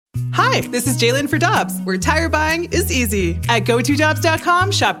Hi, this is Jalen for Dobbs, where tire buying is easy. At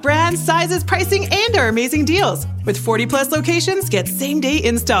GoToDobbs.com, shop brands, sizes, pricing, and our amazing deals. With 40-plus locations, get same-day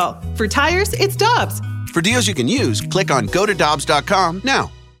install. For tires, it's Dobbs. For deals you can use, click on GoToDobbs.com now.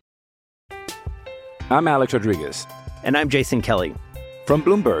 I'm Alex Rodriguez. And I'm Jason Kelly. From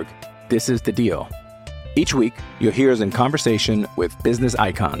Bloomberg, this is The Deal. Each week, you'll hear us in conversation with business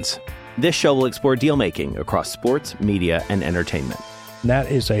icons. This show will explore deal-making across sports, media, and entertainment.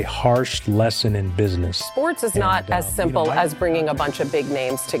 That is a harsh lesson in business. Sports is not as simple as bringing a bunch of big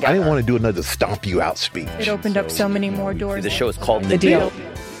names together. I didn't want to do another stomp you out speech. It opened up so many more doors. The show is called The Deal.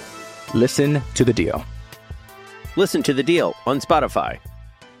 Listen to The Deal. Listen to The Deal on Spotify.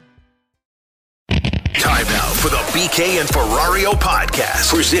 Time now for the BK and Ferrario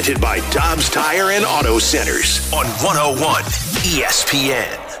podcast, presented by Dobbs Tire and Auto Centers on 101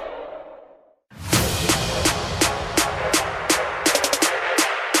 ESPN.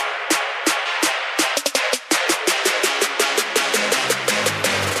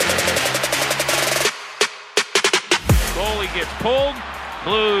 Goalie gets pulled.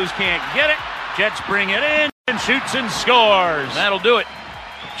 Blues can't get it. Jets bring it in and shoots and scores. That'll do it.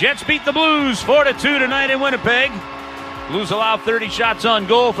 Jets beat the Blues 4-2 tonight in Winnipeg. Blues allow 30 shots on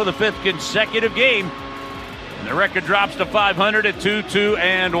goal for the fifth consecutive game. And the record drops to 500 at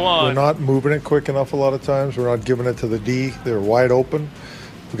 2-2-1. We're not moving it quick enough a lot of times. We're not giving it to the D. They're wide open.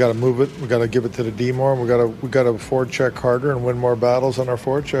 We got to move it. We got to give it to the D more. We got to forward check harder and win more battles on our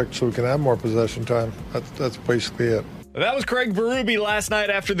forward check so we can have more possession time. That's basically it. That was Craig Berube last night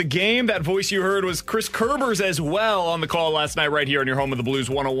after the game. That voice you heard was Chris Kerber's as well on the call last night right here on your home of the Blues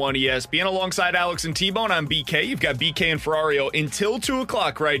 101 ESPN. Alongside Alex and T-Bone, I'm BK. You've got BK and Ferrario until 2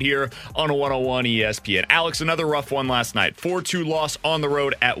 o'clock right here on 101 ESPN. Alex, another rough one last night. 4-2 loss on the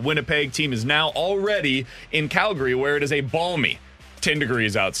road at Winnipeg. Team is now already in Calgary where it is a balmy 10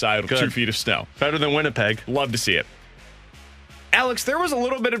 degrees outside with 2 feet of snow. Better than Winnipeg. Love to see it. Alex, there was a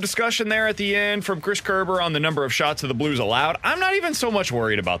little bit of discussion there at the end from Chris Kerber on the number of shots that the Blues allowed. I'm not even so much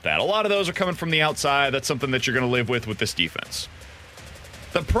worried about that. A lot of those are coming from the outside. That's something that you're going to live with this defense.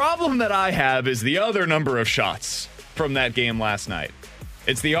 The problem that I have is the other number of shots from that game last night.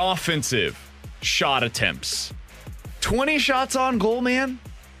 It's the offensive shot attempts. 20 shots on goal, man?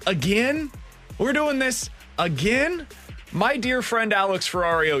 Again? We're doing this again? My dear friend Alex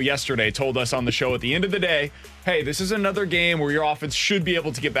Ferrario yesterday told us on the show at the end of the day, hey, this is another game where your offense should be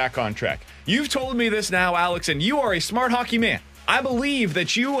able to get back on track. You've told me this now, Alex, and you are a smart hockey man. I believe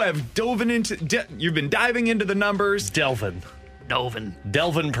that you have you've been diving into the numbers. Delvin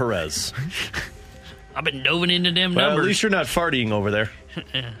Perez. I've been diving into them well, numbers. At least you're not farting over there.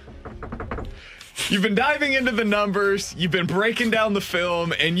 You've been diving into the numbers, you've been breaking down the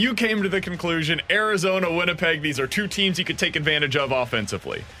film, and you came to the conclusion, Arizona, Winnipeg, these are two teams you could take advantage of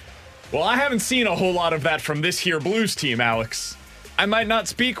offensively. Well, I haven't seen a whole lot of that from this here Blues team, Alex. I might not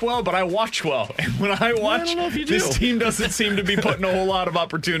speak well, but I watch well. And when I watch, this team doesn't seem to be putting a whole lot of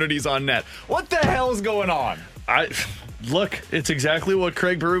opportunities on net. What the hell is going on? Look, it's exactly what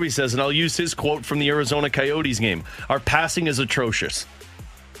Craig Berube says, and I'll use his quote from the Arizona Coyotes game. Our passing is atrocious.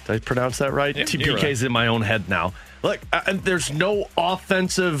 Did I pronounce that right? Yeah, TPK's in my own head now. Look, there's no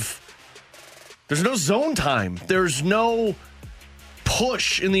offensive, there's no zone time. There's no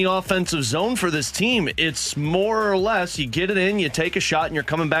push in the offensive zone for this team. It's more or less you get it in, you take a shot, and you're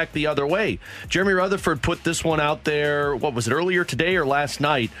coming back the other way. Jeremy Rutherford put this one out there, what was it, earlier today or last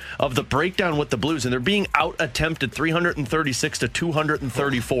night, of the breakdown with the Blues, and they're being out-attempted 336 to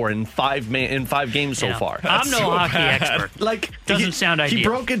 234 in five games so far. I'm no hockey expert. Doesn't sound ideal. He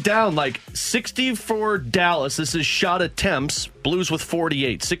broke it down 60 for Dallas. This is shot attempts. Blues with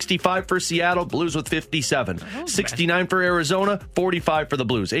 48. 65 for Seattle. Blues with 57. 69 for Arizona. 45 for the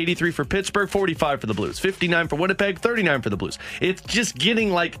Blues. 83 for Pittsburgh. 45 for the Blues. 59 for Winnipeg. 39 for the Blues. It's just getting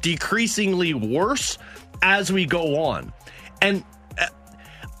decreasingly worse as we go on. And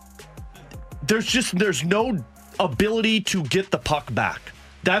there's no ability to get the puck back.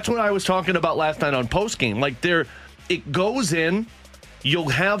 That's what I was talking about last night on postgame. It goes in. You'll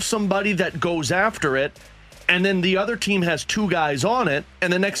have somebody that goes after it. And then the other team has two guys on it,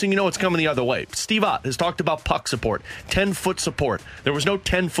 and the next thing you know, it's coming the other way. Steve Ott has talked about puck support, 10-foot support. There was no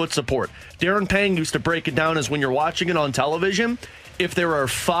 10-foot support. Darren Pang used to break it down as when you're watching it on television, if there are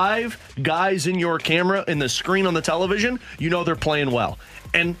 5 guys in your camera in the screen on the television, you know they're playing well.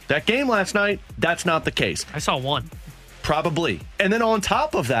 And that game last night, that's not the case. I saw one. Probably. And then on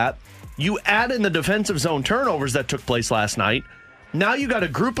top of that, you add in the defensive zone turnovers that took place last night. Now you got a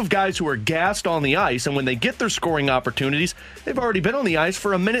group of guys who are gassed on the ice, and when they get their scoring opportunities, they've already been on the ice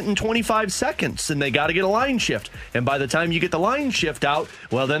for 1 minute and 25 seconds, and they got to get a line shift. And by the time you get the line shift out,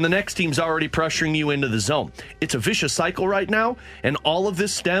 well, then the next team's already pressuring you into the zone. It's a vicious cycle right now, and all of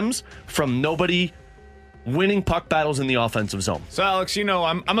this stems from nobody winning puck battles in the offensive zone. So, Alex, you know,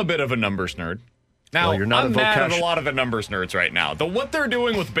 I'm a bit of a numbers nerd. Now, you're not I'm mad at a lot of the numbers nerds right now. What they're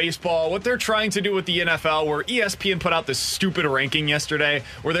doing with baseball, what they're trying to do with the NFL, where ESPN put out this stupid ranking yesterday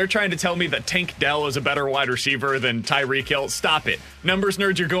where they're trying to tell me that Tank Dell is a better wide receiver than Tyreek Hill. Stop it. Numbers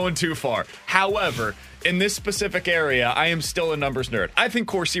nerds, you're going too far. However, in this specific area, I am still a numbers nerd. I think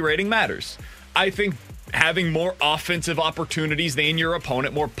Corsi rating matters. I think having more offensive opportunities than your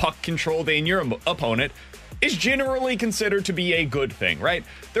opponent, more puck control than your opponent, is generally considered to be a good thing, right?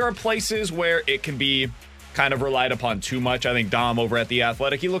 There are places where it can be kind of relied upon too much. I think Dom over at The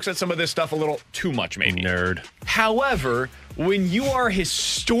Athletic, he looks at some of this stuff a little too much, maybe. Nerd. However, when you are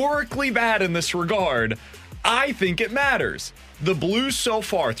historically bad in this regard, I think it matters. The Blues so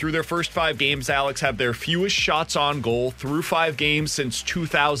far, through their first 5 games, Alex, have their fewest shots on goal through 5 games since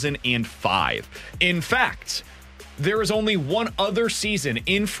 2005. In fact, there is only one other season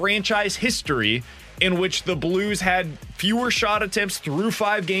in franchise history in which the Blues had fewer shot attempts through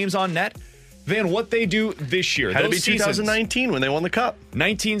 5 games on net than what they do this year. Had to be 2019 when they won the Cup.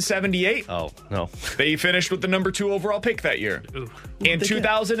 1978. Oh, no. They finished with the number 2 overall pick that year. In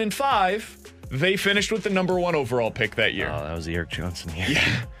 2005, they finished with the number 1 overall pick that year. Oh, that was the Eric Johnson year.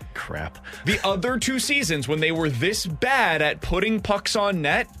 Yeah. Crap. The other 2 seasons, when they were this bad at putting pucks on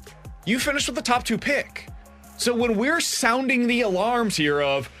net, you finished with the top 2 pick. So when we're sounding the alarms here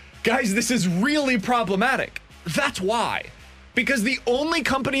of, guys, this is really problematic, that's why. Because the only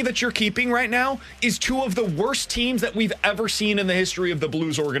company that you're keeping right now is 2 of the worst teams that we've ever seen in the history of the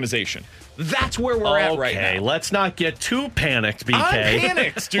Blues organization. That's where we're at right now. Okay, let's not get too panicked, BK. I'm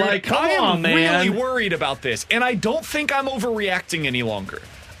panicked, dude. Like, come I am on, man. really worried about this, and I don't think I'm overreacting any longer.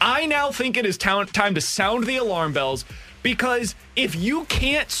 I now think it is time to sound the alarm bells, because if you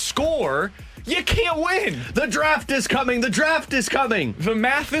can't score, you can't win. The draft is coming. The draft is coming. The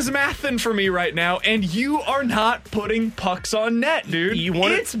math is mathin' for me right now, and you are not putting pucks on net, dude.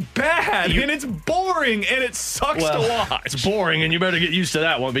 It's bad, and it's boring, and it sucks to watch. It's boring, and you better get used to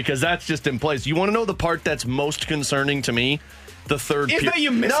that one, because that's just in place. You want to know the part that's most concerning to me? The third period. If that you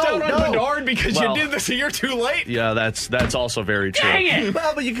missed out on Bedard because you did this a year too late? Yeah, that's also very true. Dang it!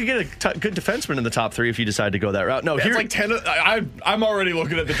 Well, but you could get a good defenseman in the top 3 if you decide to go that route. No, it's like 10. I'm already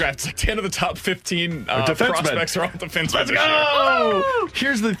looking at the draft. It's like 10 of the top 15 prospects are all defensemen. Let's go!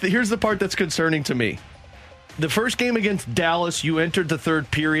 Here's the part that's concerning to me. The first game against Dallas, you entered the third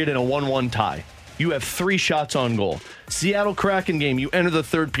period in a 1-1 tie. You have 3 shots on goal. Seattle Kraken game, you enter the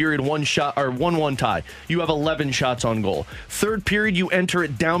third period 1-1 tie. You have 11 shots on goal. Third period, you enter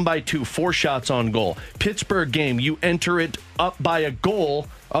it down by 2, 4 shots on goal. Pittsburgh game, you enter it up by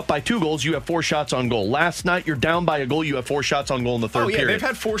 2 goals, you have 4 shots on goal. Last night, you're down by a goal, you have 4 shots on goal in the third period. They've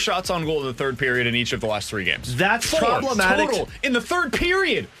had 4 shots on goal in the third period in each of the last 3 games. That's problematic. Total in the third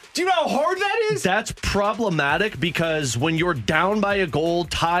period. Do you know how hard that is? That's problematic because when you're down by a goal,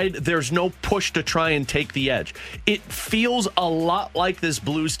 tied, there's no push to try and take the edge. It feels a lot like this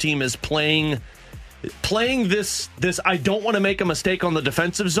Blues team is playing this I don't want to make a mistake on the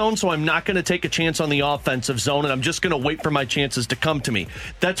defensive zone, so I'm not going to take a chance on the offensive zone, and I'm just going to wait for my chances to come to me.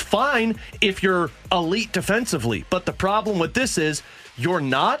 That's fine if you're elite defensively, but the problem with this is you're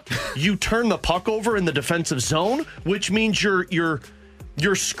not. You turn the puck over in the defensive zone, which means you're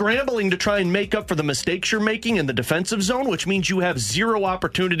scrambling to try and make up for the mistakes you're making in the defensive zone, which means you have 0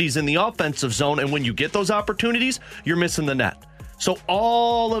 opportunities in the offensive zone, and when you get those opportunities, you're missing the net. So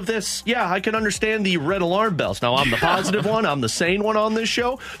all of this, I can understand the red alarm bells. Now, I'm the positive one. I'm the sane one on this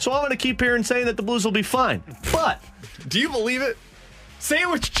show. So I'm going to keep hearing saying that the Blues will be fine. But do you believe it? Say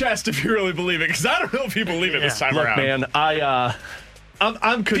it with your chest if you really believe it, because I don't know if you believe it this time around. Man,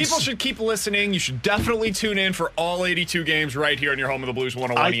 people should keep listening. You should definitely tune in for all 82 games right here on your home of the Blues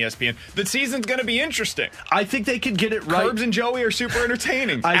 101 ESPN. The season's going to be interesting. I think they can get it right. Curbs and Joey are super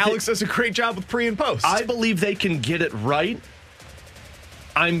entertaining. Alex does a great job with pre and post. I believe they can get it right.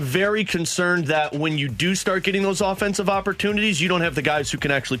 I'm very concerned that when you do start getting those offensive opportunities, you don't have the guys who can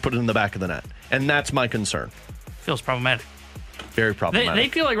actually put it in the back of the net. And that's my concern. Feels problematic. Very problematic. They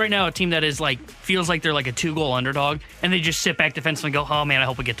feel like right now a team that is feels like they're like a 2-goal underdog, and they just sit back defensively and go, oh man, I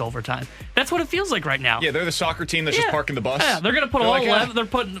hope we get to overtime. That's what it feels like right now. Yeah, they're the soccer team that's just parking the bus. Yeah, they're going to put 11. They're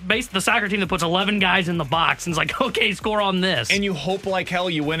putting the soccer team that puts 11 guys in the box and is like, okay, score on this. And you hope like hell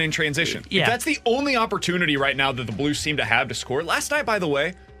you win in transition. Yeah, that's the only opportunity right now that the Blues seem to have to score. Last night, by the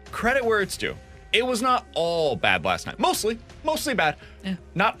way, credit where it's due. It was not all bad last night. Mostly bad. Yeah.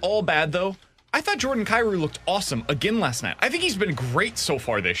 Not all bad, though. I thought Jordan Kyrou looked awesome again last night. I think he's been great so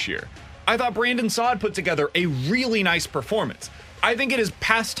far this year. I thought Brandon Saad put together a really nice performance. I think it is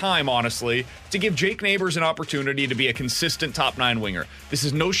past time, honestly, to give Jake Neighbors an opportunity to be a consistent top 9 winger. This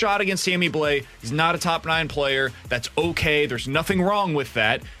is no shot against Sammy Blais. He's not a top 9 player. That's okay. There's nothing wrong with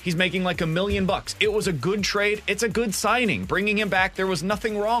that. He's making like $1 million. It was a good trade. It's a good signing. Bringing him back, there was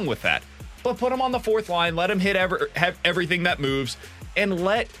nothing wrong with that. But put him on the 4th line, let him have everything that moves, and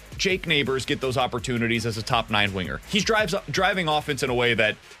let Jake Neighbors get those opportunities as a top 9 winger. He's driving offense in a way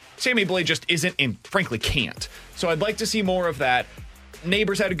that Sammy Blais just isn't and frankly can't. So I'd like to see more of that.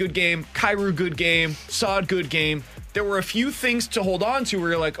 Neighbors had a good game. Kyrou, good game. Saad, good game. There were a few things to hold on to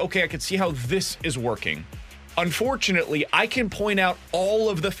where you're like, okay, I can see how this is working. Unfortunately, I can point out all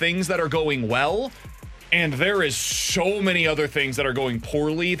of the things that are going well, and there is so many other things that are going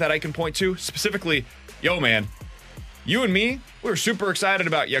poorly that I can point to. Specifically, yo, man, you and me, we were super excited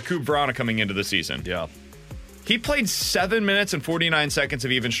about Jakub Vrana coming into the season. Yeah. He played 7 minutes and 49 seconds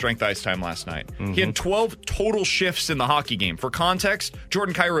of even strength ice time last night. Mm-hmm. He had 12 total shifts in the hockey game. For context,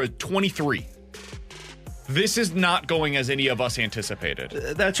 Jordan Kyrou had 23. This is not going as any of us anticipated.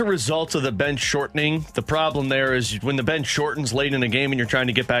 That's a result of the bench shortening. The problem there is when the bench shortens late in a game and you're trying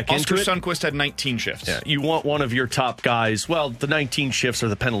to get back into it. Oscar Sundqvist had 19 shifts. Yeah, you want one of your top guys. Well, the 19 shifts are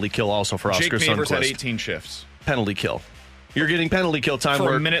the penalty kill also for Oscar Sundqvist. Jake Neighbors had 18 shifts. Penalty kill. You're getting penalty kill time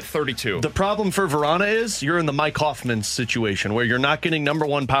for a minute 32. The problem for Vrana is you're in the Mike Hoffman situation where you're not getting number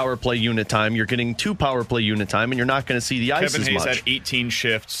 1 power play unit time. You're getting 2 power play unit time, and you're not going to see the ice Kevin as Hayes much. had 18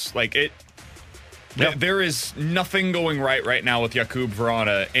 shifts. Like it. Yep. There is nothing going right now with Jakub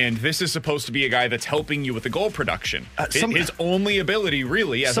Vrana, and this is supposed to be a guy that's helping you with the goal production. His only ability,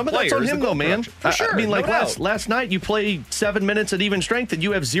 really, as a player, some of that's on him, though, man. For sure. I mean, like no last night, you play 7 minutes at even strength, and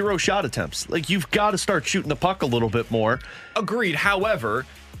you have 0 shot attempts. Like, you've got to start shooting the puck a little bit more. Agreed. However,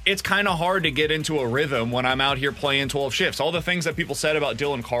 it's kind of hard to get into a rhythm when I'm out here playing 12 shifts. All the things that people said about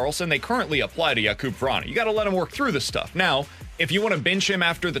Dylan Carlson, they currently apply to Jakub Vrana. You got to let him work through this stuff. Now, if you want to bench him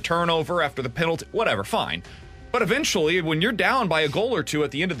after the turnover, after the penalty, whatever, fine. But eventually, when you're down by a goal or two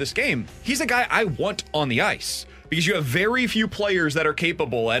at the end of this game, he's a guy I want on the ice. Because you have very few players that are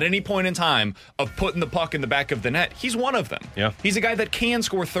capable at any point in time of putting the puck in the back of the net. He's one of them. Yeah. He's a guy that can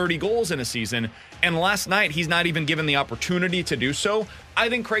score 30 goals in a season. And last night, he's not even given the opportunity to do so. I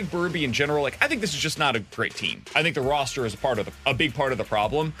think Craig Berube in general, I think this is just not a great team. I think the roster is a big part of the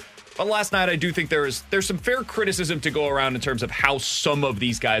problem. But last night, I do think there's some fair criticism to go around in terms of how some of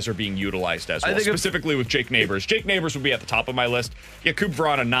these guys are being utilized as well, specifically with Jake Neighbors. Jake Neighbors would be at the top of my list. Jakub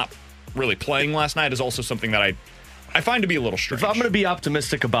Vrana not really playing last night is also something that I find to be a little strange. If I'm going to be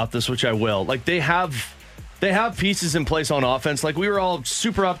optimistic about this, which I will, like they have pieces in place on offense. Like we were all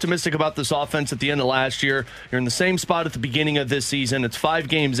super optimistic about this offense at the end of last year. You're in the same spot at the beginning of this season. It's 5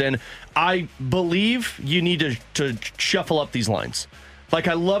 games in. I believe you need to shuffle up these lines. Like,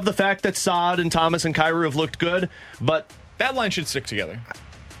 I love the fact that Saad and Thomas and Kyrou have looked good, but that line should stick together.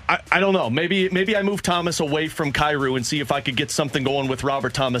 I don't know. Maybe I move Thomas away from Kyrou and see if I could get something going with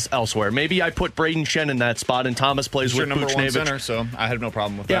Robert Thomas elsewhere. Maybe I put Braden Shen in that spot and Thomas plays with number 1 Buchnevich. center, so I have no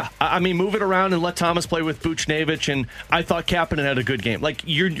problem with that. Yeah, I mean, move it around and let Thomas play with Buchnevich, and I thought Kapanen had a good game. Like,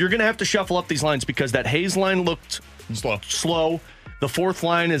 you're going to have to shuffle up these lines because that Hayes line looked slow. The 4th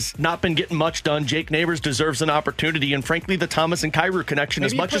line has not been getting much done. Jake Neighbors deserves an opportunity, and frankly, the Thomas and Kyrou connection,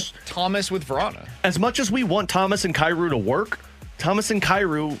 Maybe as much as Thomas with Vrana, as much as we want Thomas and Kyrou to work, Thomas and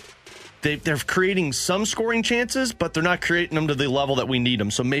Kyrou, they're creating some scoring chances, but they're not creating them to the level that we need them.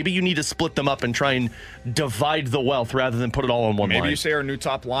 So maybe you need to split them up and try and divide the wealth rather than put it all on one line. Maybe you say our new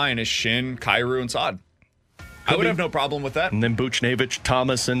top line is Shin, Kyrou, and Saad. I would have no problem with that. And then Buchnevich,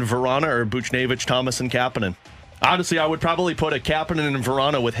 Thomas, and Vrana, or Buchnevich, Thomas, and Kapanen. Honestly, I would probably put a Kapanen and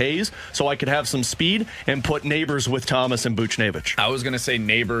Vrana with Hayes so I could have some speed and put Neighbors with Thomas and Buchnevich. I was going to say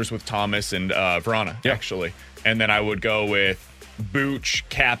Neighbors with Thomas and Vrana, actually. And then I would go with Buch,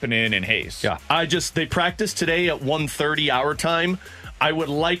 Kapanen, and Hayes. Yeah, they practiced today at 1:30 our time. I would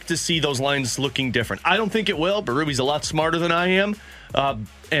like to see those lines looking different. I don't think it will, but Ruby's a lot smarter than I am.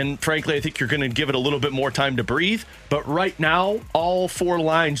 And frankly, I think you're going to give it a little bit more time to breathe. But right now, all 4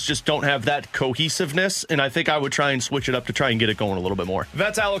 lines just don't have that cohesiveness. And I think I would try and switch it up to try and get it going a little bit more.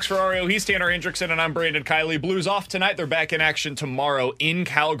 That's Alex Ferrario. He's Tanner Hendrickson, and I'm Brandon Kiley. Blues off tonight. They're back in action tomorrow in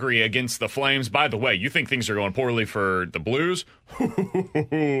Calgary against the Flames. By the way, you think things are going poorly for the Blues?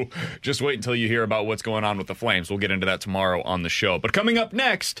 Just wait until you hear about what's going on with the Flames. We'll get into that tomorrow on the show. But coming up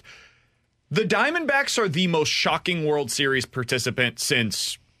next, the Diamondbacks are the most shocking World Series participant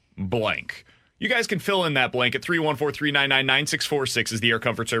since blank. You guys can fill in that blank at 314-399-9646 is the Air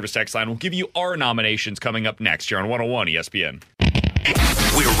Comfort Service text line. We'll give you our nominations coming up next here on 101 ESPN.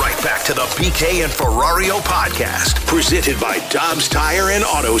 We're right back to the BK and Ferrario podcast, presented by Dobbs Tire and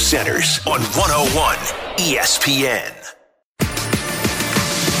Auto Centers on 101 ESPN.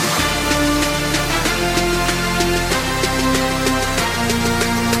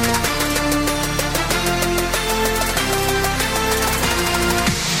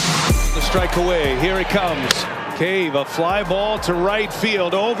 Strike away. Here it comes. Cave, a fly ball to right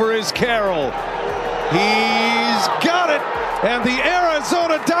field. Over is Carroll. He's got it. And the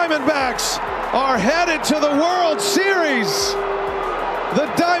Arizona Diamondbacks are headed to the World Series. The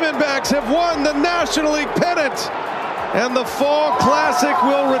Diamondbacks have won the National League pennant. And the Fall Classic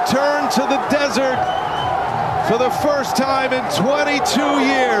will return to the desert for the first time in 22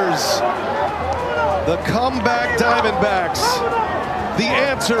 years. The comeback Diamondbacks. The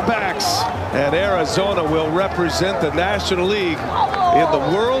answer backs, and Arizona will represent the National League in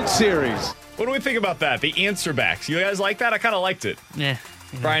the World Series. What do we think about that? The answer backs. You guys like that? I kind of liked it. Yeah.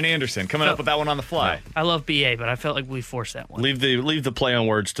 Brian Anderson coming up with that one on the fly. I love BA, but I felt like we forced that one. Leave the play on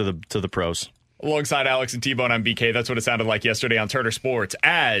words to the pros. Alongside Alex and T-Bone, I'm BK. That's what it sounded like yesterday on Turner Sports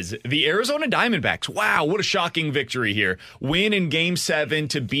as the Arizona Diamondbacks. Wow, what a shocking victory here. Win in Game 7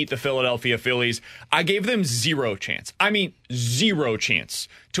 to beat the Philadelphia Phillies. I gave them zero chance. I mean, zero chance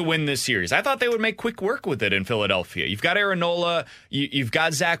to win this series. I thought they would make quick work with it in Philadelphia. You've got Aaron Nola, you've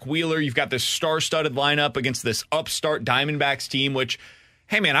got Zach Wheeler, you've got this star-studded lineup against this upstart Diamondbacks team, which,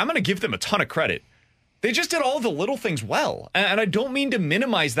 hey man, I'm going to give them a ton of credit. They just did all the little things well, and I don't mean to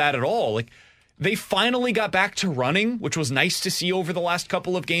minimize that at all. Like, they finally got back to running, which was nice to see over the last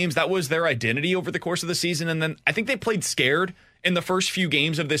couple of games. That was their identity over the course of the season. And then I think they played scared in the first few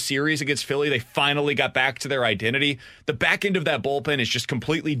games of this series against Philly. They finally got back to their identity. The back end of that bullpen is just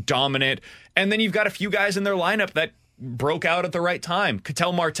completely dominant. And then you've got a few guys in their lineup that broke out at the right time.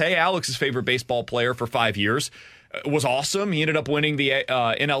 Ketel Marte, Alex's favorite baseball player for 5 years, was awesome. He ended up winning the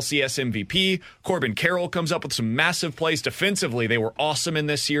NLCS MVP. Corbin Carroll comes up with some massive plays defensively. They were awesome in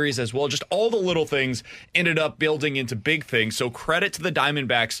this series as well. Just all the little things ended up building into big things. So credit to the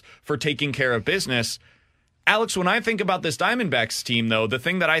Diamondbacks for taking care of business. Alex, when I think about this Diamondbacks team, though, the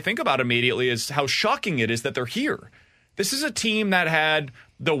thing that I think about immediately is how shocking it is that they're here. This is a team that had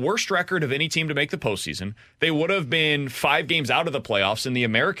the worst record of any team to make the postseason. They would have been 5 games out of the playoffs in the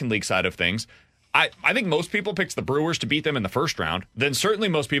American League side of things. I think most people picked the Brewers to beat them in the first round. Then certainly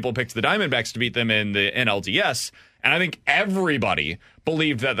most people picked the Diamondbacks to beat them in the NLDS. And I think everybody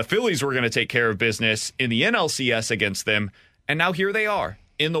believed that the Phillies were going to take care of business in the NLCS against them. And now here they are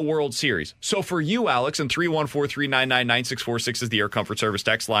in the World Series. So for you, Alex, and 314-399-9646 is the Air Comfort Service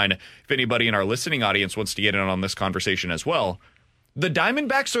text line. If anybody in our listening audience wants to get in on this conversation as well, the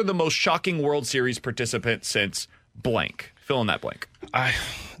Diamondbacks are the most shocking World Series participant since blank. Fill in that blank.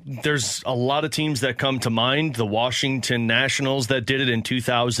 There's a lot of teams that come to mind. The Washington Nationals that did it in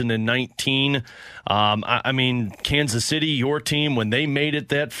 2019. I mean, Kansas City, your team, when they made it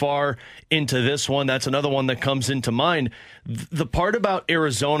that far into this one, that's another one that comes into mind. The part about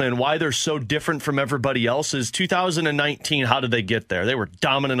Arizona and why they're so different from everybody else is 2019, how did they get there? They were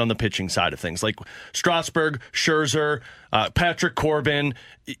dominant on the pitching side of things. Like Strasburg, Scherzer, Patrick Corbin,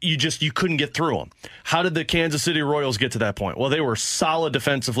 you couldn't get through them. How did the Kansas City Royals get to that point? Well, they were solid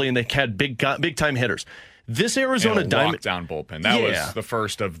defensively and they had big-time hitters. This Arizona lockdown bullpen. That was the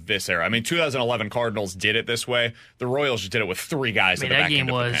first of this era. I mean, 2011 Cardinals did it this way. The Royals just did it with 3 guys at the back end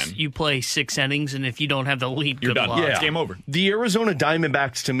of the pen. You play 6 innings, and if you don't have the lead, you're done. Luck. Yeah, it's game over. The Arizona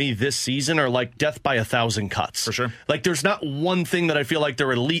Diamondbacks, to me, this season are like death by 1,000 cuts. For sure. Like, there's not one thing that I feel like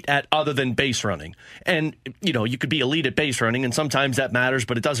they're elite at other than base running. And, you could be elite at base running, and sometimes that matters,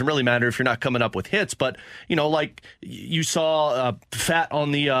 but it doesn't really matter if you're not coming up with hits. But, like you saw Fat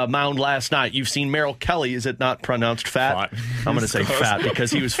on the mound last night. You've seen Merrill Kelly. Is it not pronounced fat? I'm going to say fat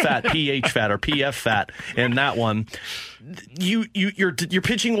because he was fat, PH fat or PF fat in that one. Your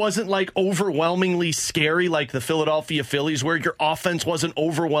pitching wasn't like overwhelmingly scary like the Philadelphia Phillies, where your offense wasn't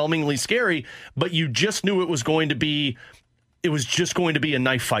overwhelmingly scary, but you just knew it was just going to be a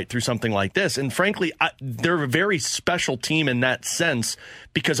knife fight through something like this. And frankly, they're a very special team in that sense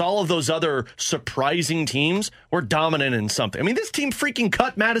because all of those other surprising teams were dominant in something. I mean, this team freaking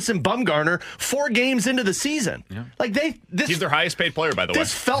cut Madison Bumgarner 4 games into the season. Yeah. Like he's their highest paid player, by the way.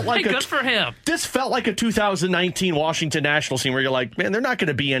 This felt like good for him. This felt like a 2019 Washington Nationals team where you're like, man, they're not going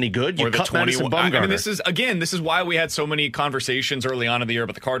to be any good. You cut Madison Bumgarner. I mean, this is why we had so many conversations early on in the year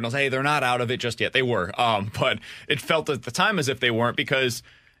about the Cardinals. Hey, they're not out of it just yet. They were, but it felt at the time as if they weren't because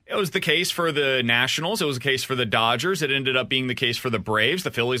It was the case for the Nationals. It was the case for the Dodgers. It ended up being the case for the Braves.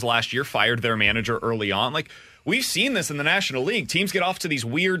 The Phillies last year fired their manager early on. Like, we've seen this in the National League. Teams get off to these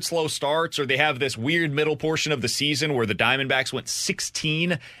weird slow starts, or they have this weird middle portion of the season where the Diamondbacks went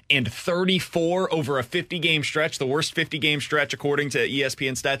 16-34 over a 50-game stretch, the worst 50-game stretch according to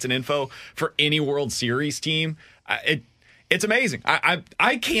ESPN Stats and Info for any World Series team. It's amazing.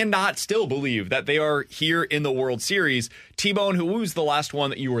 I cannot still believe that they are here in the World Series. T-Bone, who was the last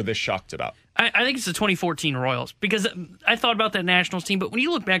one that you were this shocked about? I think it's the 2014 Royals, because I thought about that Nationals team, but when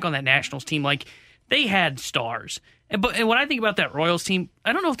you look back on that Nationals team, like, they had stars. And when I think about that Royals team,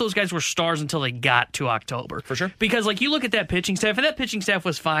 I don't know if those guys were stars until they got to October. For sure. Because, like, you look at that pitching staff, and that pitching staff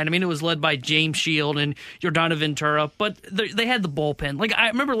was fine. I mean, it was led by James Shield and Yordan Ventura, but they had the bullpen. Like, I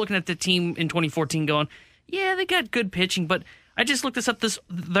remember looking at the team in 2014 going, yeah, they got good pitching, but I just looked this up.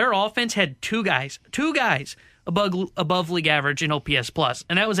 Their offense had two guys above league average in OPS plus,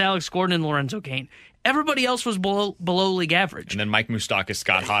 and that was Alex Gordon and Lorenzo Cain. Everybody else was below league average. And then Mike Moustakas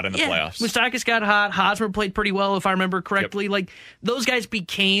got hot in the playoffs. Moustakas got hot. Hosmer played pretty well, if I remember correctly. Yep. Like, those guys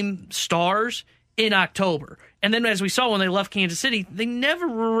became stars in October. And then, as we saw when they left Kansas City, they never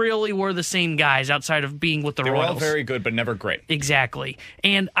really were the same guys outside of being with the Royals. They were all very good, but never great. Exactly.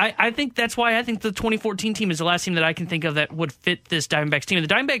 And I think that's why I think the 2014 team is the last team that I can think of that would fit this Diamondbacks team. And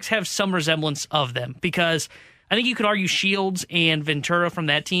the Diamondbacks have some resemblance of them, because I think you could argue Shields and Ventura from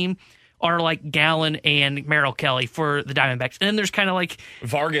that team are like Gallen and Merrill Kelly for the Diamondbacks. And then there's kind of like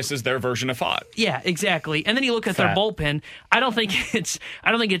Vargas is their version of Fott. Yeah, exactly. And then you look at their bullpen. I don't think it's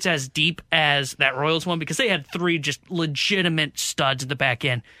as deep as that Royals one, because they had three just legitimate studs at the back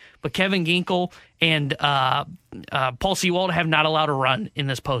end. But Kevin Ginkel and Paul Sewald have not allowed a run in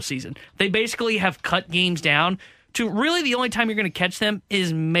this postseason. They basically have cut games down to really the only time you're going to catch them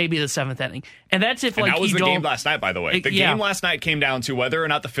is maybe the seventh inning. And that's if, like, that was the game last night, by the way. The yeah. game last night came down to whether or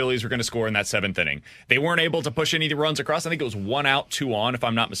not the Phillies were going to score in that seventh inning. They weren't able to push any runs across. I think it was 1 out, 2 on, if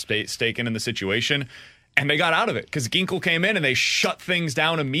I'm not mistaken in the situation. And they got out of it because Ginkel came in and they shut things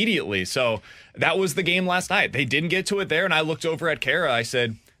down immediately. So that was the game last night. They didn't get to it there, and I looked over at Kara. I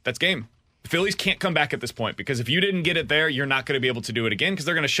said, that's game. The Phillies can't come back at this point, because if you didn't get it there, you're not going to be able to do it again, because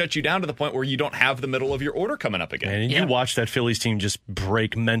they're going to shut you down to the point where you don't have the middle of your order coming up again. And you watch that Phillies team just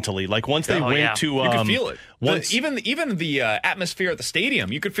break mentally. Like, once they went to... you could feel it. Even the atmosphere at the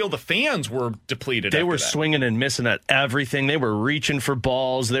stadium, you could feel the fans were depleted. They were swinging and missing at everything. They were reaching for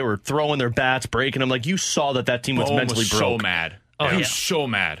balls. They were throwing their bats, breaking them. Like, you saw that team was mentally broke. So mad. He was so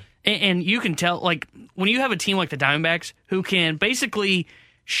mad. And you can tell, like, when you have a team like the Diamondbacks who can basically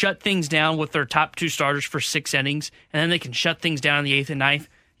shut things down with their top 2 starters for 6 innings, and then they can shut things down in the 8th and 9th,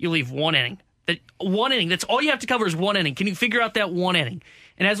 you leave 1 inning. That's all you have to cover is 1 inning. Can you figure out that 1 inning?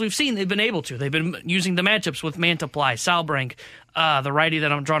 And as we've seen, they've been able to. They've been using the matchups with Mantiply, Salbrink, the righty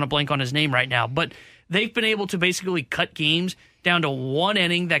that I'm drawing a blank on his name right now. But they've been able to basically cut games down to 1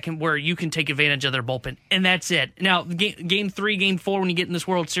 inning where you can take advantage of their bullpen, and that's it. Now, game 3, game 4, when you get in this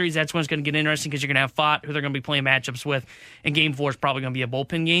World Series, that's when it's going to get interesting, because you're going to have Fott, who they're going to be playing matchups with, and game 4 is probably going to be a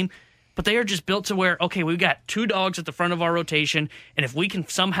bullpen game. But they are just built to where, okay, we've got 2 dogs at the front of our rotation, and if we can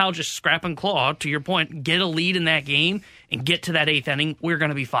somehow just scrap and claw, to your point, get a lead in that game and get to that 8th inning, we're going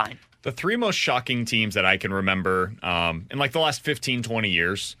to be fine. The 3 most shocking teams that I can remember in like the last 15, 20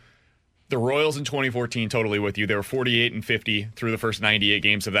 years, the Royals in 2014, totally with you. They were 48-50 through the first 98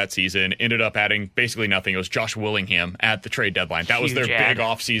 games of that season. Ended up adding basically nothing. It was Josh Willingham at the trade deadline. That was their big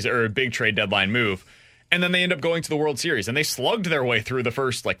offseason or big trade deadline move. And then they end up going to the World Series, and they slugged their way through the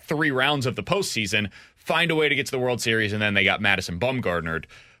first 3 rounds of the postseason, find a way to get to the World Series, and then they got Madison Bumgarnered.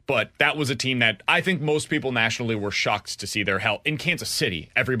 But that was a team that I think most people nationally were shocked to see their health. In Kansas City,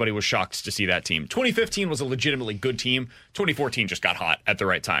 everybody was shocked to see that team. 2015 was a legitimately good team. 2014 just got hot at the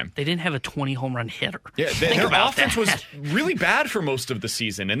right time. They didn't have a 20-home run hitter. Yeah, their offense was really bad for most of the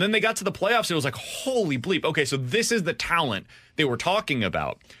season. And then they got to the playoffs, and it was like, holy bleep. Okay, so this is the talent they were talking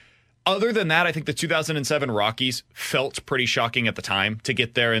about. Other than that, I think the 2007 Rockies felt pretty shocking at the time to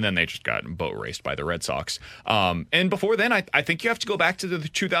get there, and then they just got boat raced by the Red Sox. And before then, I think you have to go back to the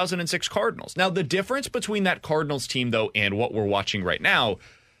 2006 Cardinals. Now, the difference between that Cardinals team, though, and what we're watching right now,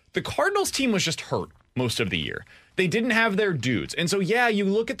 the Cardinals team was just hurt most of the year. They didn't have their dudes. And so, yeah, you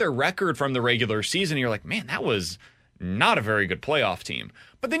look at their record from the regular season, and you're like, man, that was not a very good playoff team.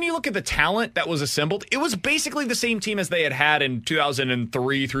 But then you look at the talent that was assembled. It was basically the same team as they had in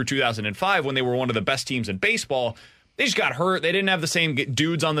 2003 through 2005 when they were one of the best teams in baseball. They just got hurt. They didn't have the same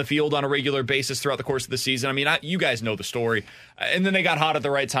dudes on the field on a regular basis throughout the course of the season. I mean, you guys know the story. And then they got hot at the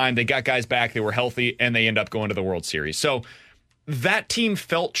right time. They got guys back. They were healthy, and they end up going to the World Series. So that team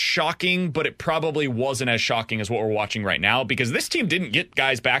felt shocking, but it probably wasn't as shocking as what we're watching right now because this team didn't get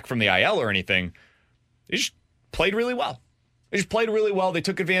guys back from the IL or anything. They just played really well. They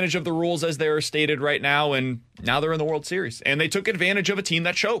took advantage of the rules as they are stated right now, and now they're in the World Series. And they took advantage of a team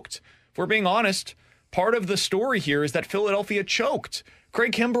that choked. If we're being honest, part of the story here is that Philadelphia choked.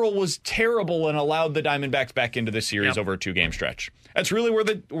 Craig Kimbrell was terrible and allowed the Diamondbacks back into the series over a 2-game stretch. That's really where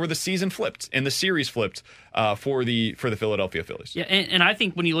the season flipped and the series flipped for the Philadelphia Phillies. Yeah, and I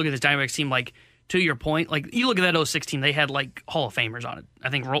think when you look at this Diamondbacks team, like to your point, like you look at that 06 team, they had like Hall of Famers on it. I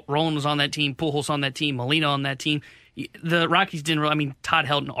think Roland was on that team, Pujols on that team, Molina on that team. The Rockies didn't really, I mean, Todd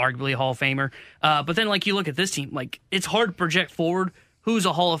Helton, arguably a Hall of Famer. But then like you look at this team, like it's hard to project forward who's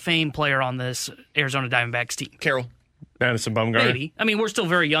a Hall of Fame player on this Arizona Diamondbacks team. Carroll. Madison Bumgarner. Maybe. I mean, we're still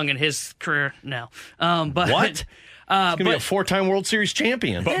very young in his career now. But what? He's going to be a 4-time World Series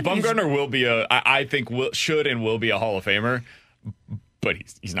champion. But Bumgarner will be I think should and will be a Hall of Famer, but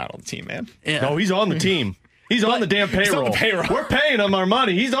he's not on the team, man. Yeah. No, he's on the team. He's on the damn payroll. He's on the payroll. We're paying him our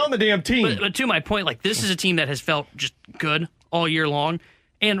money. He's on the damn team. But to my point, like this is a team that has felt just good all year long.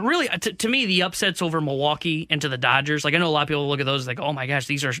 And really, to me, the upsets over Milwaukee and to the Dodgers, like I know a lot of people look at those like, oh my gosh,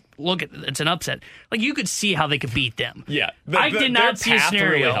 it's an upset. Like you could see how they could beat them. Yeah. I did not see a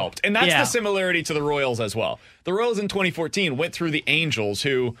scenario. Really helped. And that's the similarity to the Royals as well. The Royals in 2014 went through the Angels,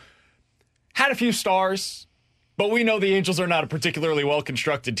 who had a few stars, but we know the Angels are not a particularly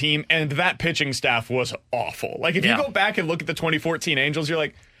well-constructed team, and that pitching staff was awful. Like if you go back and look at the 2014 Angels, you're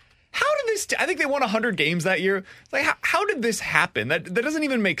like, how did this? I think they won 100 games that year. Like, how did this happen? That doesn't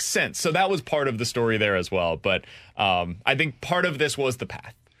even make sense. So that was part of the story there as well. But I think part of this was the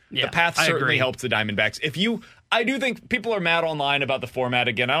path. Yeah, the path certainly helped the Diamondbacks. I do think people are mad online about the format.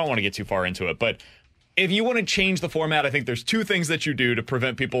 Again, I don't want to get too far into it, but if you want to change the format, I think there's 2 things that you do to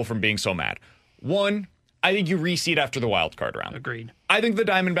prevent people from being so mad. One, I think you reseed after the wild card round. Agreed. I think the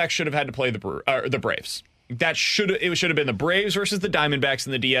Diamondbacks should have had to play the Braves. It should have been the Braves versus the Diamondbacks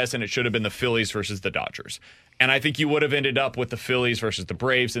in the DS, and it should have been the Phillies versus the Dodgers. And I think you would have ended up with the Phillies versus the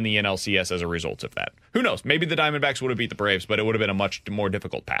Braves in the NLCS as a result of that. Who knows? Maybe the Diamondbacks would have beat the Braves, but it would have been a much more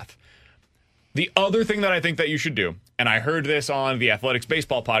difficult path. The other thing that I think that you should do, and I heard this on the Athletics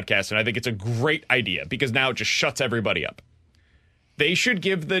Baseball podcast, and I think it's a great idea because now it just shuts everybody up. They should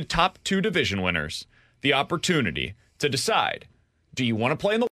give the top 2 division winners the opportunity to decide, do you want to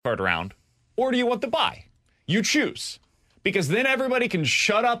play in the wild card round or do you want the bye? You choose. Because then everybody can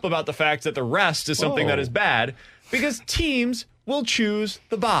shut up about the fact that the rest is something that is bad, because teams will choose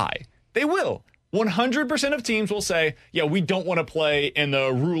the bye. They will. 100% of teams will say, yeah, we don't want to play in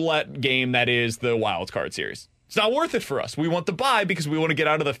the roulette game that is the wild card series. It's not worth it for us. We want the bye because we want to get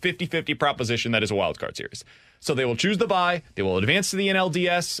out of the 50-50 proposition that is a wild card series. So they will choose the bye, they will advance to the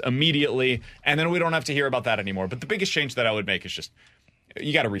NLDS immediately, and then we don't have to hear about that anymore. But the biggest change that I would make is just,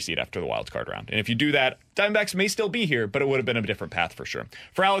 you got to reseed after the wild card round. And if you do that, Diamondbacks may still be here, but it would have been a different path for sure.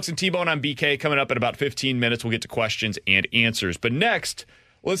 For Alex and T-Bone, I'm BK. Coming up in about 15 minutes, we'll get to questions and answers. But next,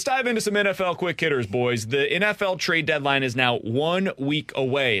 let's dive into some NFL quick hitters, boys. The NFL trade deadline is now 1 week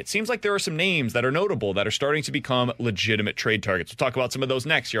away. It seems like there are some names that are notable that are starting to become legitimate trade targets. We'll talk about some of those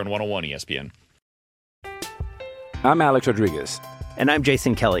next here on 101 ESPN. I'm Alex Rodriguez. And I'm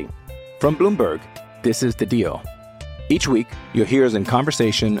Jason Kelly. From Bloomberg, this is The Deal. Each week, you'll hear us in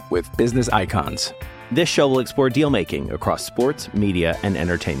conversation with business icons. This show will explore deal-making across sports, media, and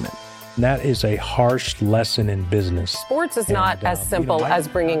entertainment. That is a harsh lesson in business. Sports is not as simple as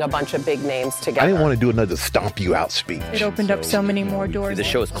bringing a bunch of big names together. I didn't want to do another stomp you out speech. It opened up so many more doors. The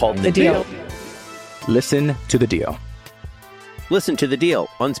show is called The Deal. Listen to The Deal. Listen to The Deal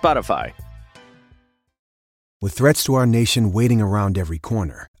on Spotify. With threats to our nation waiting around every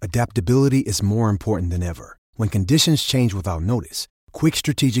corner, adaptability is more important than ever. When conditions change without notice, quick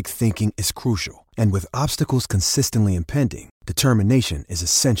strategic thinking is crucial. And with obstacles consistently impending, determination is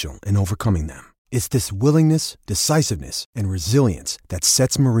essential in overcoming them. It's this willingness, decisiveness, and resilience that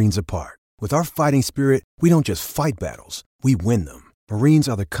sets Marines apart. With our fighting spirit, we don't just fight battles, we win them. Marines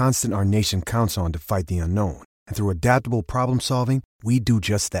are the constant our nation counts on to fight the unknown. And through adaptable problem solving, we do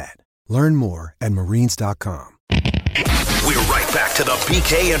just that. Learn more at Marines.com. We're right back to the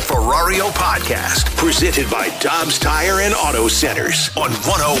BK and Ferrario podcast, presented by Dobbs Tire and Auto Centers on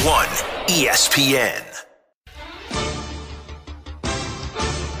 101 ESPN.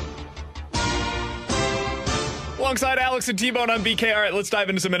 Alongside Alex and T-Bone, I'm BK. All right, let's dive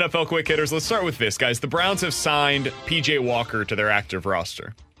into some NFL quick hitters. Let's start with this, guys. The Browns have signed P.J. Walker to their active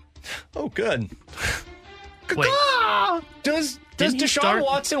roster. Oh, good. Wait. Does Didn't he Deshaun start?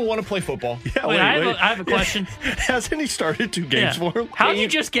 Watson want to play football? Yeah, Wait, I have a question. Hasn't he started 2 games for him? How did you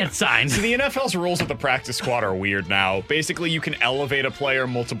just get signed? So the NFL's rules with the practice squad are weird now. Basically, you can elevate a player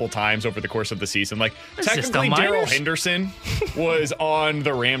multiple times over the course of the season. Like, technically, Daryl Henderson was on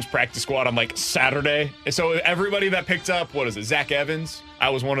the Rams practice squad on, like, Saturday. So everybody that picked up, Zach Evans? I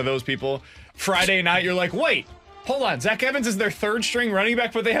was one of those people. Friday night, you're like, wait. Hold on, Zach Evans is their 3rd string running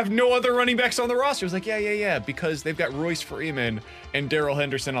back, but they have no other running backs on the roster. It's like, yeah, because they've got Royce Freeman and Daryl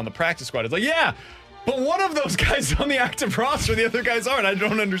Henderson on the practice squad. It's like, yeah, but one of those guys is on the active roster, the other guys aren't. I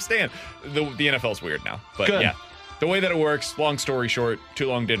don't understand. The NFL's weird now. But yeah, the way that it works, long story short, too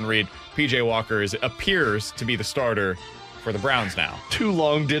long didn't read, PJ Walker appears to be the starter for the Browns now. Too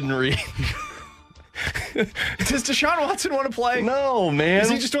long didn't read. Does Deshaun Watson want to play? No, man.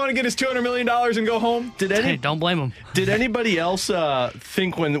 Does he just want to get his $200 million and go home? Don't blame him. Did anybody else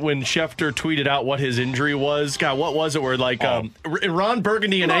think when Schefter tweeted out what his injury was? God, what was it? Where Ron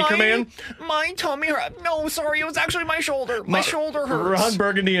Burgundy and Anchorman? My tummy hurt. No, sorry, it was actually my shoulder. My shoulder hurts. Ron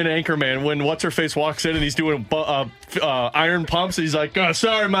Burgundy and Anchorman, when What's-Her-Face walks in and he's doing iron pumps, he's like,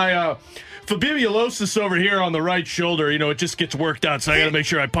 sorry, my... Fibulosis over here on the right shoulder, it just gets worked out, so I got to make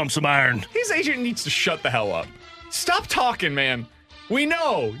sure I pump some iron. His agent needs to shut the hell up. Stop talking, man. We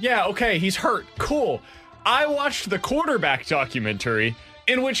know. Yeah, okay, he's hurt. Cool. I watched the quarterback documentary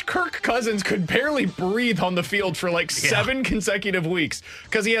in which Kirk Cousins could barely breathe on the field for 7 consecutive weeks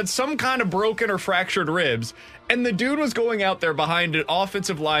because he had some kind of broken or fractured ribs, and the dude was going out there behind an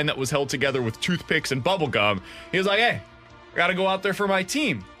offensive line that was held together with toothpicks and bubble gum. He was like, hey, I got to go out there for my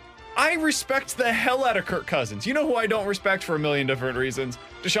team. I respect the hell out of Kirk Cousins. You know who I don't respect for a million different reasons?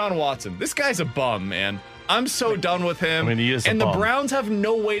 Deshaun Watson. This guy's a bum, man. I'm so done with him. I mean, he is and the Browns have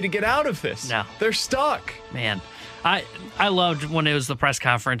no way to get out of this. No. They're stuck. Man, I loved when it was the press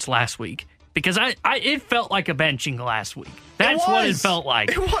conference last week because it felt like a benching last week. That's what it felt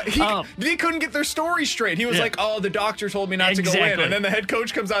like. They couldn't get their story straight. He was like, "Oh, the doctor told me not to go in," and then the head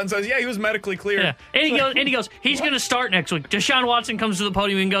coach comes out and says, "Yeah, he was medically clear." Yeah. And he goes, he's going to start next week. Deshaun Watson comes to the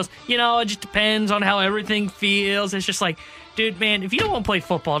podium and goes, it just depends on how everything feels. It's just like, dude, man, if you don't want to play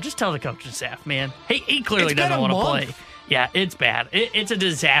football, just tell the coaching staff, man. He clearly doesn't want to play. Yeah, it's bad. It's a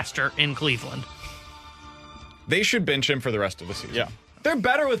disaster in Cleveland. They should bench him for the rest of the season. Yeah. They're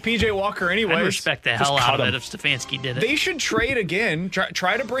better with PJ Walker anyway. I respect the hell out of it if Stefanski did it. They should trade again.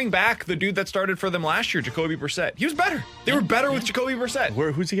 Try to bring back the dude that started for them last year, Jacoby Brissett. He was better. They were better with Jacoby Brissett.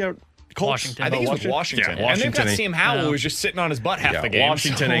 Who's he got? Washington. I think he's with Washington. Yeah, and they've got Sam Howell, who's just sitting on his butt half the game.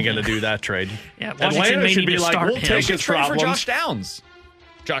 Washington ain't going to do that trade. Yeah, Washington may should need be to like, start we'll take his trade for problems. Josh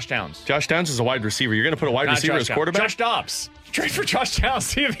Downs. Josh Downs is a wide receiver. You're going to put a wide receiver as quarterback? Josh Dobbs. Trade for Josh Downs.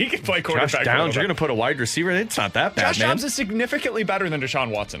 See if he can play quarterback. Josh Downs, you're going to put a wide receiver? It's not that bad, Josh man. Downs is significantly better than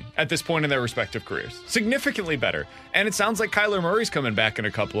Deshaun Watson at this point in their respective careers. Significantly better. And it sounds like Kyler Murray's coming back in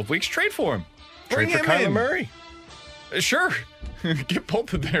a couple of weeks. Trade for him. Trade for Kyler Murray. Sure. Get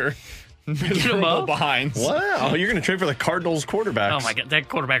both of their miserable behinds. Wow. You're going to trade for the Cardinals quarterbacks. Oh, my God. That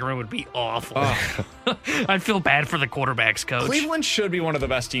quarterback room would be awful. I'd feel bad for the quarterbacks coach. Cleveland should be one of the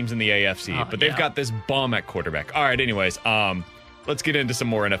best teams in the AFC, but they've got this bum at quarterback. All right, anyways, let's get into some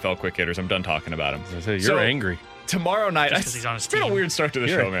more NFL quick hitters. I'm done talking about him. You're angry. Tomorrow night, Just 'cause he's on his it's been a team. weird start to the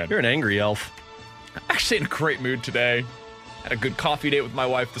show, man. You're an angry elf. Actually in a great mood today. Had a good coffee date with my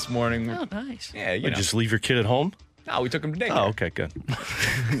wife this morning. Oh, nice. Yeah, you know. Just leave your kid at home? No, we took him to daycare. Oh, okay, good.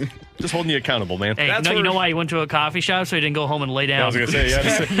 Just holding you accountable, man. Hey, you know why he went to a coffee shop? So he didn't go home and lay down. I was going to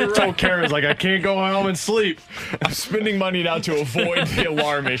say, yeah. Told Karen's like, I can't go home and sleep. I'm spending money now to avoid the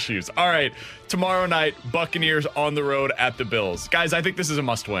alarm issues. All right, tomorrow night, Buccaneers on the road at the Bills. Guys, I think this is a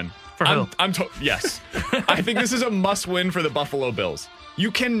must-win. For who? Yes. I think this is a must-win for the Buffalo Bills.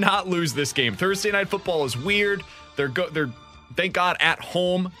 You cannot lose this game. Thursday Night Football is weird. They're thank God, at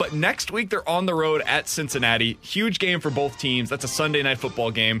home. But next week, they're on the road at Cincinnati. Huge game for both teams. That's a Sunday Night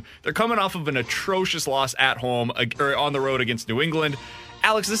Football game. They're coming off of an atrocious loss at home or on the road against New England.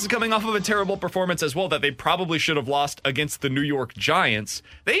 Alex, this is coming off of a terrible performance as well that they probably should have lost against the New York Giants.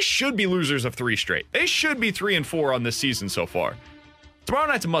 They should be losers of 3 straight. They should be 3-4 on this season so far. Tomorrow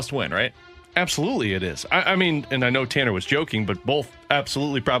night's a must-win, right? Absolutely it is. I mean, and I know Tanner was joking, but both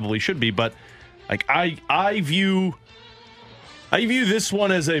absolutely probably should be. But like I view this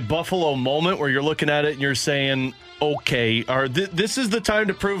one as a Buffalo moment where you're looking at it and you're saying, okay, this is the time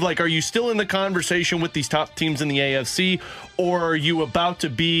to prove, like, are you still in the conversation with these top teams in the AFC, or are you about to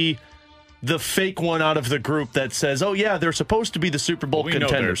be the fake one out of the group that says, "Oh yeah, they're supposed to be the Super Bowl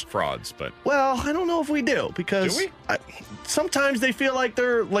contenders." Know there's frauds, but I don't know if we do because sometimes they feel like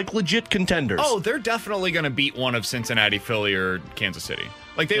they're like legit contenders. Oh, they're definitely going to beat one of Cincinnati, Philly, or Kansas City.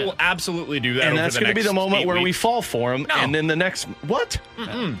 Like they will absolutely do that. And that's going to be the moment where we fall for them. No. And then the next what?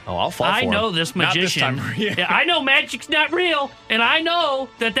 Mm-mm. Oh, I'll fall for I them. know this magician. Not this time. Yeah, I know magic's not real, and I know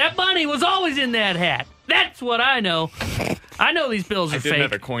that bunny was always in that hat. That's what I know. I know these bills are fake. I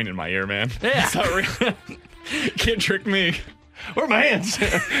didn't have a coin in my ear, man. Yeah. It's not real. Can't trick me. Where are my hands?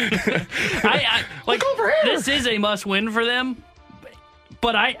 Look over here. This is a must-win for them.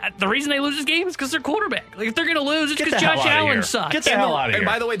 But the reason they lose this game is because they're quarterback. Like if they're going to lose, it's because Josh Allen sucks. Get the hell out of here. And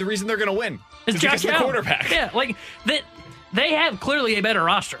by the way, the reason they're going to win is Josh Allen, the quarterback. Yeah, like they have clearly a better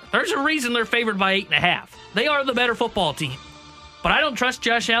roster. There's a reason they're favored by 8.5. They are the better football team. But I don't trust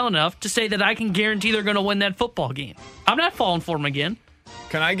Josh Allen enough to say that I can guarantee they're going to win that football game. I'm not falling for them again.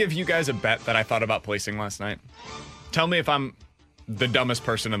 Can I give you guys a bet that I thought about placing last night? Tell me if I'm the dumbest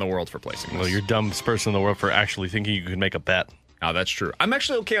person in the world for placing this. Well, you're the dumbest person in the world for actually thinking you could make a bet. Oh, that's true. I'm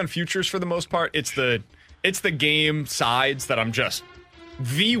actually okay on futures for the most part. It's the game sides that I'm just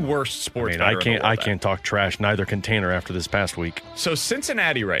the worst sports bettor in the world I can't talk trash. Neither can Tanner after this past week. So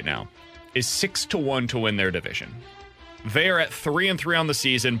Cincinnati right now is 6-1 to win their division. They are at 3-3 on the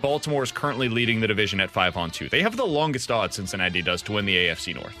season. Baltimore is currently leading the division at 5-2. They have the longest odds Cincinnati does to win the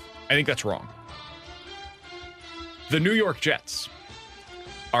AFC North. I think that's wrong. The New York Jets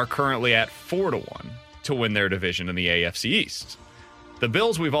are currently at 4-1 to win their division in the AFC East. The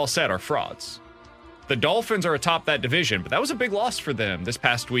Bills, we've all said, are frauds. The Dolphins are atop that division, but that was a big loss for them this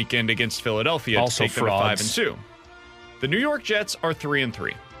past weekend against Philadelphia also to take frauds. them to 5-2. The New York Jets are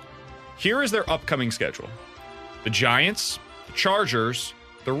 3-3. Here is their upcoming schedule. The Giants, the Chargers,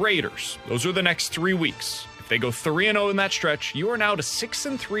 the Raiders. Those are the next 3 weeks. If they go 3-0 in that stretch, you are now to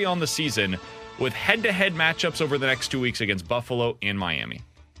 6-3 on the season with head-to-head matchups over the next 2 weeks against Buffalo and Miami.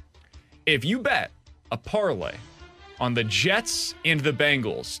 If you bet a parlay on the Jets and the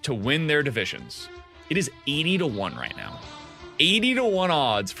Bengals to win their divisions, it is 80-1 right now. 80-1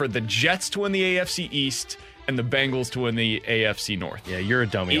 odds for the Jets to win the AFC East and the Bengals to win the AFC North. Yeah, you're a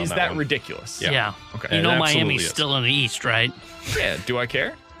dummy on Is that that one. ridiculous? Yeah. Okay. You know Miami's is. still in the East, right? Yeah, do I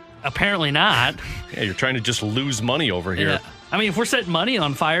care? Apparently not. Yeah, you're trying to just lose money over here. Yeah. I mean, if we're setting money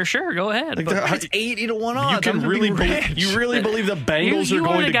on fire, sure, go ahead. But it's 80-1 odds. You can really believe the Bengals are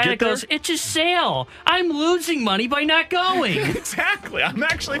going to get there? Goes, it's a sale. I'm losing money by not going. Exactly. I'm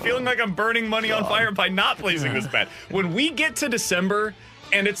actually feeling like I'm burning money on fire by not placing this bet. When we get to December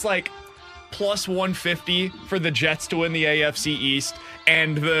and it's like plus 150 for the Jets to win the AFC East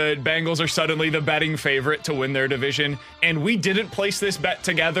and the Bengals are suddenly the betting favorite to win their division and we didn't place this bet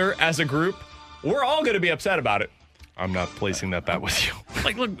together as a group, we're all going to be upset about it. I'm not placing that bet with you.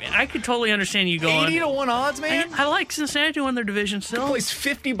 Like, look, I could totally understand you going 80-1 odds, man. I like Cincinnati to win their division still. You place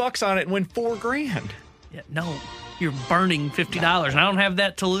 $50 on it and win $4,000. Yeah, no, you're burning $50, and I don't have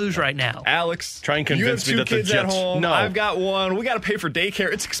that to lose right now. Alex, try and convince me that the Jets. Jets. At home. No, I've got one. We got to pay for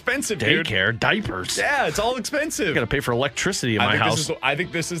daycare. It's expensive, dude. Daycare, diapers. Yeah, it's all expensive. You got to pay for electricity in my house. I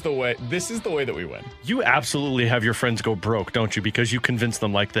think this is the way. This is the way that we win. You absolutely have your friends go broke, don't you? Because you convince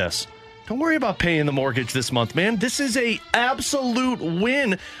them like this. Don't worry about paying the mortgage this month, man. This is a absolute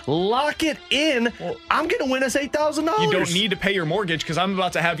win. Lock it in. Well, I'm going to win us $8,000. You don't need to pay your mortgage because I'm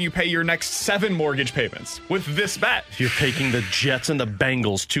about to have you pay your next 7 mortgage payments with this bet. You're taking the Jets and the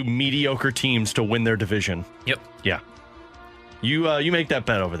Bengals, 2 mediocre teams, to win their division. Yep. Yeah. You make that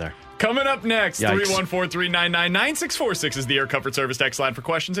bet over there. Coming up next, Yikes. 314-399-9646 is the Air Comfort Service text line for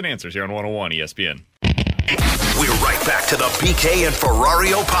questions and answers here on 101 ESPN. We're right back to the BK and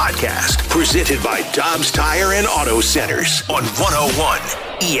Ferrario podcast, presented by Dobbs Tire and Auto Centers on 101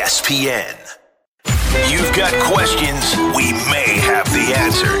 ESPN. You've got questions, we may have the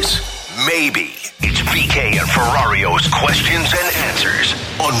answers. Maybe. It's BK and Ferrario's questions and answers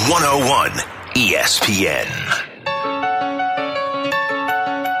on 101 ESPN.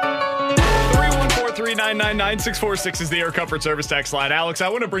 314-399-9646 is the Air Comfort Service text line. Alex, I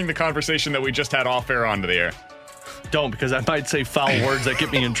want to bring the conversation that we just had off air onto the air. Don't, because I might say foul words that get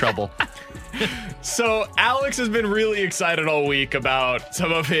me in trouble. So Alex has been really excited all week about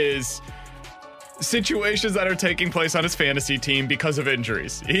some of his situations that are taking place on his fantasy team because of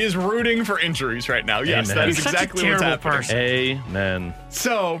injuries. He is rooting for injuries right now. Yes, Amen. that is He's such a exactly what's terrible happening. person. Amen.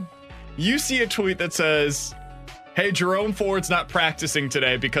 So you see a tweet that says, hey, Jerome Ford's not practicing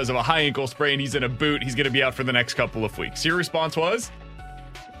today because of a high ankle sprain. He's in a boot. He's going to be out for the next couple of weeks. Your response was?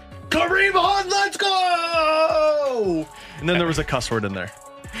 Kareem Hunt, let's go! And then there was a cuss word in there.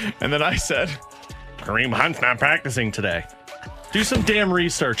 And then I said, Kareem Hunt's not practicing today. Do some damn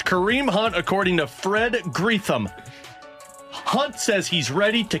research. Kareem Hunt, according to Fred Greetham, Hunt says he's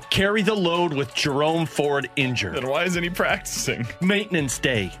ready to carry the load with Jerome Ford injured. Then why isn't he practicing? Maintenance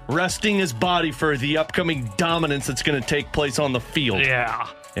day. Resting his body for the upcoming dominance that's going to take place on the field. Yeah.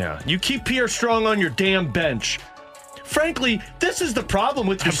 You keep Pierre Strong on your damn bench. Frankly, this is the problem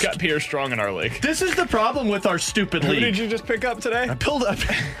with I've got Pierre Strong in our league. This is the problem with our stupid league. Who did you just pick up today? I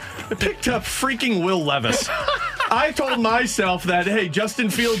picked up freaking Will Levis. I told myself that, hey, Justin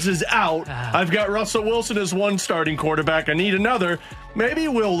Fields is out. I've got Russell Wilson as one starting quarterback. I need another. Maybe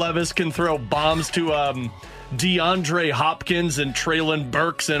Will Levis can throw bombs to DeAndre Hopkins and Traylon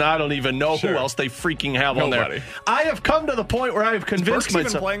Burks, and I don't even know who else they freaking have on there. I have come to the point where I have convinced Burks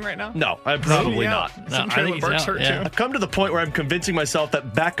myself. Even playing right now? No, I'm probably not. No, I think Burks hurt too. I've come to the point where I'm convincing myself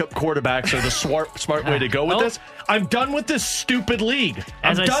that backup quarterbacks are the smart way to go with this. I'm done with this stupid league.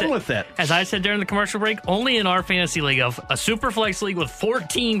 I'm done with it. As I said during the commercial break, only in our fantasy league of a super flex league with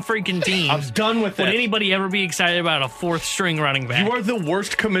 14 freaking teams. I'm done with it. Would anybody ever be excited about a fourth string running back? You are the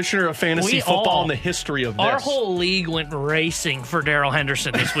worst commissioner of fantasy football in the history of this. Our whole league went racing for Darrell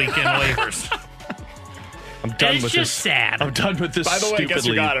Henderson this week in waivers. I'm done with this. It's just sad. I'm done with this. By the way, guess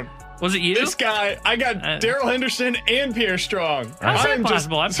who got him? Was it you? This guy. I got Darrell Henderson and Pierre Strong. How's that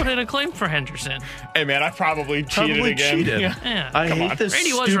possible? I put in a claim for Henderson. Hey, man, I probably cheated again. Yeah. I hate this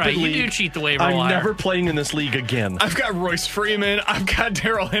Randy was stupid right. league. You do cheat the waiver I'm wire. never playing in this league again. I've got Royce Freeman. I've got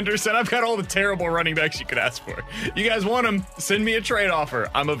Darrell Henderson. I've got all the terrible running backs you could ask for. You guys want them? Send me a trade offer.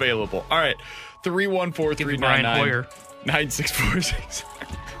 I'm available. All right. 314-399-9646.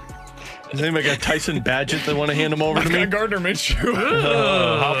 Has anybody got Tyson Badgett that want to hand him over to me? I've got Gardner Minshew.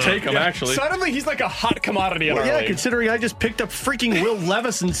 I'll take him, actually. Suddenly, he's like a hot commodity in our league. Considering I just picked up freaking Will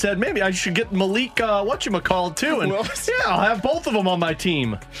Levis and said maybe I should get Malik whatchamacallit too. And I'll have both of them on my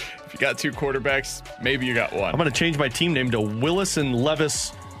team. If you got two quarterbacks, maybe you got one. I'm going to change my team name to Willis and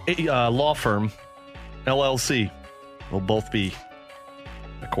Levis Law Firm, LLC. We'll both be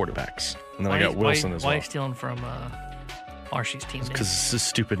the quarterbacks. And then I got Wilson as well. Why are you stealing from Marshy's team? Because it's a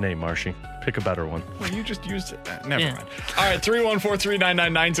stupid name, Marshy. Pick a better one. Well, you just used it. Never mind. All right,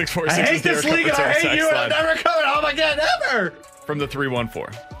 314-399-9646. I hate this league and I hate you and I'm never coming home again, ever. From the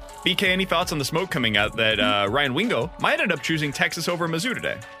 314. BK, any thoughts on the smoke coming out that Ryan Wingo might end up choosing Texas over Mizzou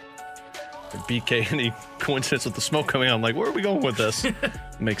today? BK, any coincidence with the smoke coming out? I'm like, where are we going with this?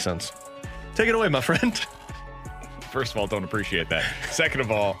 Makes sense. Take it away, my friend. First of all, don't appreciate that. Second of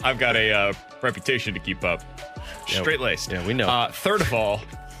all, I've got a reputation to keep up. Straight-laced. Yeah, we know. Third of all,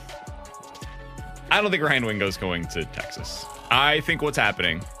 I don't think Ryan Wingo's going to Texas. I think what's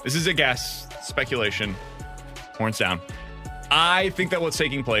happening, this is a guess, speculation, horns down. I think that what's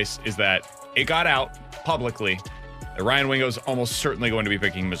taking place is that it got out publicly that Ryan Wingo's almost certainly going to be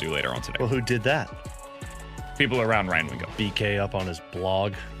picking Mizzou later on today. Well, who did that? People around Ryan Wingo. BK up on his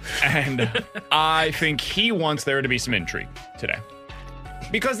blog. And I think he wants there to be some intrigue today.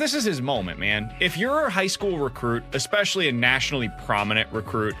 Because this is his moment, man. If you're a high school recruit, especially a nationally prominent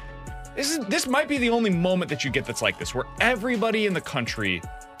recruit, this might be the only moment that you get that's like this, where everybody in the country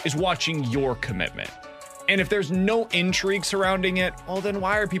is watching your commitment. And if there's no intrigue surrounding it, well, then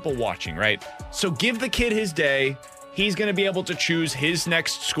why are people watching, right? So give the kid his day. He's going to be able to choose his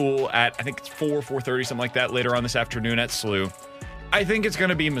next school at, I think it's 4:30, something like that, later on this afternoon at SLU. I think it's going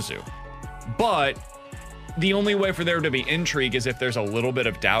to be Mizzou. But the only way for there to be intrigue is if there's a little bit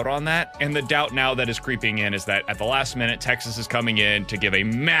of doubt on that. And the doubt now that is creeping in is that at the last minute, Texas is coming in to give a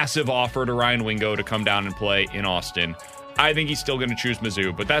massive offer to Ryan Wingo to come down and play in Austin. I think he's still going to choose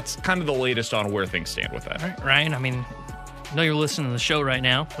Mizzou, but that's kind of the latest on where things stand with that. All right, Ryan, I mean, I know you're listening to the show right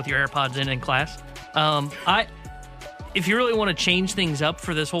now with your AirPods in class. If you really want to change things up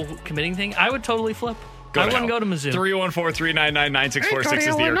for this whole committing thing, I would totally flip. I wouldn't go to Mizzou. 314-399-9646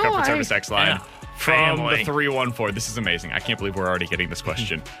 is the Air Comfort Service text line. Yeah. From Family. the 314. This is amazing. I can't believe we're already getting this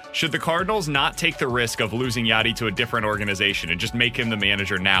question. Should the Cardinals not take the risk of losing Yachty to a different organization and just make him the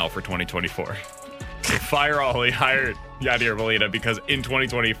manager now for 2024? So fire Ollie, hire Yachty or Molina, because in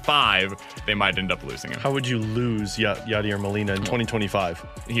 2025, they might end up losing him. How would you lose Yachty or Molina in 2025?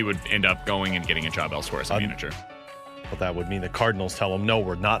 He would end up going and getting a job elsewhere as a manager. Well, that would mean the Cardinals tell him, no,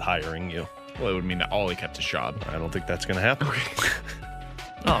 we're not hiring you. Well, it would mean that Ollie kept his job. I don't think that's going to happen.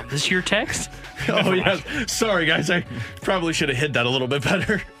 Oh, this your text? Oh, yes. Sorry, guys. I probably should have hid that a little bit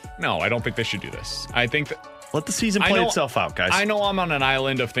better. No, I don't think they should do this. I think that... Let the season play itself out, guys. I know I'm on an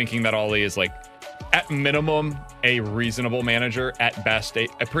island of thinking that Ollie is, like, at minimum, a reasonable manager. At best, a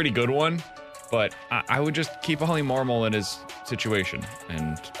pretty good one. But I would just keep Ollie Marmol in his situation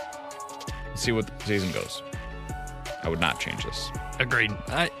and see what the season goes. I would not change this. Agreed.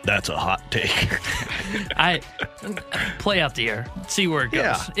 That's a hot take. I play out the air, see where it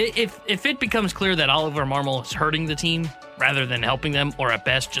goes. Yeah. If it becomes clear that Oliver Marmol is hurting the team rather than helping them, or at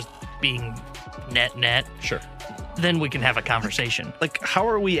best just being net, sure, then we can have a conversation. Like, how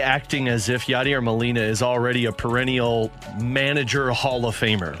are we acting as if Yadier Molina is already a perennial manager Hall of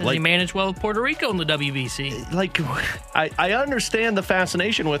Famer? Like, he managed well with Puerto Rico in the WBC. Like, I understand the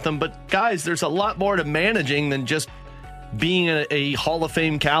fascination with him, but guys, there's a lot more to managing than just being a Hall of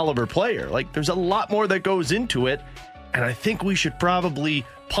Fame caliber player. Like, there's a lot more that goes into it, and I think we should probably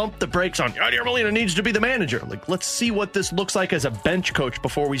pump the brakes on Yadier Molina needs to be the manager. Like, let's see what this looks like as a bench coach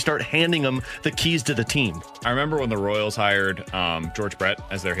before we start handing him the keys to the team. I remember when the Royals hired George Brett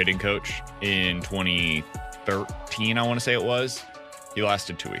as their hitting coach in 2013, I want to say it was. He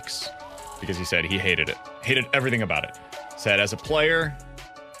lasted 2 weeks because he said he hated it. Hated everything about it. Said as a player,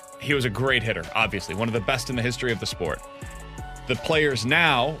 he was a great hitter, obviously, one of the best in the history of the sport. The players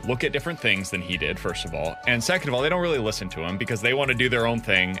now look at different things than he did, first of all. And second of all, they don't really listen to him because they want to do their own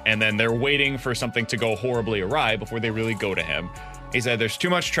thing. And then they're waiting for something to go horribly awry before they really go to him. He said, there's too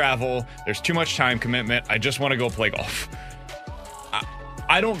much travel. There's too much time commitment. I just want to go play golf.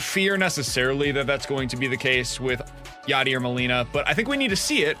 I don't fear necessarily that that's going to be the case with Yadier Molina, but I think we need to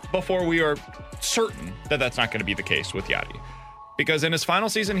see it before we are certain that that's not going to be the case with Yadi. Because in his final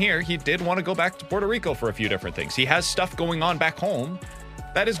season here, he did want to go back to Puerto Rico for a few different things. He has stuff going on back home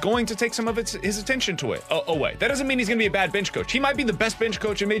that is going to take some of his attention away. That doesn't mean he's going to be a bad bench coach. He might be the best bench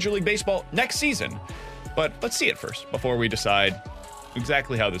coach in Major League Baseball next season. But let's see it first before we decide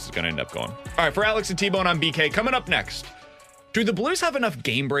exactly how this is going to end up going. All right, for Alex and T-Bone on BK, coming up next. Do the Blues have enough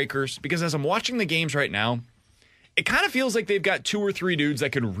game breakers? Because as I'm watching the games right now, it kind of feels like they've got 2 or 3 dudes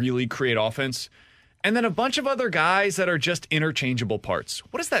that could really create offense, and then a bunch of other guys that are just interchangeable parts.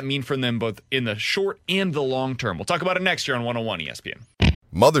 What does that mean for them both in the short and the long term? We'll talk about it next year on 101 ESPN.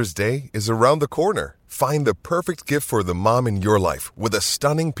 Mother's Day is around the corner. Find the perfect gift for the mom in your life with a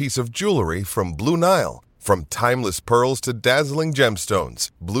stunning piece of jewelry from Blue Nile. From timeless pearls to dazzling gemstones,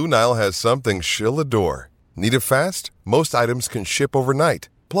 Blue Nile has something she'll adore. Need it fast? Most items can ship overnight.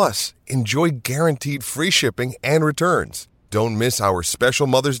 Plus, enjoy guaranteed free shipping and returns. Don't miss our special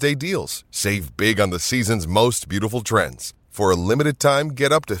Mother's Day deals. Save big on the season's most beautiful trends. For a limited time,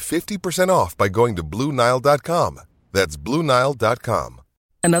 get up to 50% off by going to BlueNile.com. That's BlueNile.com.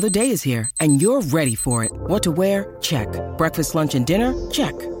 Another day is here, and you're ready for it. What to wear? Check. Breakfast, lunch, and dinner?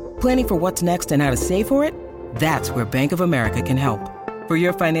 Check. Planning for what's next and how to save for it? That's where Bank of America can help. For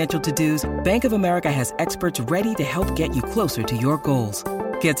your financial to-dos, Bank of America has experts ready to help get you closer to your goals.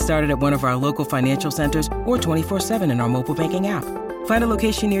 Get started at one of our local financial centers or 24/7 in our mobile banking app. Find a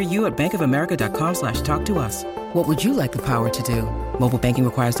location near you at bankofamerica.com/talktous. What would you like the power to do? Mobile banking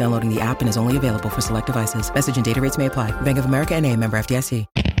requires downloading the app and is only available for select devices. Message and data rates may apply. Bank of America NA, member FDIC.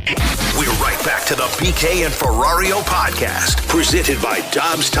 We're right back to the BK and Ferrario podcast, presented by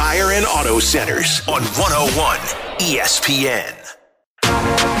Dobbs Tire and Auto Centers on 101 ESPN.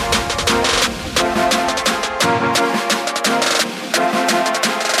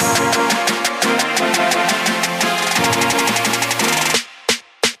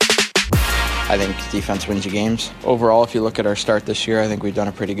 I think defense wins you games. Overall, if you look at our start this year, I think we've done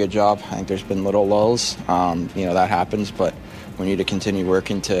a pretty good job. I think there's been little lulls. That happens, but we need to continue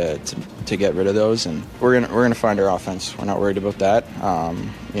working to get rid of those, and we're gonna find our offense. We're not worried about that.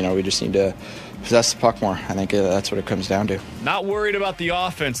 We just need to possess the puck more. I think that's what it comes down to. Not worried about the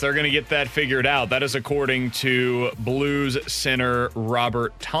offense. They're going to get that figured out. That is according to Blues center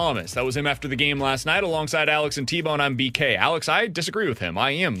Robert Thomas. That was him after the game last night alongside Alex and T-Bone on BK. Alex, I disagree with him.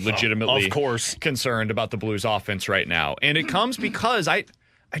 I am legitimately concerned about the Blues offense right now. And it comes because I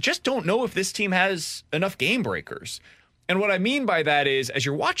just don't know if this team has enough game breakers. And what I mean by that is, as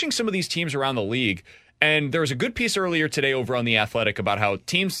you're watching some of these teams around the league, and there was a good piece earlier today over on The Athletic about how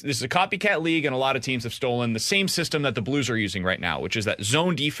this is a copycat league, and a lot of teams have stolen the same system that the Blues are using right now, which is that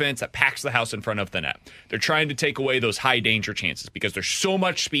zone defense that packs the house in front of the net. They're trying to take away those high danger chances because there's so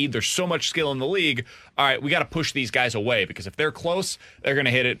much speed, there's so much skill in the league. All right, we got to push these guys away because if they're close, they're going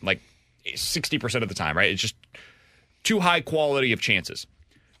to hit it like 60% of the time, right? It's just too high quality of chances.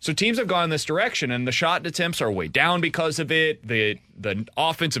 So teams have gone this direction, and the shot attempts are way down because of it. The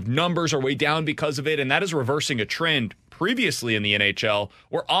offensive numbers are way down because of it, and that is reversing a trend previously in the NHL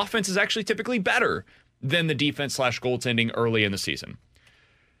where offense is actually typically better than the defense/goaltending early in the season.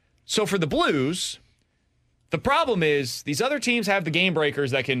 So for the Blues, the problem is these other teams have the game breakers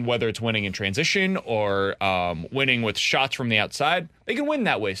that can, whether it's winning in transition or winning with shots from the outside, they can win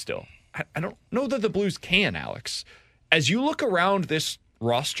that way still. I don't know that the Blues can, Alex. As you look around this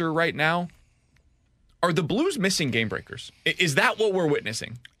roster right now, Are the Blues missing game breakers? Is that what we're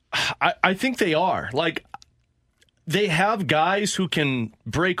witnessing? I think they are. Like, they have guys who can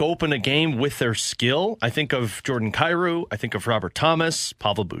break open a game with their skill. I think of Jordan Kyrou. I think of Robert Thomas,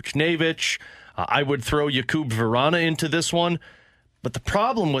 Pavel Buchnevich. I would throw Jakub Vrana into this one. But the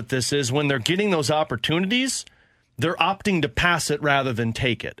problem with this is when they're getting those opportunities, they're opting to pass it rather than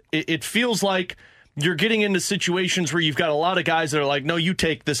take it. It feels like you're getting into situations where you've got a lot of guys that are like, no, you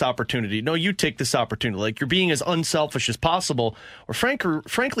take this opportunity. No, you take this opportunity. Like, you're being as unselfish as possible. Or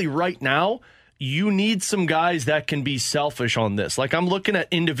frankly, right now, you need some guys that can be selfish on this. Like, I'm looking at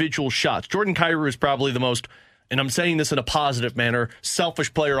individual shots. Jordan Kyrou is probably the most, and I'm saying this in a positive manner,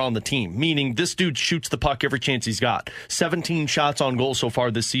 selfish player on the team, meaning this dude shoots the puck every chance he's got. 17 shots on goal so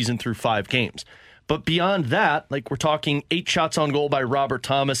far this season through 5 games. But beyond that, like, we're talking 8 shots on goal by Robert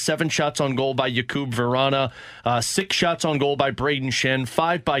Thomas, 7 shots on goal by Jakub Vrana, 6 shots on goal by Braden Shen,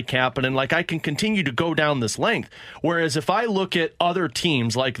 5 by Kapanen. Like, I can continue to go down this length. Whereas if I look at other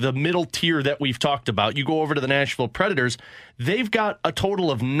teams, like the middle tier that we've talked about, you go over to the Nashville Predators, they've got a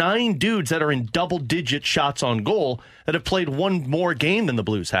total of 9 dudes that are in double-digit shots on goal that have played one more game than the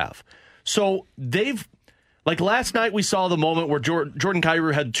Blues have. So they've... Like, last night we saw the moment where Jordan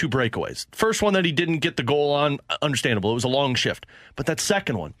Kyrou had 2 breakaways. First one that he didn't get the goal on, understandable. It was a long shift. But that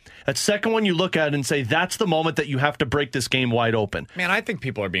second one you look at and say, that's the moment that you have to break this game wide open. Man, I think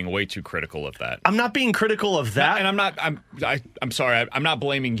people are being way too critical of that. I'm not being critical of that. And I'm sorry, I'm not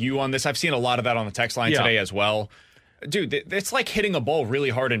blaming you on this. I've seen a lot of that on the text line today as well. Dude, it's like hitting a ball really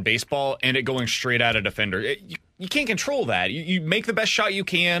hard in baseball and it going straight at a defender. You can't control that. You make the best shot you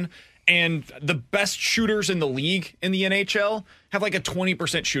can. And the best shooters in the league in the NHL have like a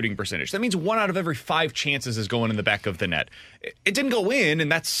 20% shooting percentage. That means 1 out of every 5 chances is going in the back of the net. It didn't go in,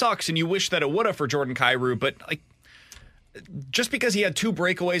 and that sucks, and you wish that it would have for Jordan Kyrou, but like, just because he had 2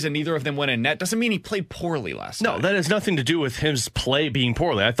 breakaways and neither of them went in net doesn't mean he played poorly last night. No, that has nothing to do with his play being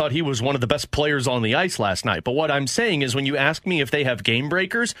poorly. I thought he was one of the best players on the ice last night. But what I'm saying is when you ask me if they have game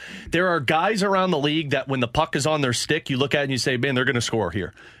breakers, there are guys around the league that when the puck is on their stick, you look at it and you say, man, they're going to score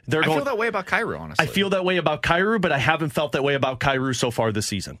here. I feel that way about Kyrou, honestly. I feel that way about Kyrou, but I haven't felt that way about Kyrou so far this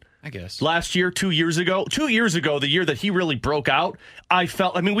season. I guess. Last year, 2 years ago, the year that he really broke out,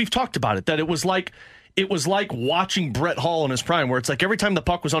 we've talked about it, that it was like watching Brett Hall in his prime, where it's like every time the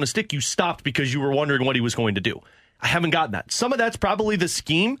puck was on his stick, you stopped because you were wondering what he was going to do. I haven't gotten that. Some of that's probably the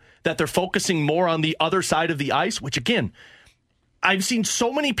scheme that they're focusing more on the other side of the ice, which, again, I've seen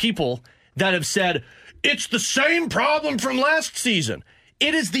so many people that have said, it's the same problem from last season.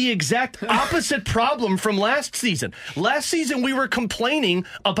 It is the exact opposite problem from last season. Last season, we were complaining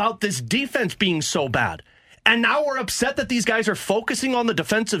about this defense being so bad. And now we're upset that these guys are focusing on the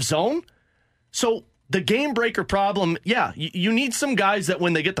defensive zone? So the game breaker problem, you need some guys that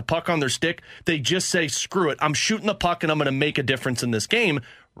when they get the puck on their stick, they just say, screw it, I'm shooting the puck and I'm going to make a difference in this game,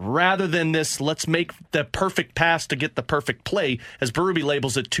 rather than this, let's make the perfect pass to get the perfect play, as Berube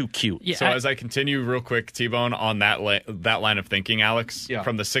labels it, too cute. Yeah, so as I continue real quick, T-Bone, on that line of thinking, Alex,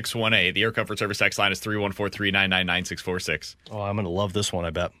 from the 618, the Air Comfort Service X line is 314-399-9646. Oh, I'm going to love this one, I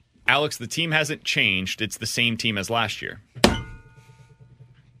bet. Alex, the team hasn't changed. It's the same team as last year.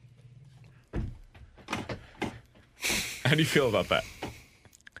 How do you feel about that?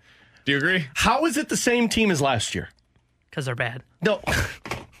 Do you agree? How is it the same team as last year? Because they're bad. No.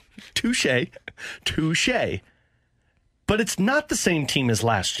 Touche. But it's not the same team as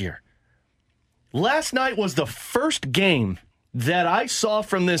last year. Last night was the first game that I saw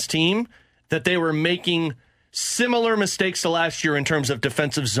from this team that they were making similar mistakes to last year in terms of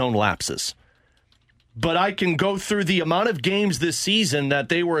defensive zone lapses. But I can go through the amount of games this season that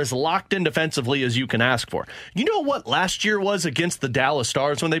they were as locked in defensively as you can ask for. You know what last year was against the Dallas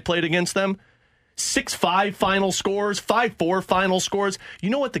Stars when they played against them? 6-5 final scores, 5-4 final scores. You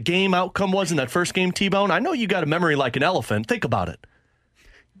know what the game outcome was in that first game, T-Bone? I know you got a memory like an elephant. Think about it.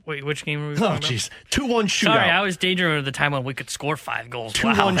 Wait, which game were we talking about? 2-1 shootout. Sorry, I was daydreaming at the time when we could score 5 goals.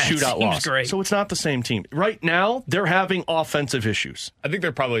 2-1 shootout loss. Great. So it's not the same team. Right now, they're having offensive issues. I think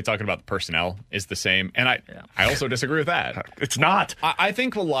they're probably talking about the personnel is the same. And I also disagree with that. It's not. I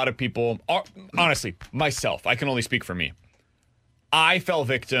think a lot of people, honestly, myself, I can only speak for me. I fell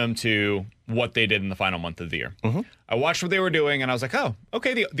victim to what they did in the final month of the year. Mm-hmm. I watched what they were doing, and I was like, oh,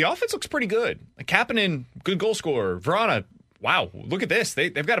 okay, the offense looks pretty good. Like Kapanen, good goal scorer. Vrana, wow, look at this.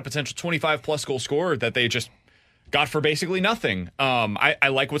 They've got a potential 25-plus goal scorer that they just got for basically nothing. I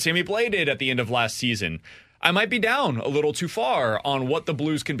like what Sammy Blais did at the end of last season. I might be down a little too far on what the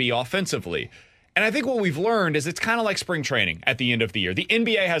Blues can be offensively. And I think what we've learned is it's kind of like spring training at the end of the year. The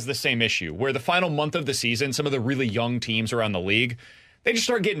NBA has the same issue, where the final month of the season, some of the really young teams around the league, They just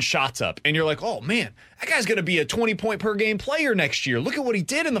start getting shots up, and you're like, oh, man, that guy's going to be a 20-point-per-game player next year. Look at what he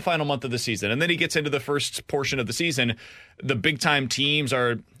did in the final month of the season. And then he gets into the first portion of the season. The big-time teams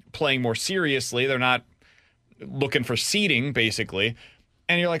are playing more seriously. They're not looking for seeding, basically.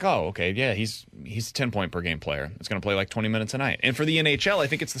 And you're like, oh, okay, yeah, he's a 10-point-per-game player. It's going to play like 20 minutes a night. And for the NHL, I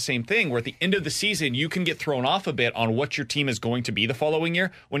think it's the same thing, where at the end of the season, you can get thrown off a bit on what your team is going to be the following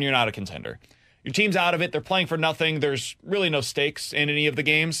year when you're not a contender. Your team's out of it. They're playing for nothing. There's really no stakes in any of the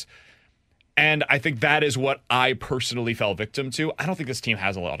games. And I think that is what I personally fell victim to. I don't think this team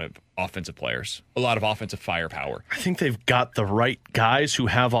has a lot of offensive players, a lot of offensive firepower. I think they've got the right guys who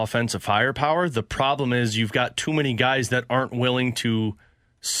have offensive firepower. The problem is you've got too many guys that aren't willing to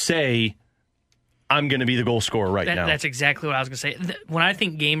say, I'm going to be the goal scorer now. That's exactly what I was going to say. When I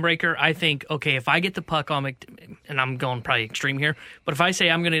think game breaker, I think, okay, if I get the puck on and I'm going probably extreme here, but if I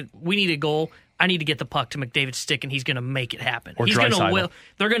say we need a goal, I need to get the puck to McDavid's stick, and he's going to make it happen. Or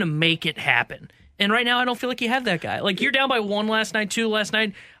they're going to make it happen. And right now, I don't feel like you have that guy. Like, you're down by 1 last night, 2 last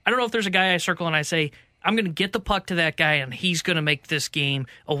night. I don't know if there's a guy I circle and I say, I'm going to get the puck to that guy, and he's going to make this game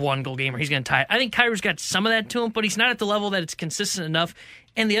a 1-goal game, or he's going to tie it. I think Kyrou's got some of that to him, but he's not at the level that it's consistent enough.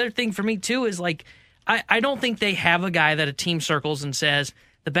 And the other thing for me, too, is like, I don't think they have a guy that a team circles and says,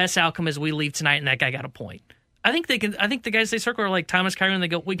 the best outcome is we leave tonight and that guy got a point. I think the guys they circle are like Thomas Kyrou, and they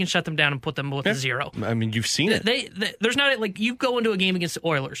go, we can shut them down and put them with a 0. I mean, you've seen it. There's not, like, you go into a game against the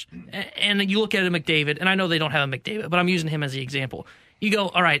Oilers, and you look at a McDavid, and I know they don't have a McDavid, but I'm using him as the example. You go,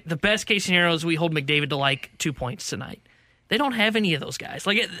 all right, the best case scenario is we hold McDavid to like 2 points tonight. They don't have any of those guys.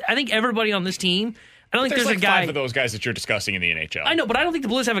 Like, I think everybody on this team, I don't think there's like a guy. 5 of those guys that you're discussing in the NHL. I know, but I don't think the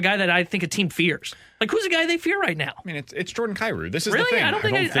Blues have a guy that I think a team fears. Like, who's a guy they fear right now? I mean, it's Jordan Kyrou. This is really? the thing. I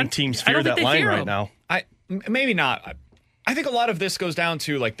don't think teams fear that line right now. Maybe not. I think a lot of this goes down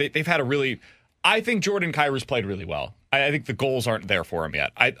to, like, they've had a really... I think Jordan Kyrou's played really well. I think the goals aren't there for him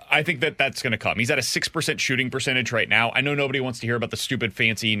yet. I think that's going to come. He's at a 6% shooting percentage right now. I know nobody wants to hear about the stupid,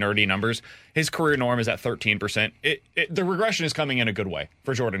 fancy, nerdy numbers. His career norm is at 13%. The regression is coming in a good way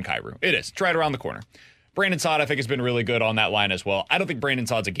for Jordan Kyrou. It is. It's right around the corner. Brandon Saad, I think, has been really good on that line as well. I don't think Brandon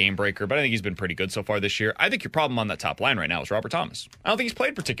Saad's a game breaker, but I think he's been pretty good so far this year. I think your problem on that top line right now is Robert Thomas. I don't think he's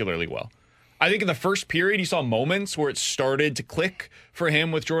played particularly well. I think in the first period, you saw moments where it started to click for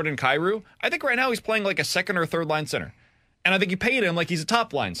him with Jordan Kyrou. I think right now he's playing like a second or third line center. And I think you paid him like he's a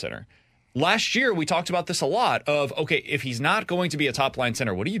top line center. Last year, we talked about this a lot of, okay, if he's not going to be a top line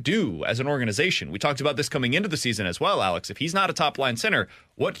center, what do you do as an organization? We talked about this coming into the season as well, Alex. If he's not a top line center,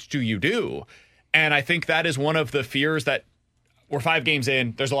 what do you do? And I think that is one of the fears that we're 5 games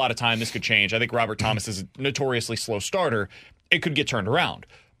in. There's a lot of time. This could change. I think Robert Thomas is a notoriously slow starter. It could get turned around.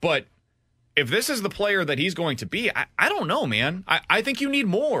 But if this is the player that he's going to be, I don't know, man. I think you need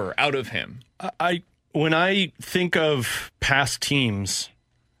more out of him. When I think of past teams,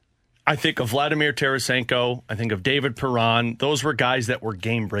 I think of Vladimir Tarasenko. I think of David Perron. Those were guys that were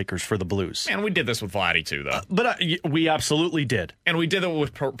game breakers for the Blues. And we did this with Vladdy, too, though. We absolutely did. And we did it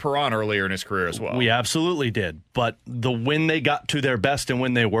with Perron earlier in his career as well. We absolutely did. But when they got to their best and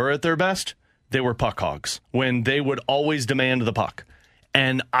when they were at their best, they were puck hogs. When they would always demand the puck.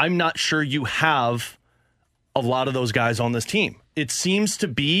 And I'm not sure you have a lot of those guys on this team. It seems to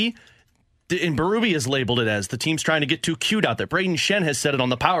be, and Berube has labeled it as, the team's trying to get too cute out there. Braden Shen has said it on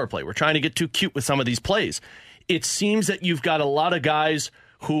the power play. We're trying to get too cute with some of these plays. It seems that you've got a lot of guys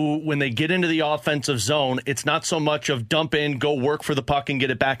who, when they get into the offensive zone, it's not so much of dump in, go work for the puck and get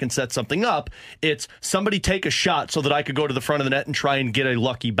it back and set something up. It's somebody take a shot so that I could go to the front of the net and try and get a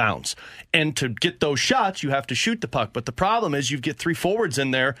lucky bounce. And to get those shots, you have to shoot the puck. But the problem is you get 3 forwards in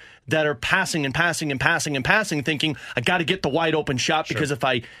there that are passing and passing and passing and passing, thinking, I got to get the wide open shot because if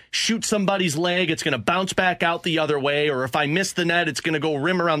I shoot somebody's leg, it's going to bounce back out the other way. Or if I miss the net, it's going to go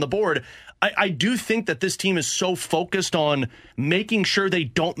rim around the board. I do think that this team is so focused on making sure they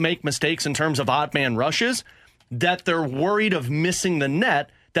don't make mistakes in terms of odd man rushes that they're worried of missing the net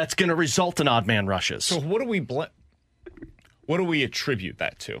that's going to result in odd man rushes. So what do we attribute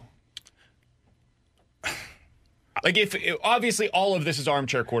that to? Like, obviously all of this is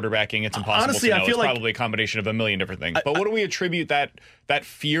armchair quarterbacking, it's impossible honestly, to know. I feel it's like probably a combination of a million different things. But what do we attribute that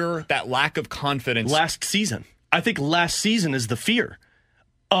fear, that lack of confidence? Last season. I think last season is the fear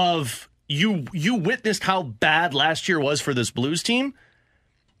of you witnessed how bad last year was for this Blues team.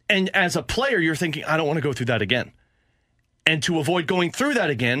 And as a player, you're thinking, I don't want to go through that again. And to avoid going through that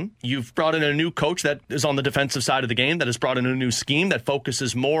again, you've brought in a new coach that is on the defensive side of the game, that has brought in a new scheme that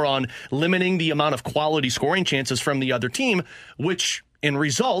focuses more on limiting the amount of quality scoring chances from the other team, which in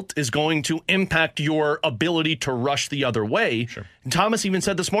result is going to impact your ability to rush the other way. Sure. Thomas even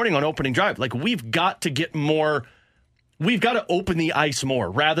said this morning on opening drive, like, we've got to get more we've got to open the ice more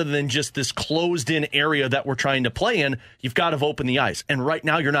rather than just this closed-in area that we're trying to play in. You've got to open the ice. And right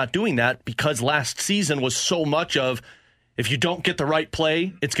now you're not doing that because last season was so much of, if you don't get the right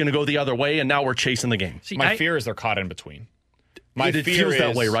play, it's going to go the other way, and now we're chasing the game. My fear is they're caught in between. It feels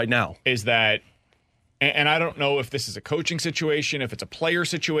that way right now. Is that, and I don't know if this is a coaching situation, if it's a player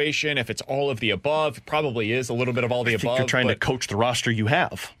situation, if it's all of the above. It probably is a little bit of all the above. I think you're trying to coach the roster you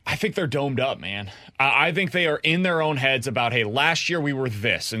have. I think they're domed up, man. I think they are in their own heads about, hey, last year we were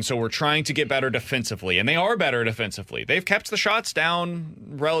this, and so we're trying to get better defensively. And they are better defensively. They've kept the shots down,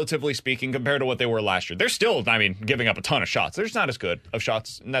 relatively speaking, compared to what they were last year. They're still, giving up a ton of shots. They're just not as good of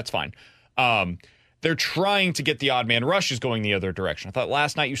shots, and that's fine. They're trying to get the odd man rushes going the other direction. I thought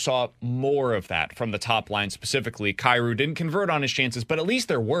last night you saw more of that from the top line specifically. Kyrou didn't convert on his chances, but at least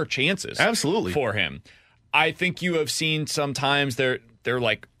there were chances. Absolutely. For him. I think you have seen sometimes they're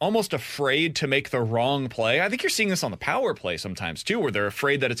like almost afraid to make the wrong play. I think you're seeing this on the power play sometimes too, where they're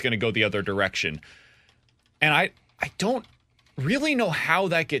afraid that it's going to go the other direction. And I don't really know how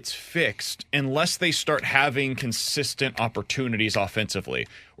that gets fixed unless they start having consistent opportunities offensively,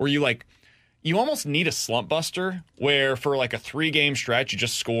 where you almost need a slump buster where for like a 3-game stretch, you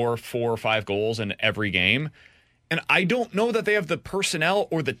just score 4 or 5 goals in every game. And I don't know that they have the personnel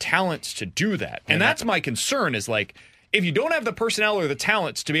or the talents to do that. And that's my concern is like, if you don't have the personnel or the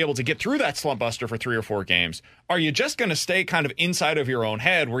talents to be able to get through that slump buster for 3 or 4 games, are you just going to stay kind of inside of your own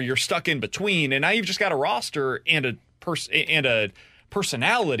head where you're stuck in between? And now you've just got a roster and a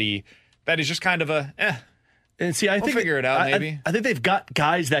personality that is just kind of And see, I think figure it out. Maybe I think they've got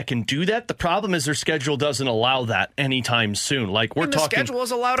guys that can do that. The problem is their schedule doesn't allow that anytime soon. Like the schedule has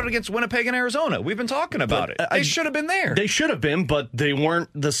allowed it against Winnipeg and Arizona. We've been talking about it. They should have been there. They should have been, but they weren't.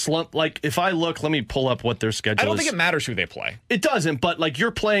 The slump. Like if I look, let me pull up what their schedule is. I don't think it matters who they play. It doesn't. But like you're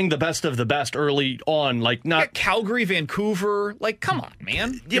playing the best of the best early on. Like not Calgary, Vancouver. Like come on,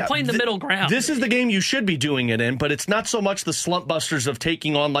 man. You're playing the middle ground. This is the game you should be doing it in. But it's not so much the slump busters of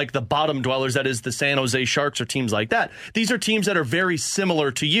taking on like the bottom dwellers. That is the San Jose Sharks or teams like that. These are teams that are very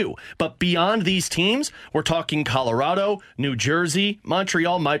similar to you. But beyond these teams, we're talking Colorado, New Jersey,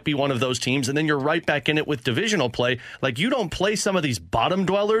 Montreal might be one of those teams, and then you're right back in it with divisional play. Like, you don't play some of these bottom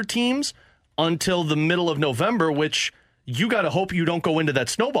dweller teams until the middle of November, which you got to hope you don't go into that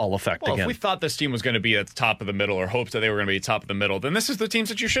snowball effect again. If we thought this team was going to be at the top of the middle or hoped that they were going to be top of the middle, then this is the teams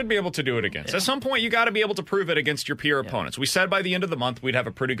that you should be able to do it against. Yeah. At some point, you got to be able to prove it against your peer opponents. We said by the end of the month, we'd have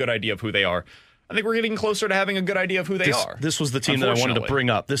a pretty good idea of who they are. I think we're getting closer to having a good idea of who they are. This was the team that I wanted to bring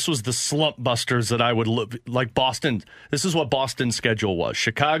up. This was the slump busters that I would look like. Boston. This is what Boston's schedule was: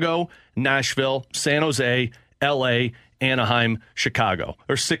 Chicago, Nashville, San Jose, L.A., Anaheim, Chicago.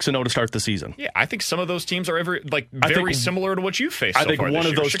 They're 6-0 to start the season. Yeah, I think some of those teams are very similar to what you faced so far this year. I think one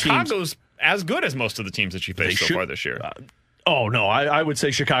of those Chicago's as good as most of the teams that you faced so far this year. I would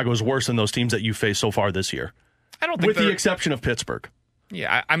say Chicago's worse than those teams that you faced so far this year. I don't think with the exception of Pittsburgh.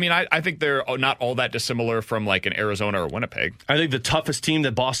 Yeah, I think they're not all that dissimilar from like an Arizona or Winnipeg. I think the toughest team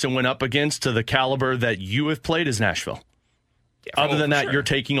that Boston went up against to the caliber that you have played is Nashville. Yeah, other than that, you're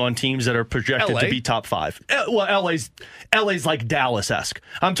taking on teams that are projected to be top 5. Well, LA's like Dallas-esque.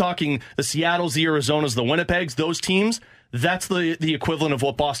 I'm talking the Seattles, the Arizonas, the Winnipegs, those teams. That's the equivalent of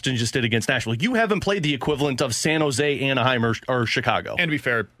what Boston just did against Nashville. You haven't played the equivalent of San Jose, Anaheim, or Chicago. And to be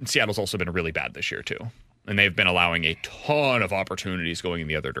fair, Seattle's also been really bad this year, too. And they've been allowing a ton of opportunities going in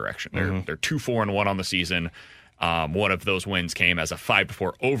the other direction. They're 2-4-1 on the season. One of those wins came as a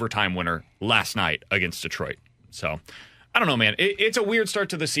 5-4 overtime winner last night against Detroit. So, I don't know, man. It's a weird start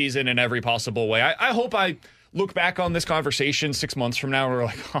to the season in every possible way. I hope I look back on this conversation 6 months from now and we're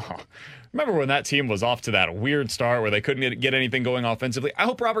like, remember when that team was off to that weird start where they couldn't get anything going offensively? I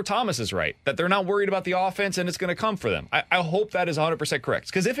hope Robert Thomas is right, that they're not worried about the offense and it's going to come for them. I hope that is 100% correct.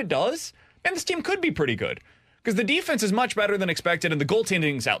 Because if it does, and this team could be pretty good because the defense is much better than expected and the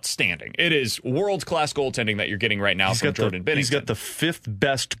goaltending is outstanding. It is world-class goaltending that you're getting right now from Jordan Binnington. He's got the 5th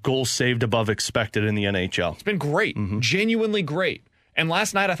best goal saved above expected in the NHL. It's been great, genuinely great. And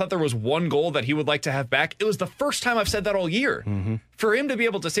last night I thought there was one goal that he would like to have back. It was the first time I've said that all year. For him to be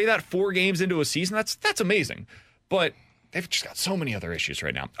able to say that 4 games into a season, that's amazing. But they've just got so many other issues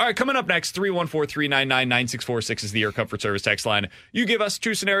right now. All right, coming up next, 314-399-9646 is the Air Comfort Service text line. You give us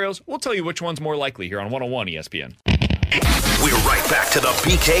 2 scenarios, we'll tell you which one's more likely here on 101 ESPN. We're right back to the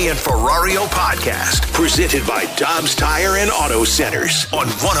BK and Ferrario podcast, presented by Dobbs Tire and Auto Centers on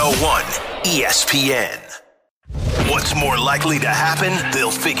 101 ESPN. What's more likely to happen?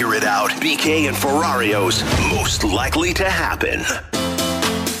 They'll figure it out. BK and Ferrario's most likely to happen.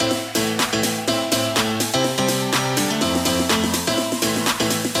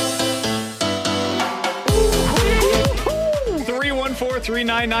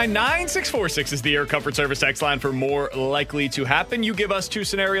 314-399-9646 is the Air Comfort Service text line for more likely to happen. You give us two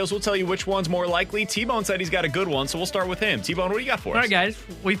scenarios. We'll tell you which one's more likely. T-Bone said he's got a good one, so we'll start with him. T-Bone, what do you got for us? All right, guys.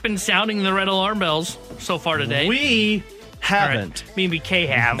 We've been sounding the red alarm bells so far today. We haven't. Right. Me and BK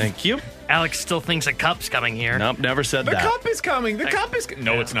have. Thank you. Alex still thinks a cup's coming here. Nope, never said that. The cup is coming. The cup is...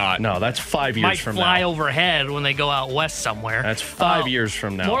 No, it's not. No, that's 5 years from now. Might fly overhead when they go out west somewhere. That's 5 years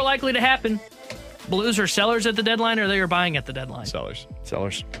from now. More likely to happen. Blues are sellers at the deadline, or they are buying at the deadline? Sellers. All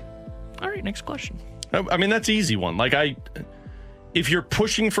right, next question. I mean, that's an easy one. If you're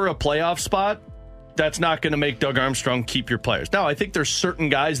pushing for a playoff spot, that's not going to make Doug Armstrong keep your players. Now, I think there's certain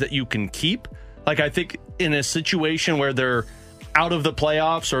guys that you can keep. I think in a situation where they're out of the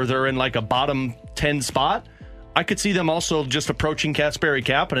playoffs or they're in a bottom 10 spot, I could see them also just approaching Kasperi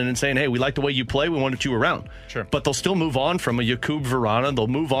Kapanen and saying, hey, we like the way you play. We wanted you around. Sure. But they'll still move on from a Jakub Vrana. They'll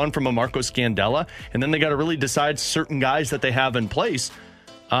move on from a Marco Scandella. And then they got to really decide certain guys that they have in place.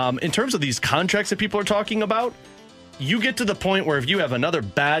 In terms of these contracts that people are talking about, you get to the point where if you have another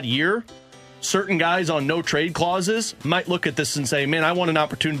bad year, certain guys on no trade clauses might look at this and say, man, I want an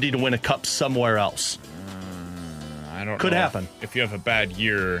opportunity to win a cup somewhere else. I don't know. Could happen. If you have a bad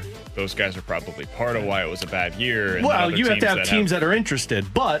year, those guys are probably part of why it was a bad year. And well, you have to have teams that are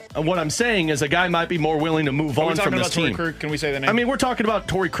interested. But what I'm saying is a guy might be more willing to move on from this team. Torrey Krug? Can we say the name? I mean, we're talking about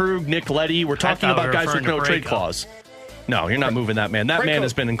Torrey Krug, Nick Leddy. We're talking about guys with no trade clause. No, you're not moving that man. That man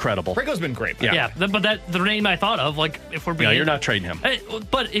has been incredible. Parayko's been great. Yeah, but the name I thought of, if we're being... No, you're not trading him.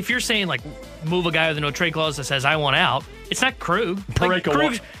 But if you're saying, move a guy with a no trade clause that says, I want out, it's not Krug.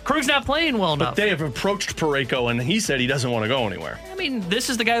 Krug's not playing well enough. But they have approached Parayko, and he said he doesn't want to go anywhere. I mean, this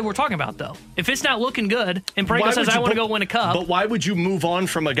is the guy we're talking about, though. If it's not looking good, and Parayko says, I want to go win a cup... But why would you move on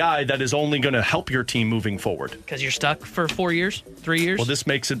from a guy that is only going to help your team moving forward? Because you're stuck for 4 years, 3 years? Well, this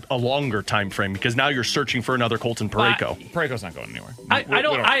makes it a longer time frame, because now you're searching for another Colton Parayko. Parayko's not going anywhere.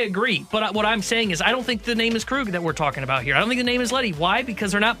 I agree, but what I'm saying is I don't think the name is Krug that we're talking about here. I don't think the name is Leddy. Why?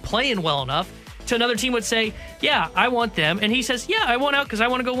 Because they're not playing well enough to another team would say, yeah, I want them. And he says, yeah, I want out because I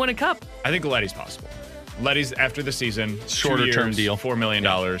want to go win a cup. I think Leddy's possible. Leddy's after the season. Shorter term deal. $4 million.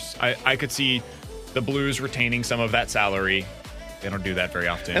 I could see the Blues retaining some of that salary. They don't do that very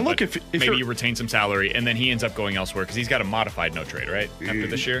often. And look, if maybe you retain some salary, and then he ends up going elsewhere because he's got a modified no trade, right? After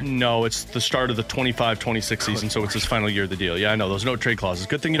this year? No, it's the start of the 25-26 season, so it's his final year of the deal. Yeah, I know, those no trade clauses.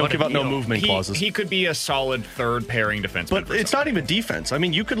 Good thing you don't give out no movement clauses. He could be a solid third pairing defenseman. But it's not even defense. I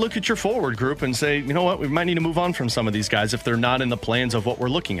mean, you could look at your forward group and say, you know what, we might need to move on from some of these guys if they're not in the plans of what we're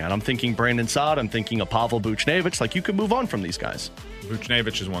looking at. I'm thinking Brandon Saad. I'm thinking of Pavel Buchnevich. You could move on from these guys.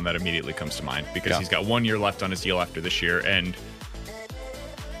 Buchnevich is one that immediately comes to mind because he's got 1 year left on his deal after this year, and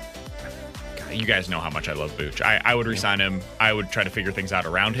you guys know how much I love Booch. I would resign him. I would try to figure things out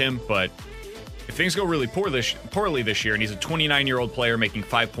around him. But if things go really poorly this year, and he's a 29-year-old player making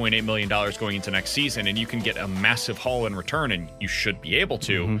 $5.8 million going into next season, and you can get a massive haul in return, and you should be able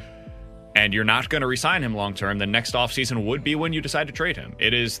to, and you're not going to resign him long-term, then next offseason would be when you decide to trade him.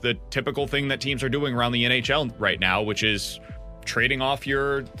 It is the typical thing that teams are doing around the NHL right now, which is trading off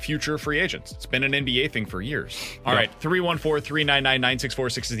your future free agents. It's been an NBA thing for years. All right,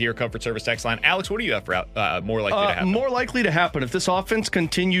 314-399-9646 is the Air Comfort Service text line. Alex, what do you have for more likely to happen? More likely to happen. If this offense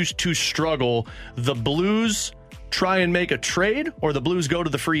continues to struggle, the Blues try and make a trade, or the Blues go to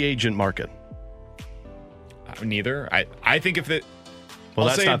the free agent market? Neither. I think if it... Well,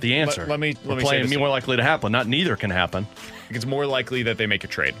 that's not the answer. Let me say more likely to happen. Not neither can happen. I think it's more likely that they make a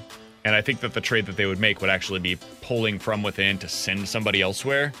trade. And I think that the trade that they would make would actually be pulling from within to send somebody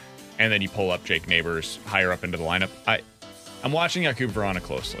elsewhere, and then you pull up Jake Neighbors higher up into the lineup. I'm watching Jakub Vrana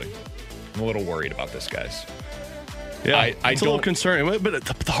closely. I'm a little worried about this, guys. Yeah, it's a little concerning. But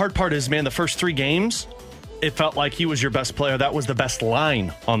the hard part is, man, the first 3 games, it felt like he was your best player. That was the best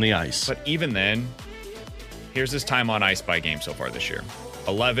line on the ice. But even then, here's his time on ice by game so far this year.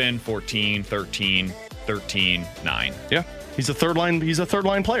 11, 14, 13, 13, 9. Yeah. He's a third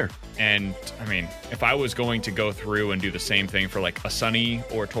line player. And I mean, if I was going to go through and do the same thing for a Sonny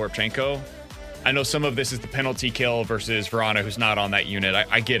or Toropchenko, I know some of this is the penalty kill versus Vrana, who's not on that unit.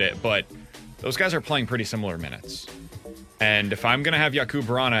 I get it, but those guys are playing pretty similar minutes. And if I'm going to have Jakub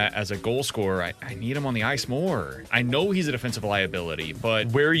Vrana as a goal scorer, I need him on the ice more. I know he's a defensive liability,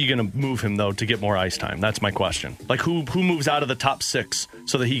 but... Where are you going to move him, though, to get more ice time? That's my question. Who moves out of the top 6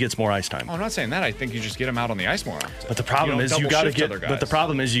 so that he gets more ice time? Oh, I'm not saying that. I think you just get him out on the ice more often. But the problem is you got to get... But the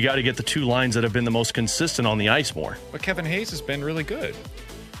problem is you got to get the 2 lines that have been the most consistent on the ice more. But Kevin Hayes has been really good.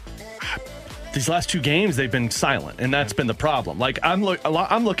 These last 2 games, they've been silent, and that's been the problem. I'm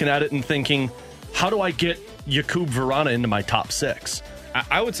looking at it and thinking, how do I get Jakub Vrana into my top 6?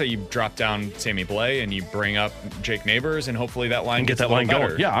 I would say you drop down Sammy Blais and you bring up Jake Neighbors, and hopefully that line get gets that line better.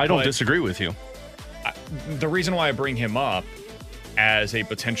 going. Yeah, I don't disagree with you. The reason why I bring him up as a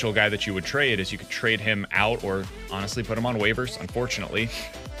potential guy that you would trade is you could trade him out or honestly put him on waivers, unfortunately,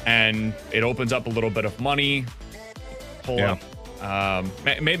 and it opens up a little bit of money.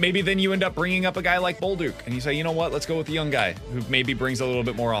 Maybe then you end up bringing up a guy like Bolduc and you say, you know what, let's go with the young guy who maybe brings a little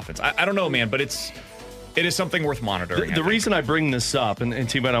bit more offense. I don't know, man, but it is something worth monitoring. The reason I bring this up, and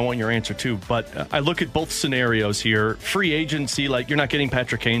T-Man, I want your answer too, but I look at both scenarios here. Free agency, like you're not getting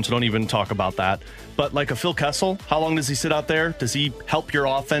Patrick Kane, so don't even talk about that. But like a Phil Kessel, how long does he sit out there? Does he help your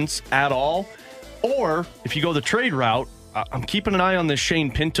offense at all? Or if you go the trade route, I'm keeping an eye on this Shane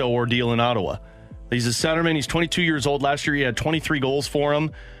Pinto ordeal in Ottawa. He's a centerman. He's 22 years old. Last year he had 23 goals for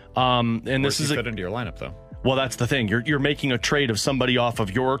him. And this is fit into your lineup, though. Well, that's the thing. You're making a trade of somebody off of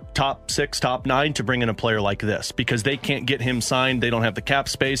your top 6, top 9 to bring in a player like this because they can't get him signed. They don't have the cap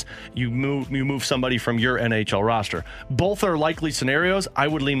space. You move somebody from your NHL roster. Both are likely scenarios. I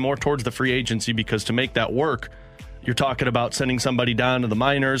would lean more towards the free agency because to make that work, you're talking about sending somebody down to the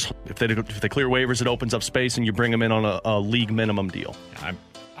minors. If they clear waivers, it opens up space and you bring them in on a league minimum deal.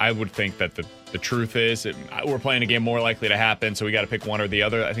 I would think that the truth is we're playing a game more likely to happen, so we got to pick one or the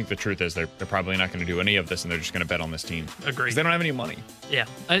other. I think the truth is they're probably not going to do any of this, and they're just going to bet on this team. Agreed. Because they don't have any money. Yeah,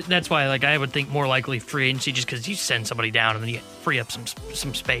 that's why I would think more likely free agency just because you send somebody down and then you free up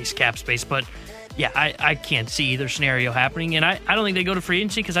some space, cap space. But yeah, I can't see either scenario happening, and I don't think they go to free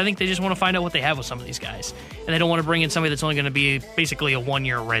agency because I think they just want to find out what they have with some of these guys, and they don't want to bring in somebody that's only going to be basically a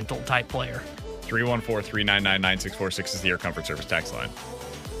 1-year rental type player. 314-399-9646 is the Air Comfort Service tax line.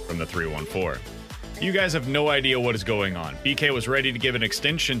 From the 314. You guys have no idea what is going on. BK was ready to give an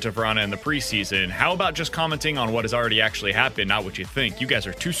extension to Vrana in the preseason. How about just commenting on what has already actually happened, not what you think? You guys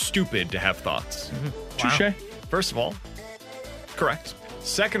are too stupid to have thoughts. Mm-hmm. Wow. Touche. First of all, correct.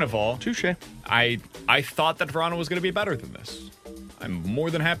 Second of all, touche. I thought that Vrana was going to be better than this. I'm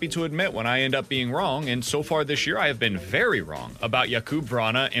more than happy to admit when I end up being wrong, and so far this year I have been very wrong about Jakub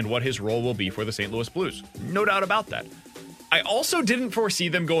Vrana and what his role will be for the St. Louis Blues. No doubt about that. I also didn't foresee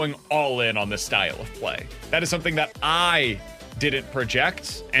them going all in on this style of play. That is something that I didn't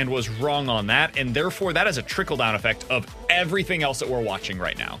project and was wrong on that, and therefore that has a trickle-down effect of everything else that we're watching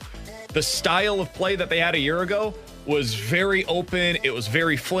right now. The style of play that they had a year ago was very open, it was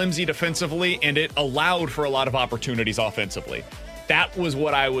very flimsy defensively, and it allowed for a lot of opportunities offensively. That was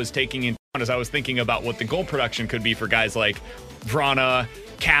what I was taking into account as I was thinking about what the goal production could be for guys like Vrana,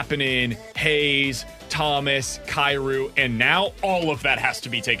 Kapanen, Hayes, Thomas, Kyrou, and now all of that has to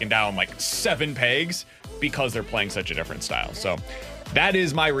be taken down like 7 pegs because they're playing such a different style. So that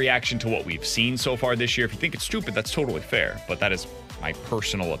is my reaction to what we've seen so far this year. If you think it's stupid, that's totally fair, but that is my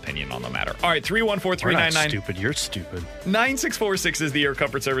personal opinion on the matter. All right, 314-399. Stupid. You're stupid. 9646 is the Air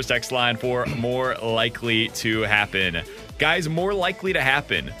Comfort Service text line for more likely to happen. Guys, more likely to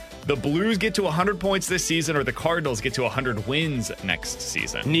happen. The Blues get to 100 points this season or the Cardinals get to 100 wins next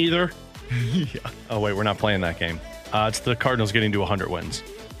season. Neither. Yeah. Oh, wait, we're not playing that game. It's the Cardinals getting to 100 wins.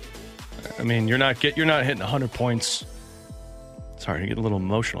 I mean, you're not hitting 100 points. Sorry, I get a little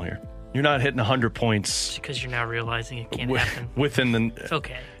emotional here. You're not hitting 100 points. Because you're now realizing it can't happen. Within the... It's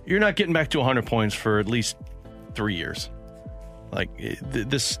okay. You're not getting back to 100 points for at least 3 years. Like,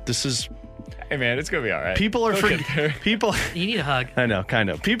 this is... Hey, man, it's going to be all right. People are people. You need a hug. I know, kind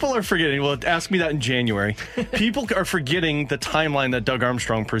of. People are forgetting. Well, ask me that in January. People are forgetting the timeline that Doug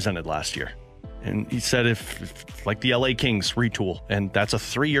Armstrong presented last year. And he said if like the LA Kings retool, and that's a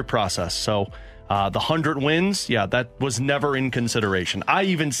 3-year process. So the 100 wins, yeah, that was never in consideration. I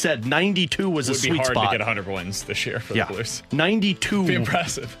even said 92 was a sweet spot. It would be hard to get 100 wins this year for the Blues. 92. Be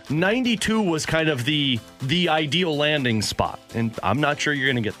impressive. 92 was kind of the ideal landing spot, and I'm not sure you're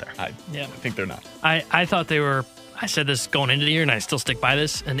going to get there. I think they're not. I thought they were, I said this going into the year, and I still stick by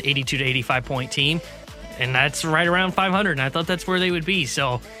this, an 82 to 85 point team, and that's right around 500, and I thought that's where they would be.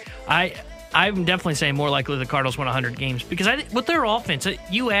 So I'm definitely saying more likely the Cardinals win 100 games because with their offense,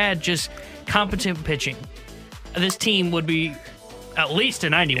 you add just competent pitching, this team would be at least a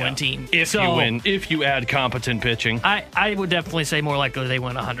 90-win team. If you add competent pitching. I would definitely say more likely they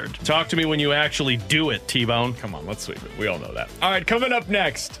win 100. Talk to me when you actually do it, T-Bone. Come on, let's sweep it. We all know that. All right, coming up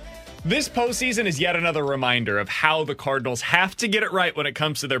next. This postseason is yet another reminder of how the Cardinals have to get it right when it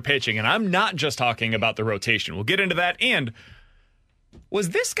comes to their pitching, and I'm not just talking about the rotation. We'll get into that, and was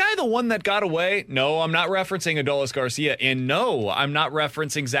this guy the one that got away? No, I'm not referencing Adolis Garcia, and no, I'm not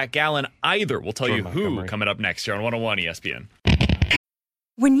referencing Zach Gallen either. We'll tell you who coming up next here on 101 ESPN.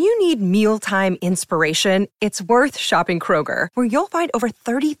 When you need mealtime inspiration, it's worth shopping Kroger, where you'll find over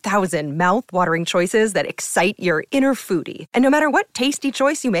 30,000 mouth-watering choices that excite your inner foodie. And no matter what tasty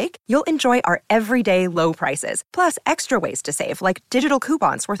choice you make, you'll enjoy our everyday low prices, plus extra ways to save, like digital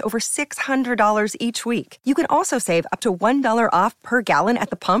coupons worth over $600 each week. You can also save up to $1 off per gallon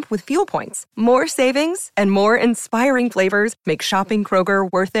at the pump with fuel points. More savings and more inspiring flavors make shopping Kroger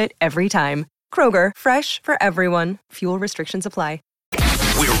worth it every time. Kroger, fresh for everyone. Fuel restrictions apply.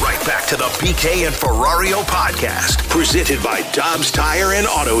 We're right back to the BK and Ferrario podcast, presented by Dobbs Tire and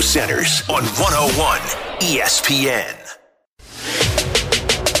Auto Centers on 101 ESPN.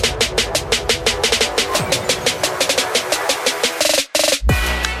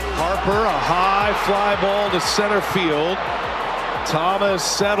 Harper, a high fly ball to center field. Thomas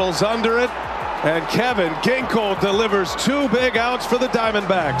settles under it, and Kevin Ginkel delivers 2 big outs for the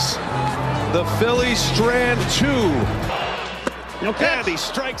Diamondbacks. The Phillies strand 2. And he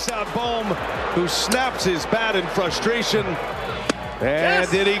strikes out Bohm, who snaps his bat in frustration. And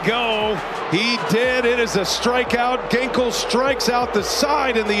did he go? He did. It is a strikeout. Ginkel strikes out the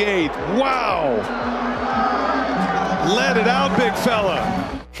side in the 8th. Wow. Let it out, big fella.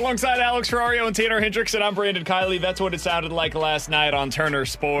 Alongside Alex Ferrario and Tanner Hendrickson, I'm Brandon Kiley. That's what it sounded like last night on Turner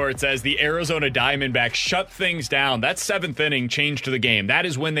Sports as the Arizona Diamondbacks shut things down. That 7th inning changed the game. That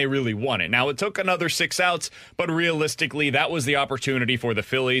is when they really won it. Now, it took another 6 outs, but realistically, that was the opportunity for the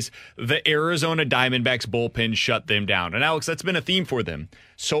Phillies. The Arizona Diamondbacks bullpen shut them down. And Alex, that's been a theme for them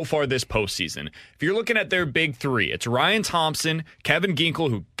so far this postseason. If you're looking at their big 3, it's Ryan Thompson, Kevin Ginkel,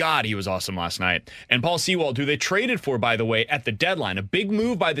 who, God, he was awesome last night, and Paul Sewald, who they traded for, by the way, at the deadline. A big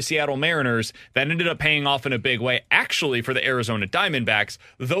move by the Seattle Mariners that ended up paying off in a big way, actually, for the Arizona Diamondbacks.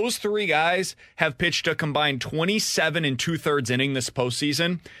 Those 3 guys have pitched a combined 27 2/3 inning this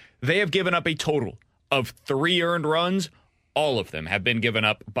postseason. They have given up a total of 3 earned runs. All of them have been given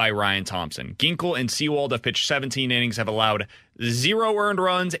up by Ryan Thompson. Ginkel and Sewald have pitched 17 innings, have allowed 0 earned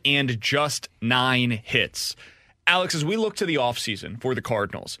runs and just 9 hits. Alex, as we look to the offseason for the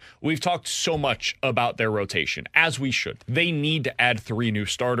Cardinals, we've talked so much about their rotation, as we should. They need to add 3 new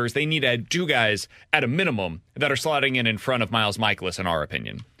starters. They need to add 2 guys at a minimum that are slotting in front of Miles Mikolas, in our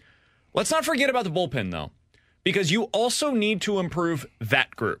opinion. Let's not forget about the bullpen, though, because you also need to improve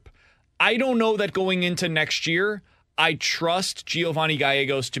that group. I don't know that going into next year, I trust Giovanni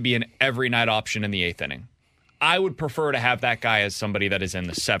Gallegos to be an every night option in the 8th inning. I would prefer to have that guy as somebody that is in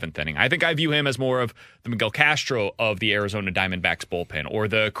the 7th inning. I think I view him as more of the Miguel Castro of the Arizona Diamondbacks bullpen or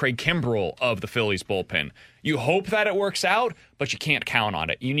the Craig Kimbrell of the Phillies bullpen. You hope that it works out, but you can't count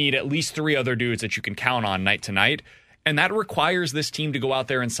on it. You need at least 3 other dudes that you can count on night to night, and that requires this team to go out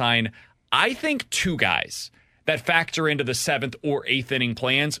there and sign, I think, 2 guys that factor into the 7th or 8th inning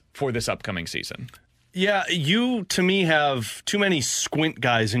plans for this upcoming season. Yeah, you, to me, have too many squint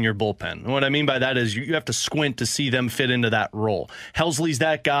guys in your bullpen. And what I mean by that is you have to squint to see them fit into that role. Helsley's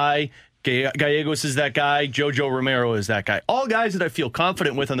that guy. Gallegos is that guy. Jojo Romero is that guy. All guys that I feel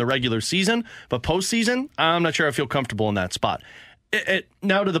confident with in the regular season, but postseason, I'm not sure I feel comfortable in that spot.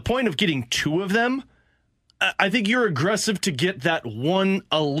 Now, to the point of getting 2 of them, I think you're aggressive to get that one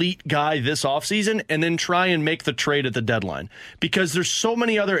elite guy this offseason and then try and make the trade at the deadline. Because there's so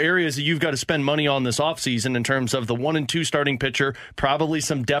many other areas that you've got to spend money on this offseason in terms of the 1 and 2 starting pitcher, probably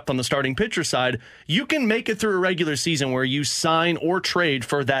some depth on the starting pitcher side. You can make it through a regular season where you sign or trade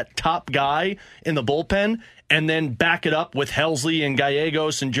for that top guy in the bullpen and then back it up with Helsley and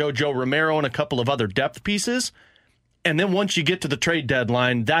Gallegos and Jojo Romero and a couple of other depth pieces. And then once you get to the trade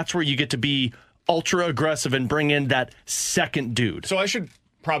deadline, that's where you get to be ultra aggressive and bring in that second dude. So I should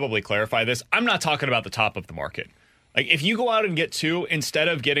probably clarify this. I'm not talking about the top of the market. Like, if you go out and get 2, instead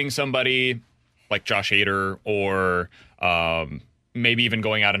of getting somebody like Josh Hader or maybe even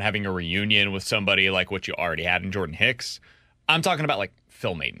going out and having a reunion with somebody like what you already had in Jordan Hicks, I'm talking about like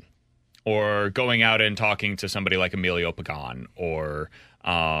Phil Maton, or going out and talking to somebody like Emilio Pagan, or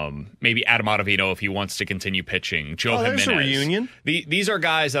maybe Adam Ottavino if he wants to continue pitching. Joe Jimenez. There's a reunion. These are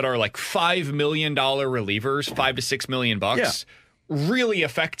guys that are like $5 million relievers, $5 to $6 million bucks. Yeah. Really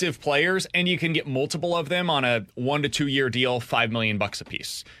effective players, and you can get multiple of them on a 1 to 2 year deal, $5 million bucks a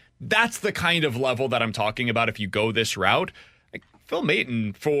piece. That's the kind of level that I'm talking about if you go this route. Like, Phil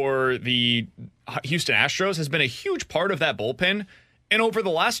Maton for the Houston Astros has been a huge part of that bullpen. And over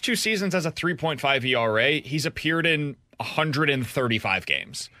the last 2 seasons as a 3.5 ERA, he's appeared in 135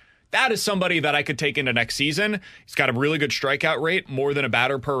 games. That is somebody that I could take into next season. He's got a really good strikeout rate, more than a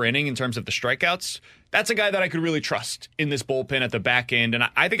batter per inning in terms of the strikeouts. That's a guy that I could really trust in this bullpen at the back end, and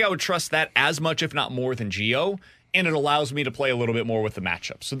I think I would trust that as much, if not more, than Gio and it allows me to play a little bit more with the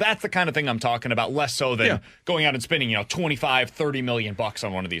matchup. So that's the kind of thing I'm talking about, less so than going out and spending, $25-30 million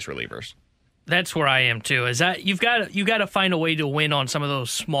on one of these relievers. That's where I am too. Is that you've got to find a way to win on some of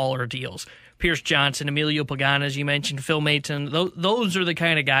those smaller deals. Pierce Johnson, Emilio Pagana, as you mentioned, Phil Maton. Those are the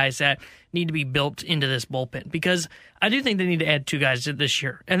kind of guys that need to be built into this bullpen, because I do think they need to add 2 guys this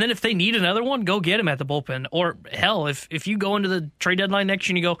year. And then if they need another one, go get him at the bullpen. Or hell, if you go into the trade deadline next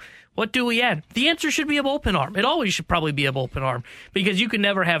year and you go, what do we add? The answer should be a bullpen arm. It always should probably be a bullpen arm, because you can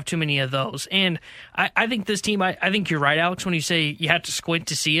never have too many of those. And I think this team, I think you're right, Alex, when you say you have to squint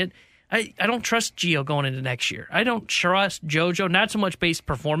to see it. I don't trust Gio going into next year. I don't trust JoJo, not so much based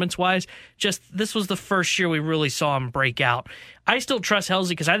performance-wise, just this was the first year we really saw him break out. I still trust Helsley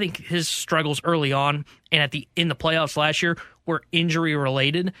because I think his struggles early on and in the playoffs last year were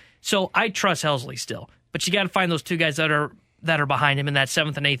injury-related. So I trust Helsley still. But you got to find those 2 guys that are behind him in that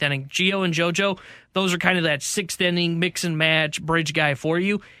 7th and 8th inning. Gio and JoJo, those are kind of that 6th inning mix and match bridge guy for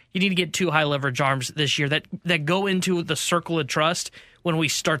you. You need to get 2 high leverage arms this year that go into the circle of trust when we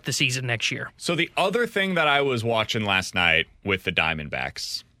start the season next year. So the other thing that I was watching last night with the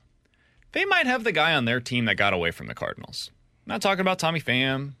Diamondbacks, they might have the guy on their team that got away from the Cardinals. I'm not talking about Tommy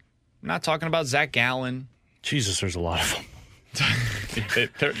Pham. I'm not talking about Zach Gallen. Jesus, there's a lot of them.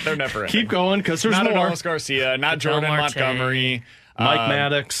 they're never Keep going, because there's not more. Adolis Garcia, not Jordan Montgomery. Mike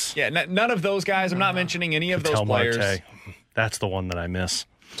Maddox. Yeah, none of those guys. I'm not mentioning any of those players. Marte. That's the one that I miss.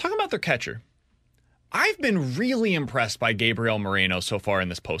 Talking about their catcher. I've been really impressed by Gabriel Moreno so far in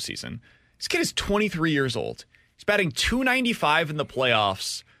this postseason. This kid is 23 years old. He's batting .295 in the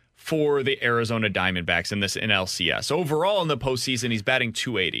playoffs for the Arizona Diamondbacks in this NLCS. Overall in the postseason, he's batting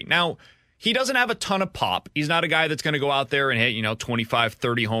 .280. Now, he doesn't have a ton of pop. He's not a guy that's going to go out there and hit, 25,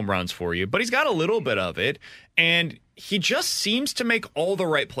 30 home runs for you, but he's got a little bit of it, and he just seems to make all the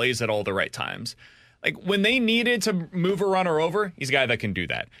right plays at all the right times. Like, when they needed to move a runner over, he's a guy that can do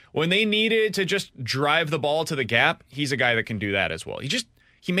that. When they needed to just drive the ball to the gap, he's a guy that can do that as well.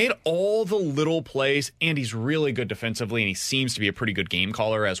 He made all the little plays, and he's really good defensively, and he seems to be a pretty good game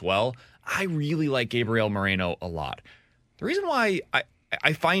caller as well. I really like Gabriel Moreno a lot. The reason why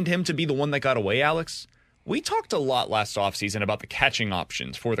I find him to be the one that got away, Alex, we talked a lot last offseason about the catching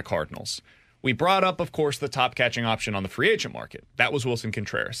options for the Cardinals. We brought up, of course, the top catching option on the free agent market. That was Wilson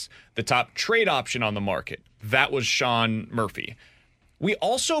Contreras. The top trade option on the market. That was Sean Murphy. We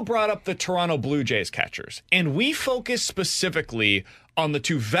also brought up the Toronto Blue Jays catchers, and we focused specifically on the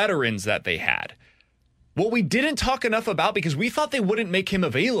 2 veterans that they had. What we didn't talk enough about, because we thought they wouldn't make him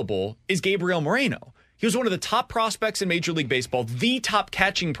available, is Gabriel Moreno. He was one of the top prospects in Major League Baseball, the top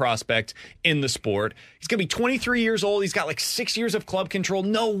catching prospect in the sport. He's going to be 23 years old. He's got like 6 years of club control.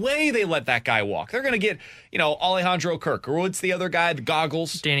 No way they let that guy walk. They're going to get, Alejandro Kirk, or what's the other guy, the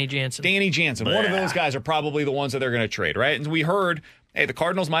goggles? Danny Jansen. Bleh. One of those guys are probably the ones that they're going to trade, right? And we heard, hey, the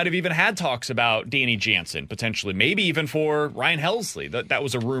Cardinals might have even had talks about Danny Jansen, potentially, maybe even for Ryan Helsley. That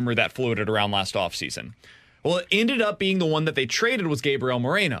was a rumor that floated around last offseason. Well, it ended up being the one that they traded was Gabriel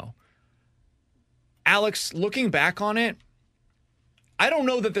Moreno. Alex, looking back on it, I don't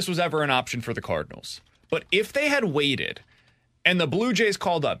know that this was ever an option for the Cardinals. But if they had waited and the Blue Jays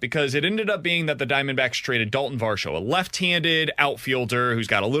called up, because it ended up being that the Diamondbacks traded Dalton Varsho, a left-handed outfielder who's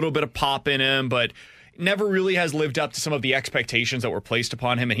got a little bit of pop in him, but never really has lived up to some of the expectations that were placed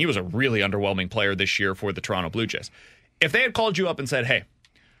upon him, and he was a really underwhelming player this year for the Toronto Blue Jays. If they had called you up and said, hey,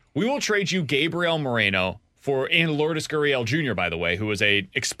 we will trade you Gabriel Moreno and Lourdes Gurriel Jr., by the way, who was a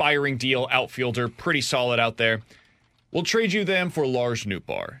expiring deal outfielder, pretty solid out there. We'll trade you them for Lars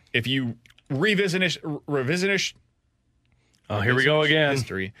Nootbaar. If you revisit here we go again.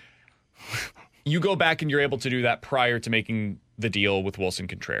 History, you go back and you're able to do that prior to making the deal with Wilson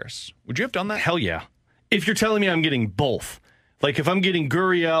Contreras. Would you have done that? Hell yeah. If you're telling me I'm getting both, like if I'm getting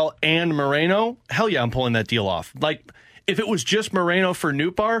Gurriel and Moreno, hell yeah, I'm pulling that deal off. Like if it was just Moreno for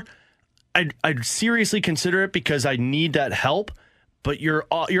Nootbaar, I'd seriously consider it because I need that help. But your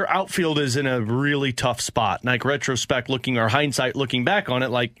outfield is in a really tough spot. Like hindsight looking back on it,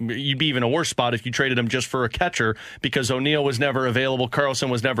 like you'd be even a worse spot if you traded him just for a catcher because O'Neill was never available, Carlson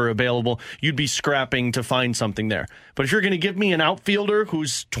was never available. You'd be scrapping to find something there. But if you're going to give me an outfielder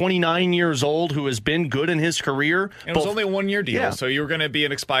who's 29 years old, who has been good in his career. It was only a 1-year deal, so you were going to be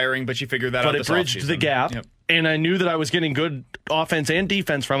an expiring, but you figured that out this offseason. But it bridged the gap. Yep. And I knew that I was getting good offense and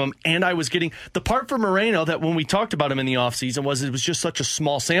defense from him, and I was getting the part for Moreno that when we talked about him in the offseason was it was just such a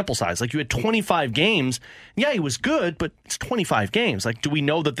small sample size. Like you had 25 games. Yeah, he was good, but it's 25 games. Like, do we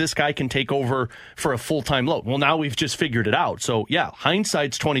know that this guy can take over for a full-time load? Well, now we've just figured it out. So, yeah,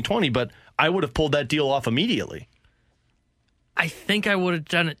 hindsight's 20/20, but I would have pulled that deal off immediately. I think I would have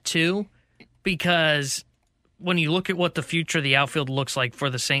done it too, because when you look at what the future of the outfield looks like for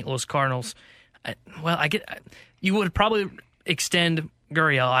the St. Louis Cardinals, you would probably extend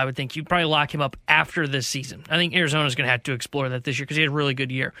Gurriel. I would think you'd probably lock him up after this season. I think Arizona's going to have to explore that this year because he had a really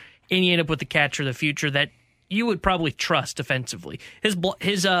good year. And you end up with the catcher of the future that you would probably trust defensively.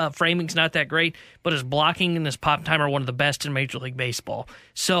 His framing's not that great, but his blocking and his pop time are one of the best in Major League Baseball.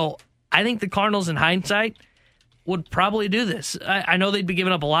 So I think the Cardinals, in hindsight, would probably do this. I know they'd be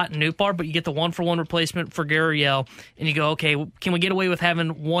giving up a lot in Nootbaar, but you get the 1-for-1 replacement for Gurriel, and you go, okay, can we get away with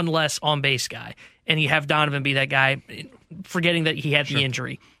having one less on-base guy? And you have Donovan be that guy, forgetting that he had the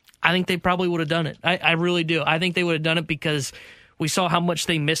injury. I think they probably would have done it. I really do. I think they would have done it because we saw how much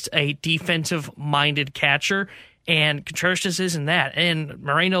they missed a defensive-minded catcher, and Contreras just isn't that. And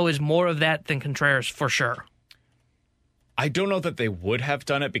Moreno is more of that than Contreras, for sure. I don't know that they would have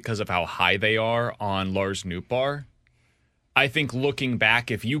done it because of how high they are on Lars Nootbaar. I think looking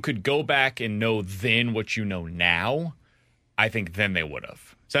back, if you could go back and know then what you know now, I think then they would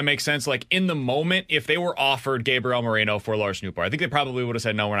have. Does that make sense? Like in the moment, if they were offered Gabriel Moreno for Lars Nootbaar, I think they probably would have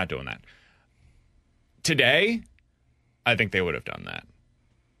said, no, we're not doing that. Today, I think they would have done that.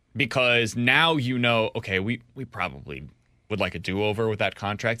 Because now you know, okay, we probably would like a do-over with that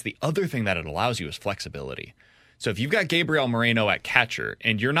contract. The other thing that it allows you is flexibility. So if you've got Gabriel Moreno at catcher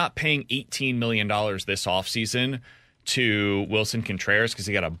and you're not paying $18 million this offseason to Wilson Contreras because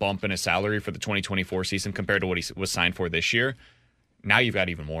he got a bump in his salary for the 2024 season compared to what he was signed for this year, now you've got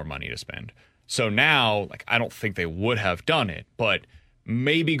even more money to spend. So now, I don't think they would have done it, but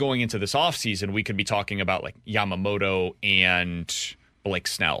maybe going into this offseason, we could be talking about Yamamoto and Blake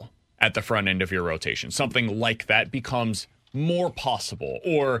Snell at the front end of your rotation. Something like that becomes more possible.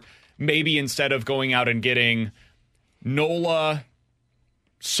 Or maybe instead of going out and getting Nola,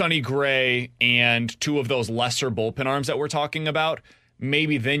 Sonny Gray, and two of those lesser bullpen arms that we're talking about,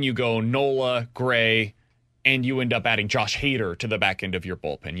 maybe then you go Nola, Gray, and you end up adding Josh Hader to the back end of your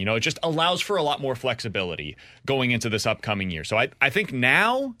bullpen. It just allows for a lot more flexibility going into this upcoming year. So I think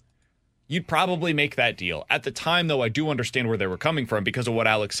now you'd probably make that deal. At the time, though, I do understand where they were coming from because of what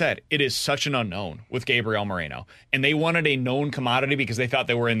Alex said. It is such an unknown with Gabriel Moreno. And they wanted a known commodity because they thought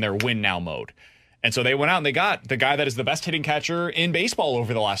they were in their win-now mode. And so they went out and they got the guy that is the best hitting catcher in baseball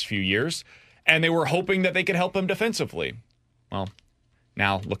over the last few years. And they were hoping that they could help him defensively. Well,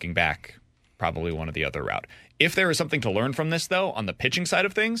 now looking back, probably one or the other route. If there is something to learn from this, though, on the pitching side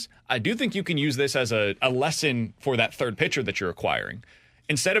of things, I do think you can use this as a lesson for that third pitcher that you're acquiring.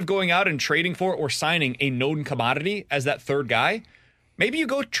 Instead of going out and trading for or signing a known commodity as that third guy, maybe you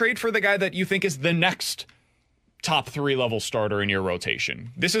go trade for the guy that you think is the next top 3-level starter in your rotation.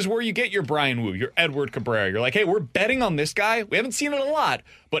 This is where you get your Brian Wu, your Edward Cabrera. You're like, hey, we're betting on this guy. We haven't seen it a lot,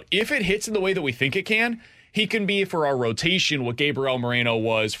 but if it hits in the way that we think it can, he can be for our rotation what Gabriel Moreno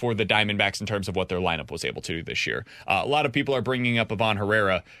was for the Diamondbacks in terms of what their lineup was able to do this year. A lot of people are bringing up Ivan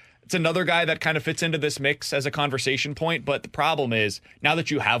Herrera. It's another guy that kind of fits into this mix as a conversation point, but the problem is, now that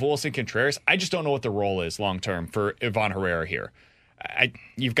you have Wilson Contreras, I just don't know what the role is long-term for Ivan Herrera here.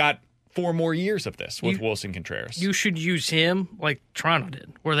 You've got 4 more years of this with Wilson Contreras. You should use him like Toronto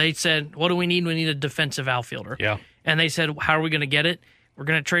did, where they said, what do we need? We need a defensive outfielder. Yeah. And they said, how are we going to get it? We're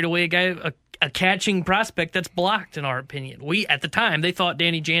going to trade away a guy, a catching prospect that's blocked, in our opinion. At the time, they thought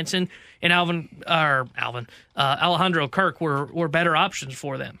Danny Jansen and Alejandro Kirk were better options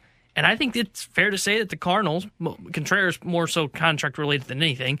for them. And I think it's fair to say that the Cardinals, Contreras more so contract related than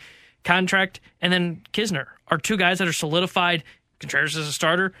anything, contract and then Kisner are two guys that are solidified. Contreras is a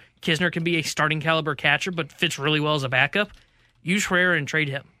starter. Kisner can be a starting caliber catcher, but fits really well as a backup. Use Herrera and trade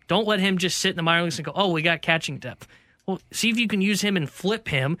him. Don't let him just sit in the minor leagues and go, oh, we got catching depth. Well, see if you can use him and flip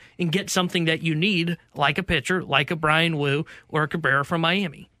him and get something that you need, like a pitcher, like a Brian Wu or a Cabrera from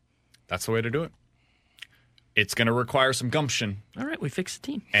Miami. That's the way to do it. It's going to require some gumption. All right, we fixed the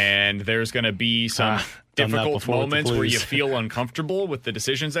team. And there's going to be some difficult moments where you feel uncomfortable with the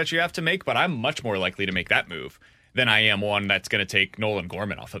decisions that you have to make, but I'm much more likely to make that move than I am one that's going to take Nolan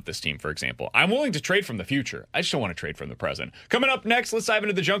Gorman off of this team, for example. I'm willing to trade from the future. I just don't want to trade from the present. Coming up next, let's dive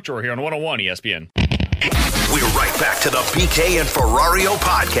into the junk drawer here on 101 ESPN. We're right back to the BK and Ferrario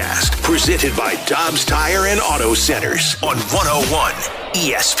podcast, presented by Dobbs Tire and Auto Centers on 101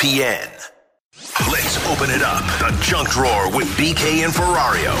 ESPN. Let's open it up. The junk drawer with BK and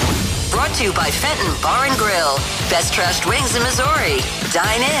Ferrario. Brought to you by Fenton Bar and Grill. Best trashed wings in Missouri.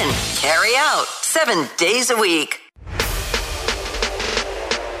 Dine in, carry out, 7 days a week.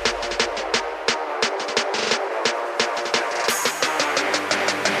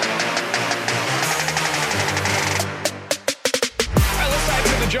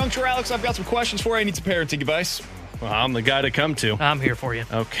 Junk drawer, Alex, I've got some questions for you. I need some parenting advice. Well, I'm the guy to come to. I'm here for you.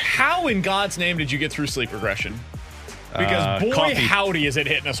 Okay. How in God's name did you get through sleep regression? Because boy, coffee. howdy, is it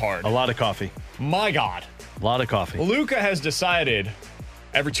hitting us hard. A lot of coffee. My God. A lot of coffee. Luca has decided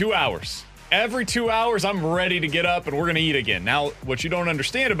every 2 hours. Every 2 hours, I'm ready to get up and we're going to eat again. Now, what you don't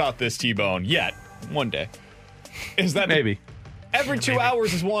understand about this, T-Bone, yet, one day, is that maybe every 2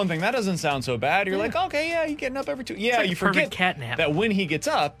 hours is one thing. That doesn't sound so bad. You're like, okay, yeah, he's getting up every 2. Yeah, like you a perfect forget cat nap. that when he gets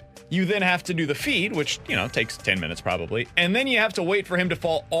up, you then have to do the feed, which, takes 10 minutes probably. And then you have to wait for him to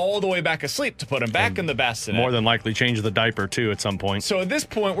fall all the way back asleep to put him back in the bassinet. More than likely change the diaper, too, at some point. So at this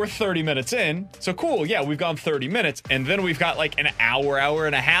point, we're 30 minutes in. So cool, yeah, we've gone 30 minutes. And then we've got like an hour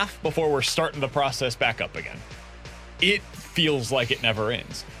and a half before we're starting the process back up again. It feels like it never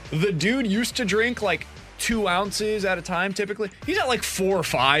ends. The dude used to drink like 2 ounces at a time, typically. He's at like 4 or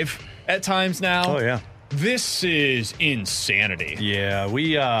 5 at times now. Oh, yeah. This is insanity. Yeah, I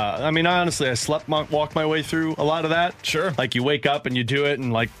walked my way through a lot of that. Sure. Like, you wake up and you do it,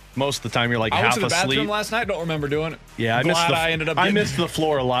 and like most of the time you're like half asleep. I went to the bathroom last night. Don't remember doing it. Yeah, I missed the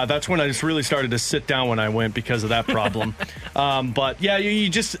floor a lot. That's when I just really started to sit down when I went because of that problem. But yeah, you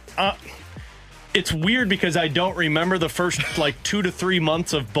just. It's weird because I don't remember the first like 2 to 3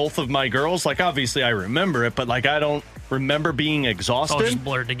 months of both of my girls. Like, obviously I remember it, but like I don't remember being exhausted. It's all just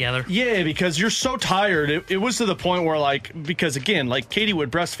blurred together. Yeah, because you're so tired. It was to the point where because again, like Katie would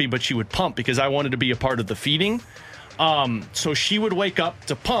breastfeed, but she would pump because I wanted to be a part of the feeding. So she would wake up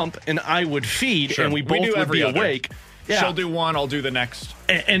to pump and I would feed, and we both would be awake. Yeah. She'll do one, I'll do the next.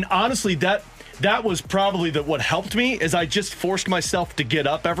 And honestly, that was probably what helped me is I just forced myself to get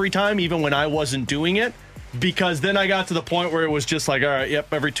up every time, even when I wasn't doing it, because then I got to the point where it was just like, all right,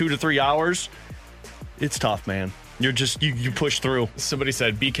 yep, every 2 to 3 hours. It's tough, man. You're just, you push through. Somebody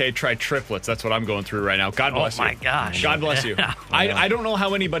said, BK, try triplets. That's what I'm going through right now. God bless you. Oh, my gosh. God bless you. I don't know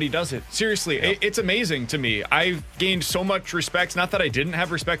how anybody does it. Seriously, it's amazing to me. I've gained so much respect. Not that I didn't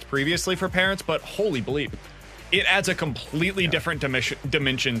have respect previously for parents, but holy bleep. It adds a completely different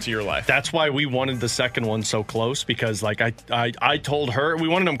dimension to your life. That's why we wanted the second one so close, because like I told her we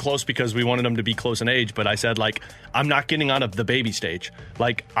wanted them close because we wanted them to be close in age, but I said, like, I'm not getting out of the baby stage.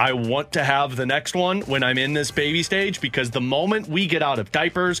 Like, I want to have the next one when I'm in this baby stage, because the moment we get out of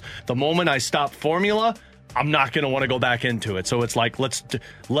diapers, the moment I stop formula, I'm not going to want to go back into it. So it's like,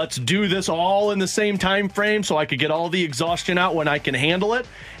 let's do this all in the same time frame so I could get all the exhaustion out when I can handle it,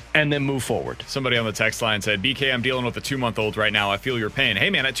 and then move forward. Somebody on the text line said, BK, I'm dealing with a 2-month-old right now. I feel your pain. Hey,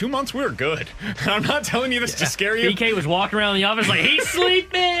 man, at 2 months, we're good. I'm not telling you this to scare you. BK was walking around the office like, he's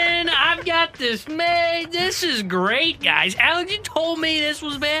sleeping. I've got this made. This is great, guys. Alex, you told me this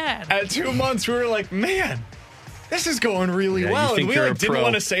was bad. At 2 months, we were like, man, this is going really well. And we didn't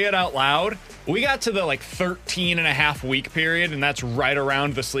want to say it out loud. We got to the 13.5 week period, and that's right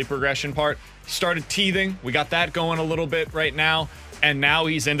around the sleep regression part. Started teething. We got that going a little bit right now. And now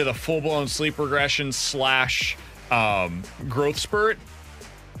he's into the full-blown sleep regression / growth spurt.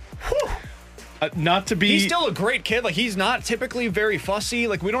 Not to be... He's still a great kid. Like, he's not typically very fussy.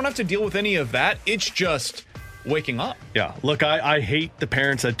 Like, we don't have to deal with any of that. It's just waking up. Yeah. Look, I hate the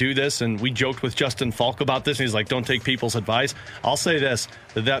parents that do this, and we joked with Justin Falk about this, and he's like, don't take people's advice. I'll say this,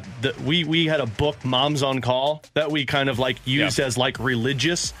 that we had a book, Moms on Call, that we kind of used as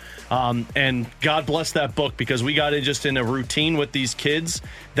religious, and God bless that book, because we got just in a routine with these kids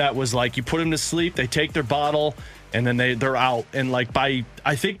that was like, you put them to sleep, they take their bottle, and then they're out. And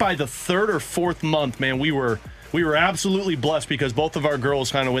I think by the 3rd or 4th month, man, we were absolutely blessed, because both of our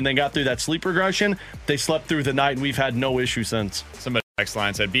girls kind of, when they got through that sleep regression, they slept through the night, and we've had no issue since. Somebody next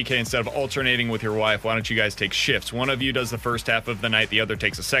line said, BK, instead of alternating with your wife, why don't you guys take shifts? One of you does the first half of the night, the other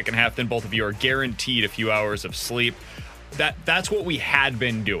takes the second half, then both of you are guaranteed a few hours of sleep. That's what we had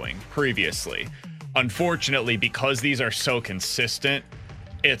been doing previously. Unfortunately, because these are so consistent,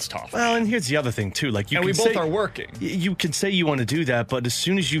 it's tough. Well, and here's the other thing, too. And we both are working. You can say you want to do that, but as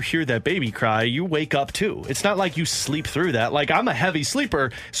soon as you hear that baby cry, you wake up, too. It's not like you sleep through that. Like, I'm a heavy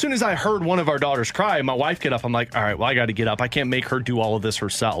sleeper. As soon as I heard one of our daughters cry, my wife get up, I'm like, all right, well, I got to get up. I can't make her do all of this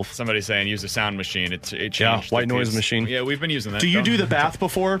herself. Somebody's saying use a sound machine. It changed. Yeah, white noise machine. Yeah, we've been using that. Do you do the bath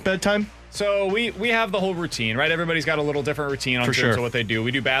before bedtime? So we have the whole routine, right? Everybody's got a little different routine on terms of what they do.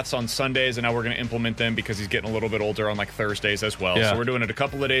 We do baths on Sundays, and now we're going to implement them because he's getting a little bit older on Thursdays as well. Yeah. So we're doing it a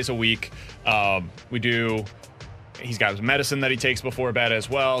couple of days a week. He's got his medicine that he takes before bed as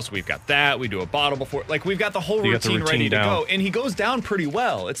well. So we've got that. We do a bottle before. We've got the whole routine ready to go. And he goes down pretty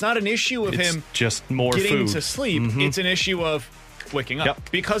well. It's not an issue of him just more getting food to sleep. Mm-hmm. It's an issue of waking up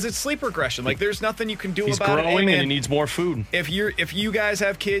because it's sleep regression. Like there's nothing you can do He's about it. growing Hey, and he needs more food. If you guys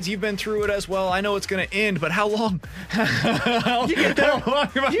have kids, you've been through it as well. I know it's going to end, but how long? You get there.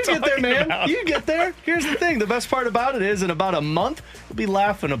 You get there, man. You get there. Here's the thing. The best part about it is in about a month, you'll be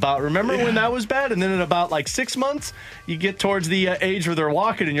laughing about. Remember when that was bad? And then in about like 6 months, you get towards the age where they're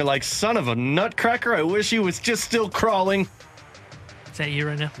walking and you're like, son of a nutcracker, I wish he was just still crawling. Is that you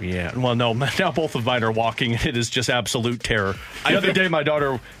right now? Yeah. Well, no. Now both of mine are walking. It is just absolute terror. The other day, my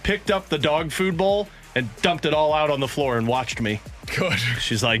daughter picked up the dog food bowl and dumped it all out on the floor and watched me. Good.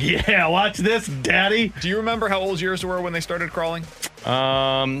 She's like, yeah, watch this, Daddy. Do you remember how old yours were when they started crawling?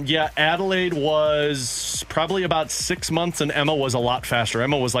 Yeah, Adelaide was probably about 6 months and Emma was a lot faster.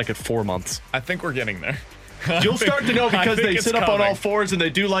 Emma was like at 4 months. I think we're getting there. You'll start to know because they sit up on all fours and they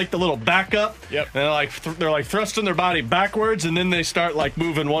do like the little back up. Yep. And they're like thrusting their body backwards and then they start like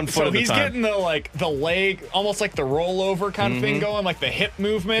moving one foot at a time. So he's getting the leg, almost like the rollover kind of thing going, like the hip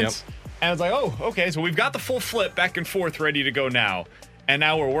movements. Yep. And it's like, oh, okay, so we've got the full flip back and forth ready to go now. And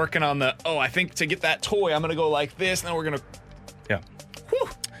now we're working on I think to get that toy, I'm going to go like this. And then we're going to... Yeah. Whew.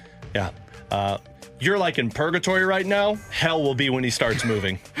 Yeah. You're like in purgatory right now. Hell will be when he starts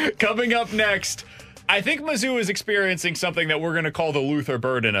moving. Coming up next... I think Mizzou is experiencing something that we're going to call the Luther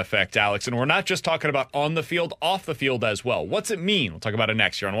Burden effect, Alex. And we're not just talking about on the field, off the field as well. What's it mean? We'll talk about it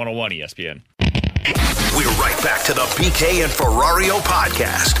next here on 101 ESPN. We're right back to the BK and Ferrario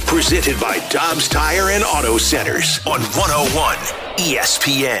podcast, presented by Dobbs Tire and Auto Centers on 101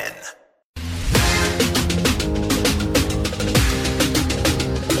 ESPN.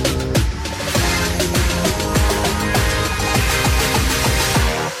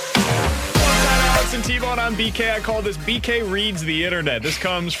 T-Bone on BK. I call this BK Reads the Internet. This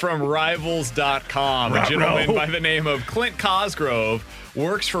comes from Rivals.com. A gentleman by the name of Clint Cosgrove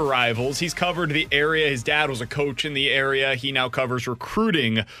works for Rivals. He's covered the area. His dad was a coach in the area. He now covers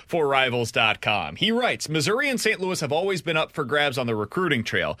recruiting for Rivals.com. He writes, Missouri and St. Louis have always been up for grabs on the recruiting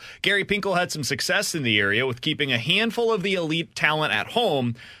trail. Gary Pinkel had some success in the area with keeping a handful of the elite talent at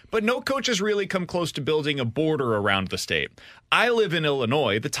home, but no coach has really come close to building a border around the state. I live in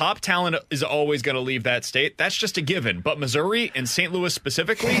Illinois. The top talent is always going to leave that state. That's just a given. But Missouri and St. Louis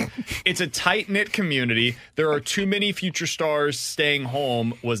specifically, it's a tight-knit community. There are too many future stars. Staying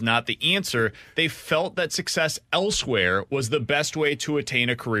home was not the answer. They felt that success elsewhere was the best way to attain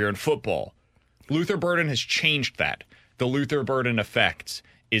a career in football. Luther Burden has changed that. The Luther Burden effect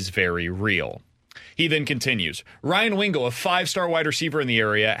is very real. He then continues, Ryan Wingo, a five-star wide receiver in the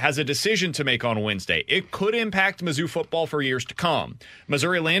area, has a decision to make on Wednesday. It could impact Mizzou football for years to come.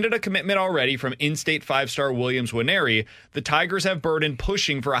 Missouri landed a commitment already from in-state five-star Williams Winery. The Tigers have Burden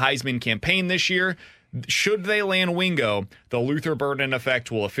pushing for a Heisman campaign this year. Should they land Wingo, the Luther Burden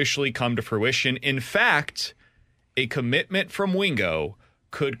effect will officially come to fruition. In fact, a commitment from Wingo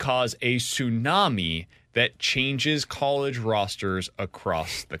could cause a tsunami that changes college rosters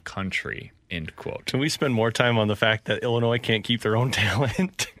across the country. End quote. Can we spend more time on the fact that Illinois can't keep their own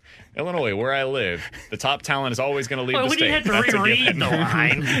talent? Illinois, where I live, the top talent is always going to leave the state. We had to reread the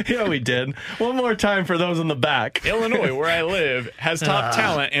line. Yeah, we did. One more time for those in the back. Illinois, where I live, has top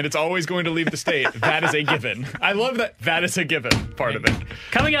talent, and it's always going to leave the state. That is a given. I love that. That is a given part of it.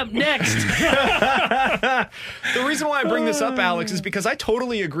 Coming up next. The reason why I bring this up, Alex, is because I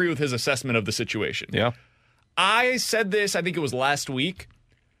totally agree with his assessment of the situation. Yeah. I said this, I think it was last week.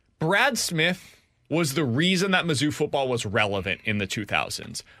 Brad Smith was the reason that Mizzou football was relevant in the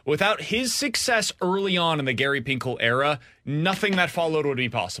 2000s. Without his success early on in the Gary Pinkel era, nothing that followed would be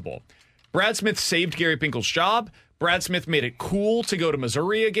possible. Brad Smith saved Gary Pinkel's job. Brad Smith made it cool to go to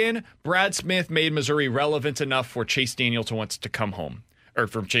Missouri again. Brad Smith made Missouri relevant enough for Chase Daniel to want to come home. Or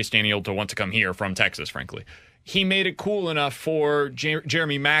for Chase Daniel to want to come here from Texas, frankly. He made it cool enough for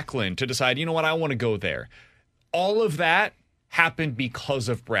Jeremy Maclin to decide, you know what, I want to go there. All of that happened because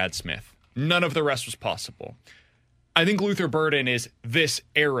of Brad Smith. None of the rest was possible. I think Luther Burden is this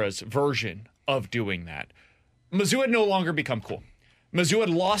era's version of doing that. Mizzou had no longer become cool. Mizzou had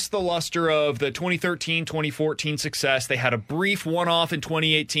lost the luster of the 2013-2014 success. They had a brief one-off in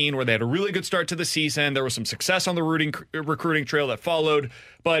 2018 where they had a really good start to the season. There was some success on the recruiting trail that followed,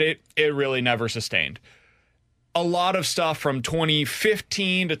 but it really never sustained. A lot of stuff from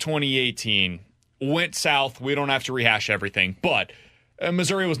 2015 to 2018 went south. We don't have to rehash everything, but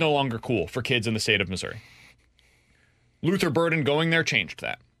Missouri was no longer cool for kids in the state of Missouri. Luther Burden going there changed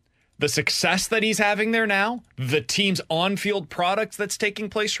that. The success that he's having there now, the team's on-field products that's taking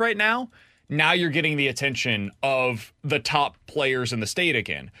place right now you're getting the attention of the top players in the state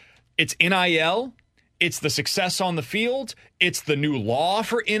again. It's NIL. It's the success on the field. It's the new law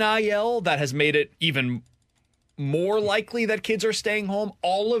for NIL that has made it even more likely that kids are staying home.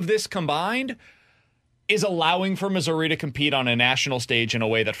 All of this combined is allowing for Missouri to compete on a national stage in a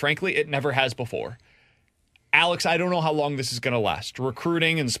way that, frankly, it never has before. Alex, I don't know how long this is going to last.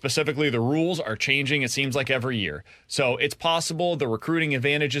 Recruiting and specifically the rules are changing, it seems like, every year. So it's possible the recruiting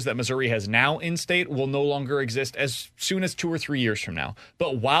advantages that Missouri has now in state will no longer exist as soon as 2 or 3 years from now.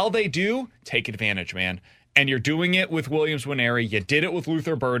 But while they do, take advantage, man. And you're doing it with Williams-Nwaneri. You did it with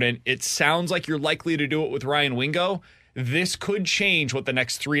Luther Burden. It sounds like you're likely to do it with Ryan Wingo. This could change what the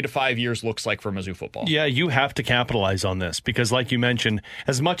next 3 to 5 years looks like for Mizzou football. Yeah, you have to capitalize on this because, like you mentioned,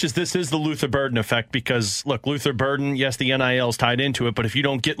 as much as this is the Luther Burden effect, because, look, Luther Burden, yes, the NIL's tied into it, but if you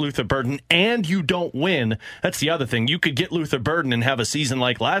don't get Luther Burden and you don't win, that's the other thing. You could get Luther Burden and have a season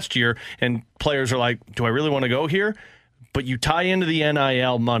like last year, and players are like, do I really want to go here? But you tie into the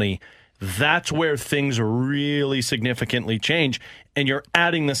NIL money. That's where things really significantly change, and you're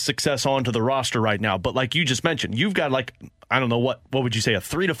adding the success onto the roster right now. But like you just mentioned, you've got I don't know, what would you say, a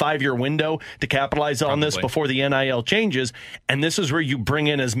 3 to 5 year window to capitalize on this before the NIL changes, and this is where you bring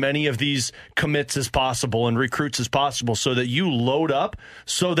in as many of these commits as possible and recruits as possible so that you load up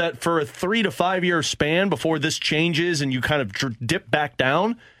so that for a 3 to 5 year span before this changes and you kind of dip back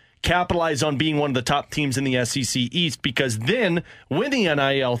down, capitalize on being one of the top teams in the SEC East, because then when the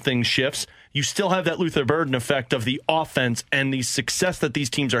NIL thing shifts, you still have that Luther Burden effect of the offense and the success that these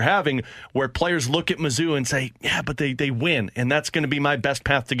teams are having where players look at Mizzou and say, yeah, but they win, and that's going to be my best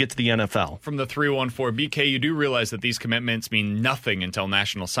path to get to the NFL. From the 314, BK, you do realize that these commitments mean nothing until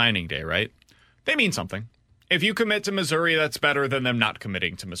National Signing Day, right? They mean something. If you commit to Missouri, that's better than them not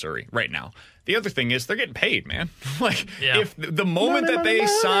committing to Missouri right now. The other thing is they're getting paid, man. If the moment that they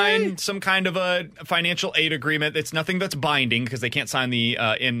sign some kind of a financial aid agreement, it's nothing that's binding because they can't sign the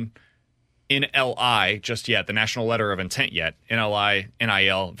NLI just yet, the National Letter of Intent yet. NLI,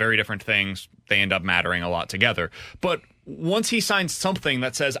 NIL, very different things. They end up mattering a lot together. But once he signs something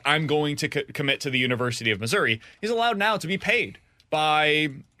that says, I'm going to commit to the University of Missouri, he's allowed now to be paid by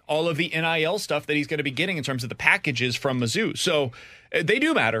all of the NIL stuff that he's going to be getting in terms of the packages from Mizzou. So they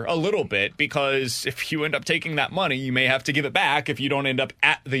do matter a little bit because if you end up taking that money, you may have to give it back if you don't end up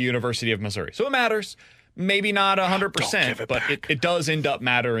at the University of Missouri. So it matters. Maybe not 100%, but it does end up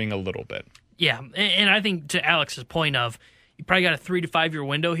mattering a little bit. Yeah, and I think to Alex's point of you probably got a 3 to 5 year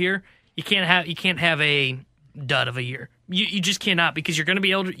window here. You can't have a dud of a year. You just cannot, because you're going to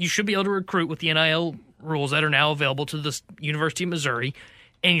be able to. You should be able to recruit with the NIL rules that are now available to the University of Missouri,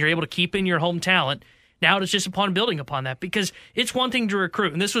 and you're able to keep in your home talent. Now it's just upon building upon that, because it's one thing to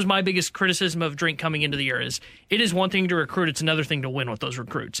recruit, and this was my biggest criticism of Drink coming into the year is it is one thing to recruit, it's another thing to win with those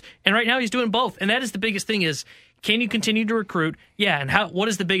recruits. And right now he's doing both, and that is the biggest thing is, can you continue to recruit? Yeah, and what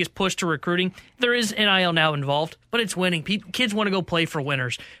is the biggest push to recruiting? There is NIL now involved, but it's winning. Kids want to go play for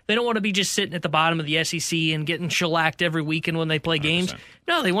winners. They don't want to be just sitting at the bottom of the SEC and getting shellacked every weekend when they play 100%. Games.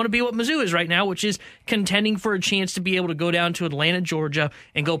 No, they want to be what Mizzou is right now, which is contending for a chance to be able to go down to Atlanta, Georgia,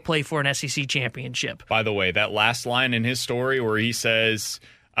 and go play for an SEC championship. By the way, that last line in his story where he says...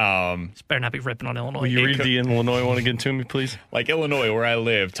 This better not be ripping on Illinois. Will you read the Illinois one again to me, please? Like Illinois, where I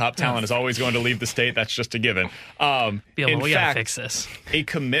live, top talent is always going to leave the state. That's just a given. We gotta fix this. A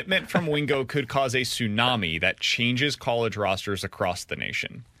commitment from Wingo could cause a tsunami that changes college rosters across the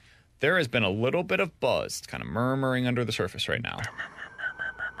nation. There has been a little bit of buzz, kind of murmuring under the surface right now.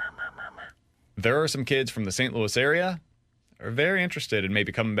 There are some kids from the St. Louis area that are very interested in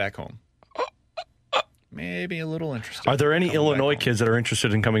maybe coming back home. Maybe a little interested. Are there any Illinois kids that are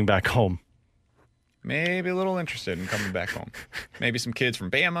interested in coming back home? Maybe a little interested in coming back home. Maybe some kids from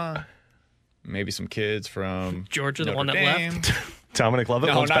Bama. Maybe some kids from Georgia, Notre the one that Dame. left. Dominic Lovett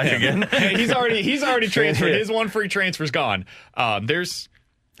No, comes not back him. again. He's already transferred. His one free transfer's gone. There's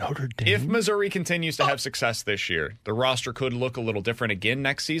Notre Dame. If Missouri continues to have success this year, the roster could look a little different again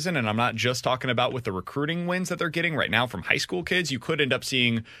next season. And I'm not just talking about with the recruiting wins that they're getting right now from high school kids. You could end up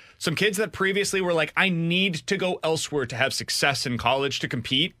seeing some kids that previously were like, I need to go elsewhere to have success in college to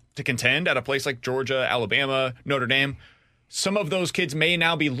compete, to contend at a place like Georgia, Alabama, Notre Dame. Some of those kids may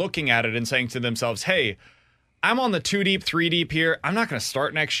now be looking at it and saying to themselves, hey, I'm on the 2 deep, 3 deep here. I'm not going to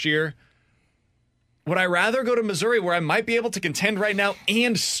start next year. Would I rather go to Missouri where I might be able to contend right now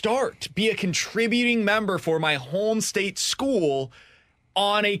and start, be a contributing member for my home state school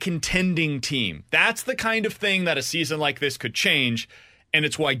on a contending team? That's the kind of thing that a season like this could change. And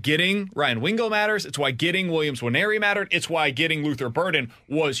it's why getting Ryan Wingo matters. It's why getting Williams-Nwaneri mattered. It's why getting Luther Burden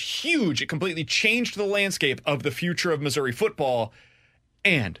was huge. It completely changed the landscape of the future of Missouri football.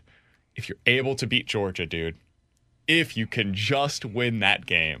 And if you're able to beat Georgia, dude, if you can just win that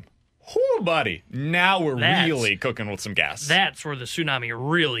game, Whoo, buddy. Now we're really cooking with some gas. That's where the tsunami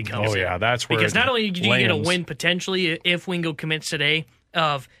really comes in. Oh, yeah, that's where Because not only do you get a lands. win potentially if Wingo commits today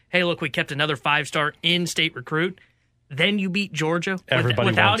of, hey, look, we kept another 5-star in-state recruit, then you beat Georgia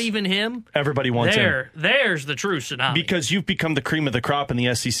without even him. Everybody wants him. There's the true tsunami. Because you've become the cream of the crop in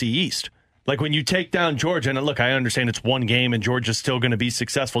the SEC East. Like when you take down Georgia, and look, I understand it's one game and Georgia's still going to be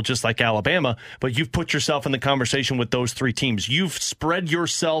successful just like Alabama, but you've put yourself in the conversation with those three teams. You've spread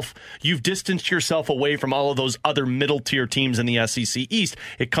yourself, you've distanced yourself away from all of those other middle-tier teams in the SEC East.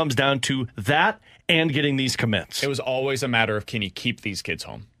 It comes down to that and getting these commits. It was always a matter of, can you keep these kids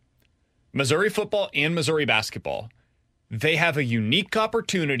home? Missouri football and Missouri basketball, they have a unique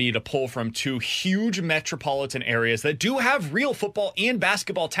opportunity to pull from two huge metropolitan areas that do have real football and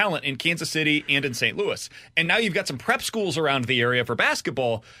basketball talent in Kansas City and in St. Louis. And now you've got some prep schools around the area for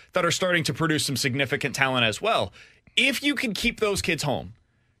basketball that are starting to produce some significant talent as well. If you can keep those kids home,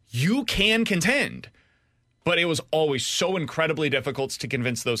 you can contend. But it was always so incredibly difficult to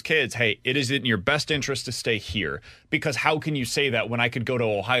convince those kids, hey, it is in your best interest to stay here. Because how can you say that when I could go to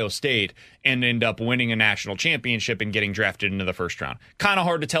Ohio State and end up winning a national championship and getting drafted into the first round? Kind of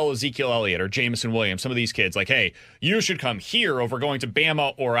hard to tell Ezekiel Elliott or Jamison Williams, some of these kids, like, hey, you should come here over going to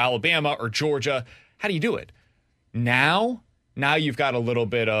Bama or Alabama or Georgia. How do you do it? Now you've got a little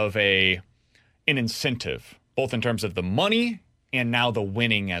bit of an incentive, both in terms of the money and now the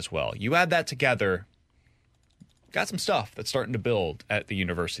winning as well. You add that together, got some stuff that's starting to build at the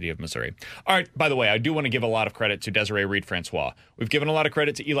University of Missouri. All right, by the way, I do want to give a lot of credit to Desiree Reed-Francois. We've given a lot of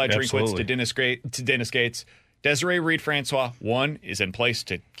credit to Eli Drinkwitz, to Dennis Gates. Desiree Reed-Francois, 1, is in place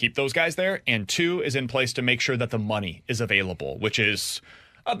to keep those guys there, and 2, is in place to make sure that the money is available, which is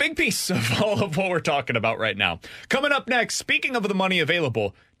a big piece of all of what we're talking about right now. Coming up next, speaking of the money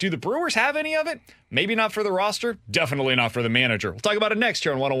available, do the Brewers have any of it? Maybe not for the roster, definitely not for the manager. We'll talk about it next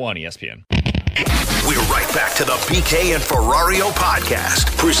here on 101 ESPN. We're right back to the BK and Ferrario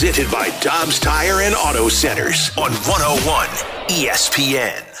podcast, presented by Dobbs Tire and Auto Centers on 101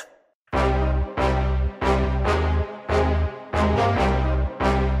 ESPN.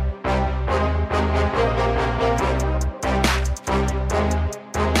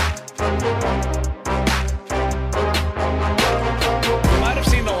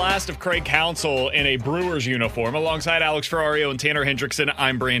 Of Craig Counsell in a Brewers uniform. Alongside Alex Ferrario and Tanner Hendrickson,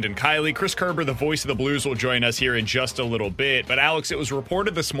 I'm Brandon Kiley. Chris Kerber, the voice of the Blues, will join us here in just a little bit. But Alex, it was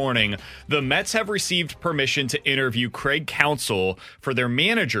reported this morning the Mets have received permission to interview Craig Counsell for their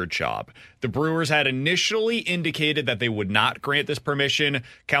manager job. The Brewers had initially indicated that they would not grant this permission.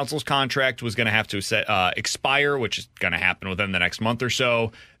 Counsell's contract was going to have to expire, which is going to happen within the next month or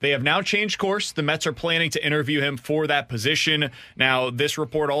so. They have now changed course. The Mets are planning to interview him for that position. Now, this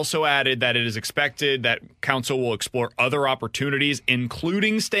report also added that it is expected that Counsell will explore other opportunities,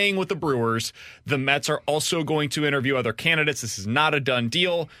 including staying with the Brewers. The Mets are also going to interview other candidates. This is not a done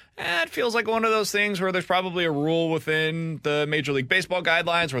deal. It feels like one of those things where there's probably a rule within the Major League Baseball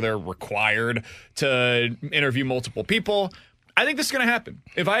guidelines where they're required to interview multiple people. I think this is going to happen.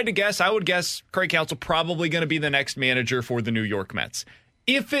 If I had to guess, I would guess Craig Counsell probably going to be the next manager for the New York Mets.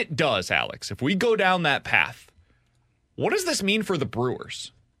 If it does, Alex, if we go down that path, what does this mean for the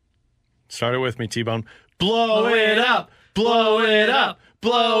Brewers? Start it with me, T-Bone. Blow it up, blow it up,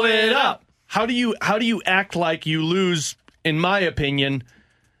 blow it up. How do you act like you lose, in my opinion,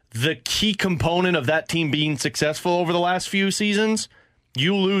 the key component of that team being successful over the last few seasons?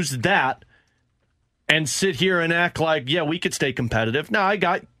 You lose that and sit here and act like, yeah, we could stay competitive. Now,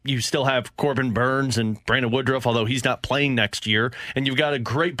 you still have Corbin Burns and Brandon Woodruff, although he's not playing next year. And you've got a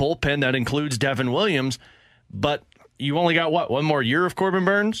great bullpen that includes Devin Williams. But you only got, one more year of Corbin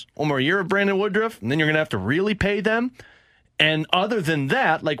Burns, one more year of Brandon Woodruff, and then you're going to have to really pay them. And other than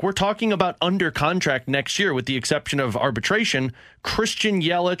that, like we're talking about under contract next year, with the exception of arbitration, Christian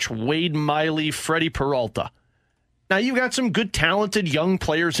Yelich, Wade Miley, Freddie Peralta. Now, you've got some good, talented young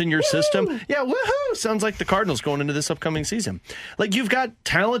players in your system. Yeah, woohoo! Sounds like the Cardinals going into this upcoming season. Like, you've got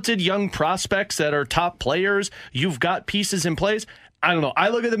talented young prospects that are top players. You've got pieces in place. I don't know. I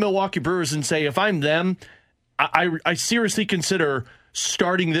look at the Milwaukee Brewers and say, if I'm them, I seriously consider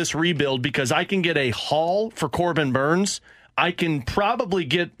starting this rebuild because I can get a haul for Corbin Burns. I can probably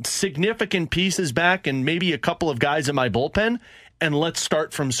get significant pieces back and maybe a couple of guys in my bullpen, and let's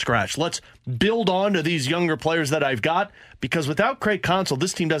start from scratch. Let's build on to these younger players that I've got, because without Craig Counsell,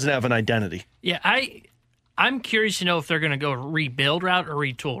 this team doesn't have an identity. Yeah, I'm curious to know if they're going to go rebuild route or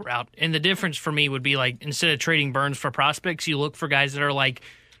retool route. And the difference for me would be, like, instead of trading Burns for prospects, you look for guys that are like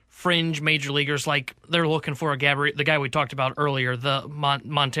fringe major leaguers, like they're looking for the guy we talked about earlier, the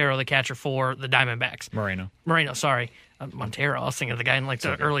Montero, the catcher for the Diamondbacks. Moreno, sorry. Montero. I was thinking of the guy in like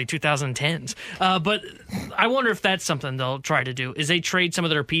the early 2010s. But I wonder if that's something they'll try to do, is they trade some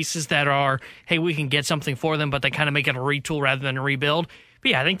of their pieces that are, hey, we can get something for them, but they kind of make it a retool rather than a rebuild. But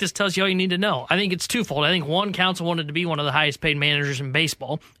yeah, I think this tells you all you need to know. I think it's twofold. I think one, Counsell wanted to be one of the highest paid managers in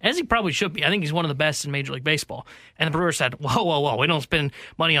baseball, as he probably should be. I think he's one of the best in Major League Baseball. And the Brewers said, whoa, we don't spend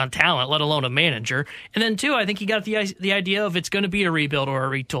money on talent, let alone a manager. And then two, I think he got the idea of it's going to be a rebuild or a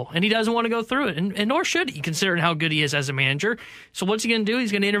retool, and he doesn't want to go through it, and nor should he, considering how good he is as a manager. So what's he going to do?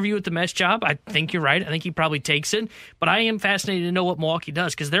 He's going to interview with the Mets job. I think you're right. I think he probably takes it. But I am fascinated to know what Milwaukee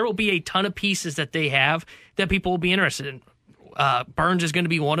does, because there will be a ton of pieces that they have that people will be interested in. Burns is going to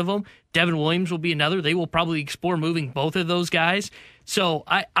be one of them. Devin Williams will be another. They will probably explore moving both of those guys. So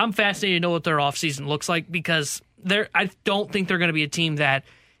I'm fascinated to know what their offseason looks like, because I don't think they're going to be a team that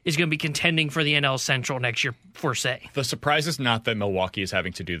is going to be contending for the NL Central next year, per se. The surprise is not that Milwaukee is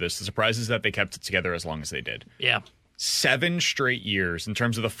having to do this. The surprise is that they kept it together as long as they did. Yeah. 7 straight years in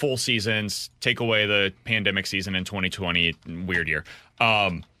terms of the full seasons, take away the pandemic season in 2020, weird year.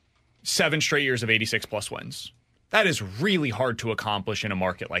 7 straight years of 86-plus wins. That is really hard to accomplish in a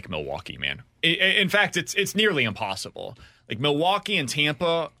market like Milwaukee, man. In fact, it's nearly impossible. Like, Milwaukee and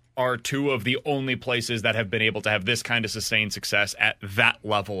Tampa are 2 of the only places that have been able to have this kind of sustained success at that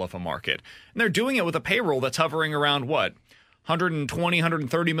level of a market. And they're doing it with a payroll that's hovering around, what, $120,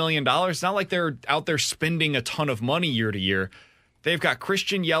 $130 million? It's not like they're out there spending a ton of money year to year. They've got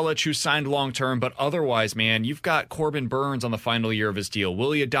Christian Yelich, who signed long-term, but otherwise, man, you've got Corbin Burns on the final year of his deal.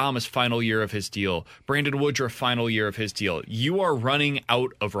 Willy Adames, final year of his deal. Brandon Woodruff, final year of his deal. You are running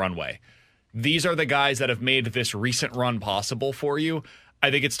out of runway. These are the guys that have made this recent run possible for you. I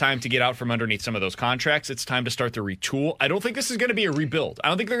think it's time to get out from underneath some of those contracts. It's time to start to retool. I don't think this is going to be a rebuild. I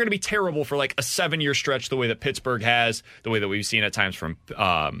don't think they're going to be terrible for like a 7-year stretch the way that Pittsburgh has, the way that we've seen at times from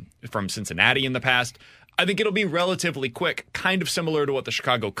Cincinnati in the past. I think it'll be relatively quick, kind of similar to what the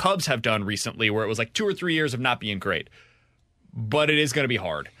Chicago Cubs have done recently, where it was like 2 or 3 years of not being great. But it is going to be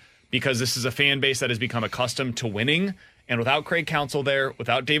hard, because this is a fan base that has become accustomed to winning. And without Craig Counsell there,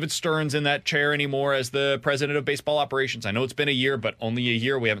 without David Stearns in that chair anymore as the president of baseball operations, I know it's been a year, but only a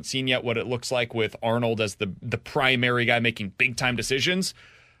year. We haven't seen yet what it looks like with Arnold as the primary guy making big-time decisions.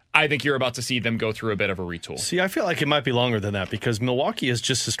 I think you're about to see them go through a bit of a retool. See, I feel like it might be longer than that, because Milwaukee has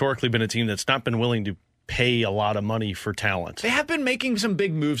just historically been a team that's not been willing to pay a lot of money for talent. They have been making some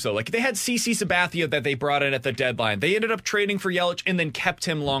big moves, though. Like, they had CC Sabathia that they brought in at the deadline. They ended up trading for Yelich and then kept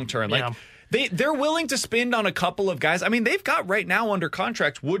him long-term. Like, they're willing to spend on a couple of guys. I mean, they've got right now under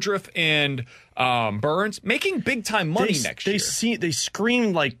contract Woodruff and Burns making big-time money next year. They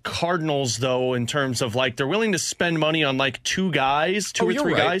scream like Cardinals, though, in terms of, like, they're willing to spend money on, like, 2 guys, 2 or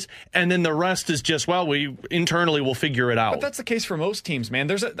 3 guys, and then the rest is just, well, we internally will figure it out. But that's the case for most teams,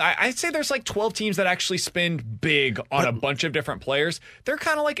 man. I'd say there's like 12 teams that actually spend big on a bunch of different players. They're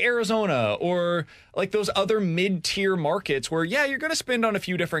kind of like Arizona or like those other mid-tier markets where, yeah, you're going to spend on a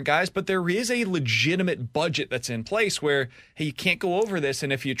few different guys, but there is a legitimate budget that's in place where, hey, you can't go over this,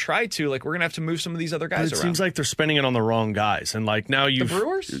 and if you try to, like, we're going to have to move some of these other guys around. It seems like they're spending it on the wrong guys, and like now you've the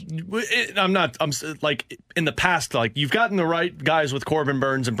Brewers. I'm like in the past, like you've gotten the right guys with Corbin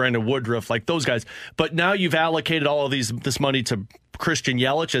Burns and Brandon Woodruff, like those guys, but now you've allocated all of this money to Christian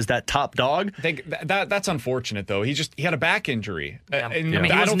Yelich as that top dog. That's unfortunate, though. He had a back injury, and I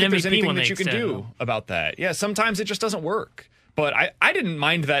mean, I don't think there's anything that you can do about that. Yeah, sometimes it just doesn't work. But I didn't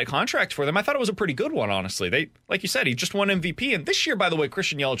mind that contract for them. I thought it was a pretty good one, honestly. They, like you said, he just won MVP. And this year, by the way,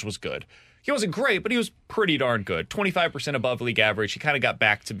 Christian Yelich was good. He wasn't great, but he was pretty darn good. 25% above league average. He kind of got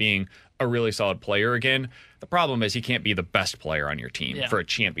back to being a really solid player again. The problem is he can't be the best player on your team for a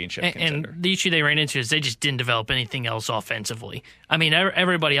championship contender. And the issue they ran into is they just didn't develop anything else offensively. I mean,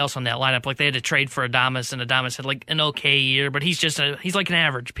 everybody else on that lineup, like they had to trade for Adames, and Adames had like an okay year, but he's like an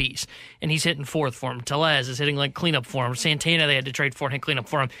average piece, and he's hitting fourth for him. Tellez is hitting like cleanup for him. Santana they had to trade for and hit cleanup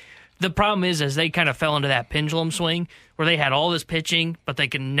for him. The problem is they kind of fell into that pendulum swing where they had all this pitching, but they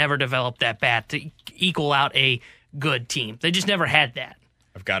could never develop that bat to equal out a good team. They just never had that.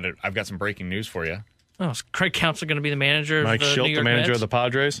 I've got some breaking news for you. Oh, is Craig Counsell going to be the manager of Mike the Schilt, New York the manager Mets? of the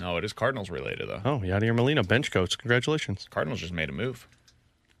Padres? No, it is Cardinals related, though. Oh, Yadier Molina, bench coach. Congratulations. Cardinals just made a move.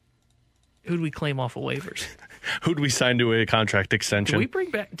 Who'd we claim off of waivers? Who'd we sign to a contract extension? Did we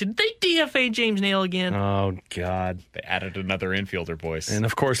bring back? Did they DFA James Nail again? Oh, God. They added another infielder, boys. And,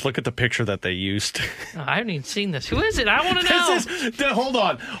 of course, look at the picture that they used. Oh, I haven't even seen this. Who is it? I want to know.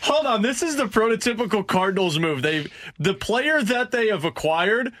 Hold on. This is the prototypical Cardinals move. The player that they have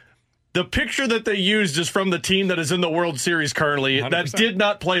acquired, the picture that they used is from the team that is in the World Series currently 100%. That did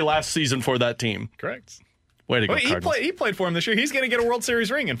not play last season for that team. Correct. Way to go, Cardinals. He played for him this year. He's going to get a World Series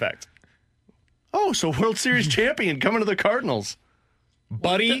ring, in fact. Oh, so World Series champion coming to the Cardinals.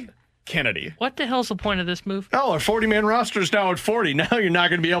 Buddy Kennedy. What the hell's the point of this move? Oh, our 40-man roster is now at 40. Now you're not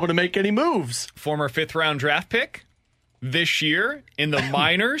going to be able to make any moves. Former 5th-round draft pick this year in the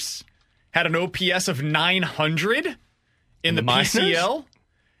minors. Had an OPS of 900 in the PCL.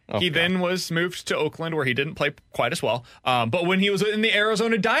 He then was moved to Oakland, where he didn't play quite as well. But when he was in the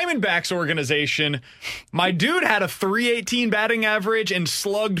Arizona Diamondbacks organization, my dude had a 318 batting average and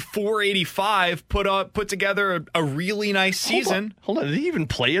slugged 485. Put together a really nice season. Hold on. Did he even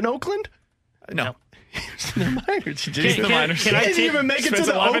play in Oakland? No. In the minors. He didn't even make it to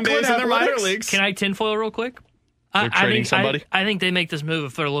the 11 Oakland days in their minor leagues. Can I tinfoil real quick? They're trading somebody? I think they make this move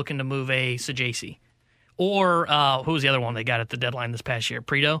if they're looking to move a Sajaci. Or who was the other one they got at the deadline this past year?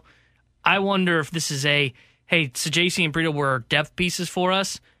 Prito. I wonder if this is hey, Sajaci and Prito were depth pieces for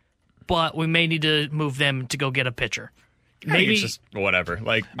us, but we may need to move them to go get a pitcher. Maybe it's just whatever.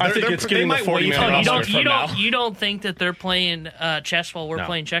 Like I think it's getting the 40-man roster. You don't think that they're playing chess while we're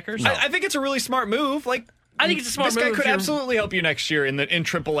playing checkers? I think it's a really smart move. Like, I think it's a smart move. move. This guy could absolutely help you next year in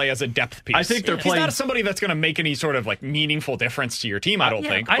AAA as a depth piece. I think they're playing. He's not somebody that's going to make any sort of like meaningful difference to your team. I don't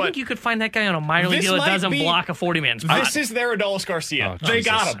think. I think you could find that guy on a minor league deal that doesn't block a 40-man spot. This is their Adolis Garcia. Oh, they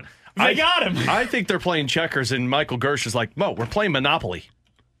got him. They got him. I think they're playing checkers, and Michael Gersh is like, Mo, we're playing Monopoly.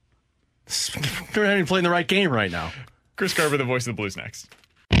 They're not even playing the right game right now. Chris Kerber, the voice of the Blues, next.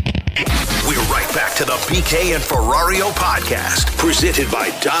 We're right back to the BK and Ferrario podcast, presented by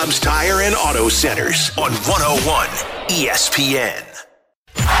Dobbs Tire and Auto Centers on 101 ESPN.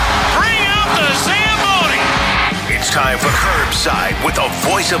 Bring out the Zamboni! It's time for Curbside with the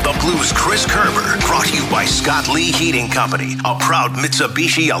voice of the Blues, Chris Kerber, brought to you by Scott Lee Heating Company, a proud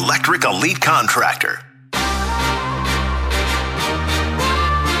Mitsubishi Electric Elite contractor.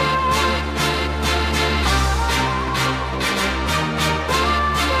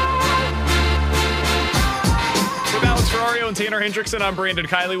 Ferrario and Tanner Hendrickson. I'm Brandon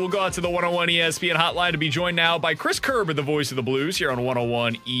Kiley. We'll go out to the 101 ESPN hotline to be joined now by Chris Kerber, the voice of the Blues, here on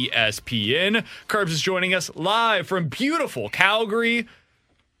 101 ESPN. Kerbs is joining us live from beautiful Calgary,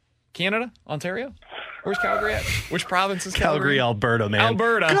 Canada, Ontario. Where's Calgary at? Which province is Calgary? Alberta, man.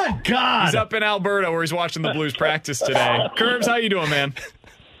 Alberta. Good God. He's up in Alberta where he's watching the Blues practice today. Kerbs, how you doing, man?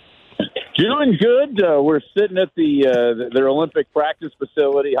 Doing good. We're sitting at their Olympic practice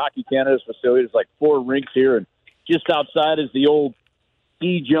facility, Hockey Canada's facility. There's like 4 rinks here, and just outside is the old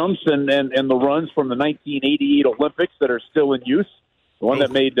ski jumps and the runs from the 1988 Olympics that are still in use. The one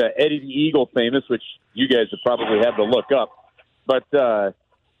that made Eddie the Eagle famous, which you guys would probably have to look up. But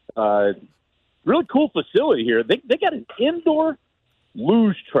really cool facility here. They got an indoor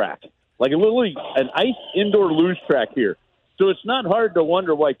luge track, like literally an ice indoor luge track here. So it's not hard to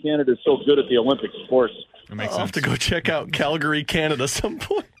wonder why Canada is so good at the Olympic sports. I'll have to go check out Calgary, Canada some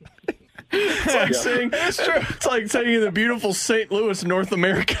point. It's like saying in the beautiful St. Louis, North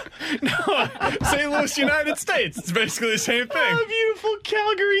America. No, St. Louis, United States. It's basically the same thing. Oh, beautiful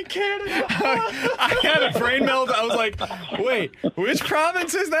Calgary, Canada. I had a brain melt. I was like, wait, which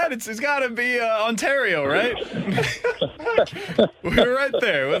province is that? It's got to be Ontario, right? We're right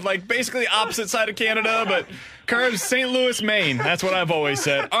there. We're like basically opposite side of Canada, but Kerbs, St. Louis, Maine. That's what I've always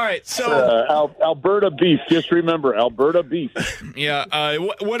said. All right, so Alberta beef. Just remember, Alberta beef. Yeah.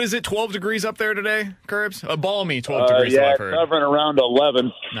 What is it? 12 degrees up there today, Kerbs? A balmy 12 degrees. Yeah, I've heard. hovering around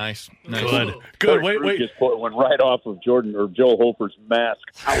 11. Nice. Good. Wait. Just went right off of Jordan or Joe Hofer's mask.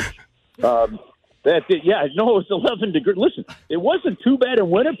 Ouch. It was 11 degrees. Listen, it wasn't too bad in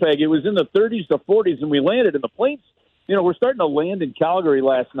Winnipeg. It was in the 30s to 40s, and we landed. And the planes, we're starting to land in Calgary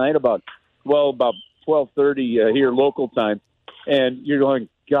last night about 12:30 here local time, and you're going,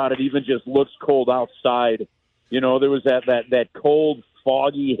 God, it even just looks cold outside. There was that cold,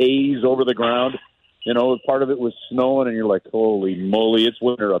 foggy haze over the ground. Part of it was snowing, and you're like, holy moly, it's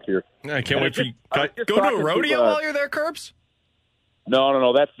winter up here. I can't wait for you. Go to a rodeo while you're there, Kerbs?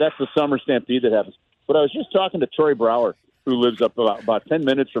 No. That's the summer stampede that happens. But I was just talking to Troy Brower, who lives up about 10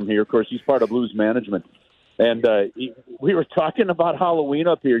 minutes from here. Of course, he's part of Blues management. And we were talking about Halloween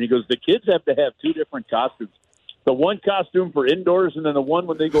up here, and he goes, the kids have to have 2 different costumes. The one costume for indoors, and then the one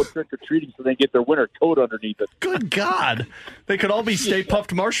when they go trick-or-treating so they get their winter coat underneath it. Good God. They could all be Stay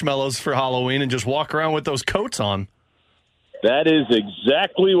Puft Marshmallows for Halloween and just walk around with those coats on. That is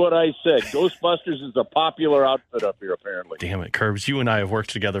exactly what I said. Ghostbusters is a popular outfit up here, apparently. Damn it, Kerbs. You and I have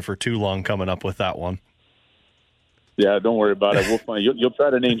worked together for too long coming up with that one. Yeah, don't worry about it. We'll find you'll try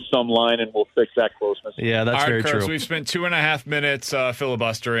to name some line, and we'll fix that closeness. Yeah, that's very true. We've spent 2.5 minutes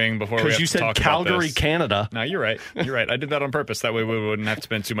filibustering before we have to talk about this. Because you said Calgary, Canada. No, you're right. I did that on purpose. That way we wouldn't have to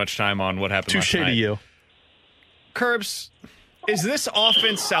spend too much time on what happened last night. Touché to you. Kerbs, Is this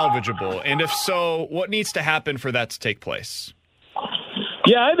offense salvageable? And if so, what needs to happen for that to take place?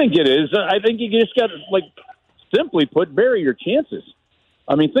 Yeah, I think it is. I think you just got to, simply put, bury your chances.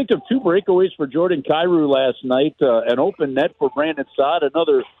 I mean, think of 2 breakaways for Jordan Kyrou last night, an open net for Brandon Saad,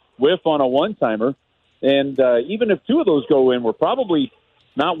 another whiff on a one-timer. And even if 2 of those go in, we're probably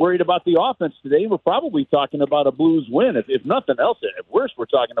not worried about the offense today. We're probably talking about a Blues win. If nothing else, at worst, we're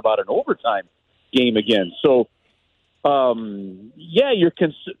talking about an overtime game again. So, yeah,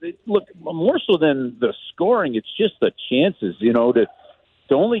 look, more so than the scoring, it's just the chances,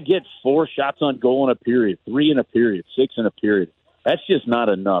 to only get 4 shots on goal in a period, 3 in a period, 6 in a period. That's just not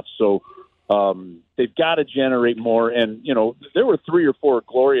enough. So they've got to generate more. And, there were 3 or 4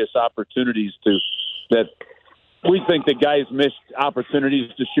 glorious opportunities that we think the guys missed opportunities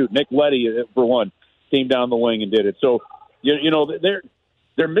to shoot. Nick Leddy, for one, came down the wing and did it. So,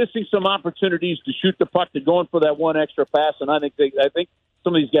 they're missing some opportunities to shoot the puck, to go in for that one extra pass. And I think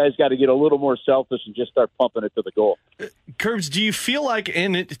some of these guys got to get a little more selfish and just start pumping it to the goal. Curbs, do you feel like,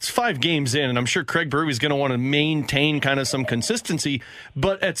 and it's 5 games in, and I'm sure Craig Berube is going to want to maintain kind of some consistency,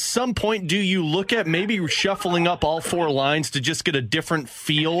 but at some point, do you look at maybe shuffling up all 4 lines to just get a different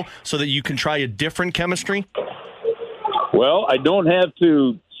feel so that you can try a different chemistry? Well, I don't have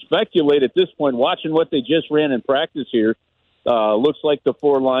to speculate at this point. Watching what they just ran in practice here, looks like the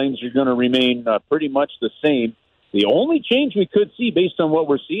 4 lines are going to remain pretty much the same. The only change we could see based on what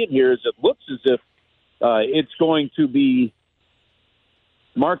we're seeing here is it looks as if it's going to be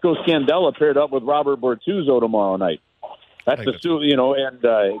Marco Scandella paired up with Robert Bortuzzo tomorrow night. That's and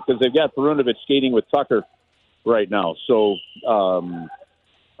because they've got Perunovic skating with Tucker right now. So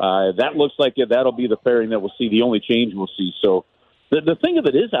that looks like that'll be the pairing that we'll see, the only change we'll see. So the thing of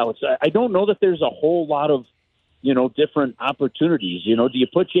it is, Alex, I don't know that there's a whole lot of, different opportunities. Do you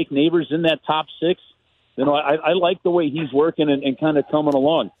put Jake Neighbors in that top 6? I like the way he's working and kind of coming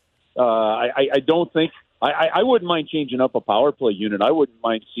along. I don't think I wouldn't mind changing up a power play unit. I wouldn't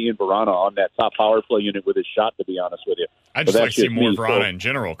mind seeing Verana on that top power play unit with his shot, to be honest with you. I'd just like to see more Verana in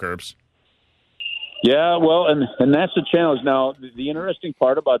general, Curbs. Yeah, well, and that's the challenge. Now, the interesting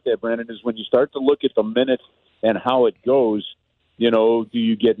part about that, Brandon, is when you start to look at the minutes and how it goes, do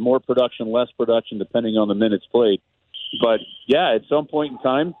you get more production, less production, depending on the minutes played? But, yeah, at some point in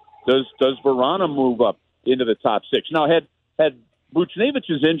time, does Verana move up into the top 6? Now, had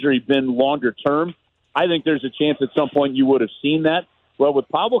Buchnevic's injury been longer term, I think there's a chance at some point you would have seen that. Well, with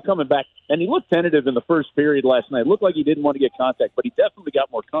Pavel coming back, and he looked tentative in the first period last night. Looked like he didn't want to get contact, but he definitely got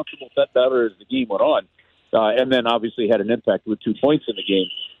more comfortable, felt better as the game went on. And then obviously had an impact with 2 points in the game.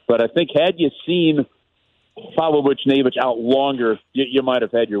 But I think had you seen Pavel Buchnevich out longer, you might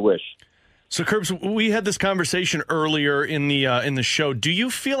have had your wish. So, Curbs, we had this conversation earlier in the show. Do you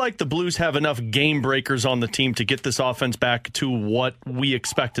feel like the Blues have enough game breakers on the team to get this offense back to what we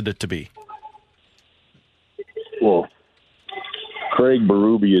expected it to be? Well, Craig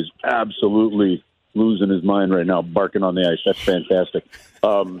Berube is absolutely losing his mind right now, barking on the ice. That's fantastic.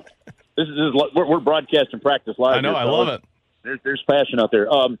 We're broadcasting practice live. I know, I love it. There's passion out there.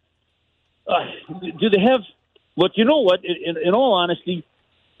 Do they have? Look, you know what? In all honesty,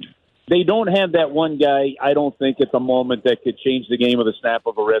 they don't have that one guy, I don't think, at the moment that could change the game with a snap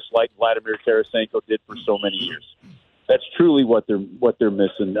of a wrist like Vladimir Tarasenko did for so many years. That's truly what they're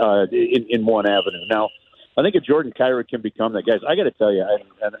missing in one avenue. Now, I think if Jordan Kyrou can become that, guys, I got to tell you,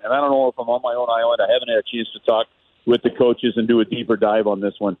 and I don't know if I'm on my own island. I haven't had a chance to talk with the coaches and do a deeper dive on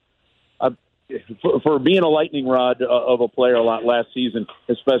this one. For being a lightning rod of a player a lot last season,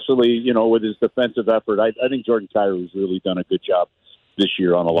 especially with his defensive effort, I think Jordan Kyrou has really done a good job this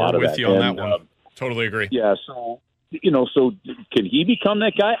year on a lot of that. With you on that one. Totally agree. Yeah, so can he become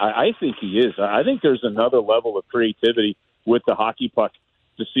that guy? I think he is. I think there's another level of creativity with the hockey puck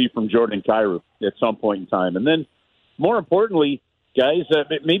to see from Jordan Kyrou at some point in time. And then, more importantly, guys,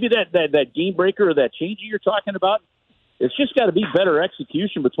 maybe that game breaker or that changer you're talking about, it's just got to be better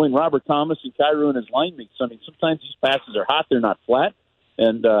execution between Robert Thomas and Kyrou and his line mates. I mean, sometimes these passes are hot, they're not flat,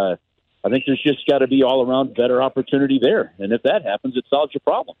 and I think there's just got to be all-around better opportunity there. And if that happens, it solves your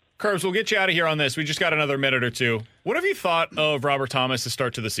problem. Curbs, we'll get you out of here on this. We just got another minute or two. What have you thought of Robert Thomas to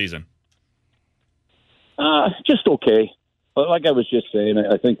start to the season? Just okay. Like I was just saying,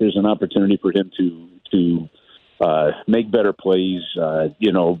 I think there's an opportunity for him to make better plays.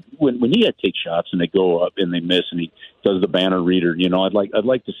 When he takes shots and they go up and they miss and he does the banner reader, I'd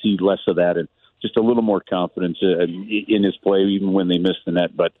like to see less of that and just a little more confidence in his play, even when they miss the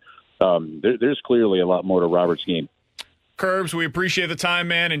net. But there's clearly a lot more to Robert's game. Curbs, we appreciate the time,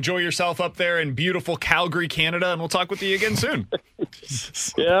 man. Enjoy yourself up there in beautiful Calgary, Canada, and we'll talk with you again soon.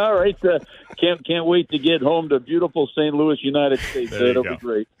 Yeah, all right. Can't wait to get home to beautiful St. Louis, United States. It'll be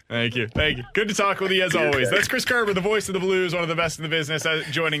great. Thank you. Good to talk with you as always. That's Chris Kerber, the voice of the Blues, one of the best in the business,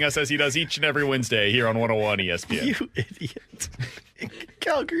 joining us as he does each and every Wednesday here on 101 ESPN. You idiot.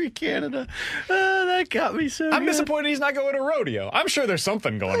 Calgary, Canada. That got me so I'm good. disappointed he's not going to rodeo. I'm sure there's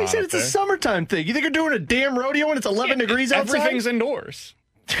something going on. He said it's a summertime thing. You think you're doing a damn rodeo when it's 11 degrees outside? Everything's indoors.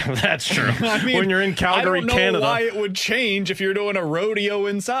 That's true. I mean, when you're in Calgary, I don't know Canada. why it would change if you're doing a rodeo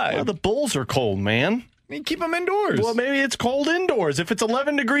inside. Well, the bulls are cold, man. I mean, keep them indoors. Well, maybe it's cold indoors. If it's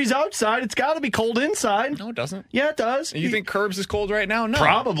 11 degrees outside, it's got to be cold inside. No, it doesn't. Yeah, it does. You think Curbs is cold right now? No.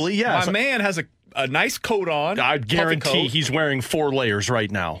 Probably, yes. My man has a nice coat on. I guarantee he's wearing 4 layers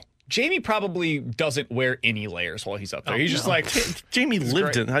right now. Jamie probably doesn't wear any layers while he's up there. He's just like... Jamie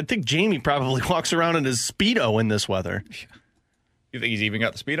lived in... I think Jamie probably walks around in his Speedo in this weather. You think he's even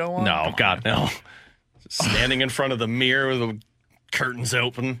got the Speedo on? No, God, no. Standing in front of the mirror with the curtains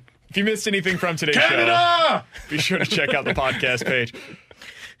open. If you missed anything from today's Canada! show, be sure to check out the podcast page.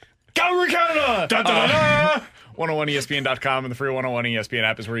 Calgary, Canada! 101ESPN.com and the free 101 ESPN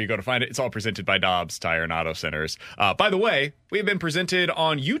app is where you go to find it. It's all presented by Dobbs Tire and Auto Centers. By the way, we have been presented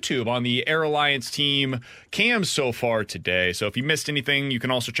on YouTube on the Air Alliance team cams so far today. So if you missed anything, you can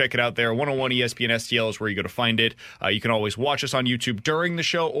also check it out there. 101 ESPN STL is where you go to find it. You can always watch us on YouTube during the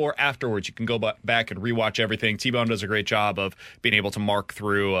show or afterwards. You can go back and rewatch everything. T-Bone does a great job of being able to mark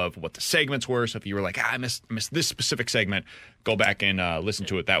through of what the segments were. So if you were like, I missed this specific segment, go back and listen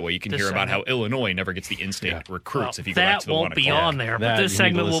to it that way. You can hear about how Illinois never gets the in-state recruits if you go back to the 1 o'clock. That won't be on there, but this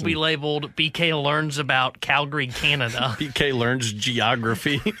segment will be labeled BK Learns About Calgary, Canada. BK Learns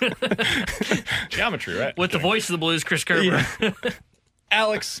Geography. Geometry, right? With the voice of the Blues, Chris Kerber. Yeah.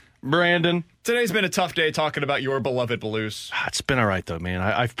 Alex. Brandon. Today's been a tough day talking about your beloved Blues. It's been all right, though, man.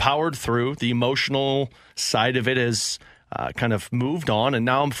 I've powered through. The emotional side of it has kind of moved on, and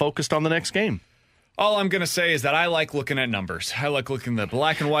now I'm focused on the next game. All I'm going to say is that I like looking at numbers. I like looking at the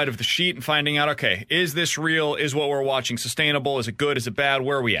black and white of the sheet and finding out, okay, is this real? Is what we're watching sustainable? Is it good? Is it bad?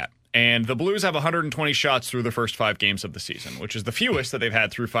 Where are we at? And the Blues have 120 shots through the first 5 games of the season, which is the fewest that they've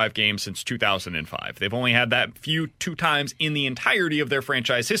had through 5 games since 2005. They've only had that 2 times in the entirety of their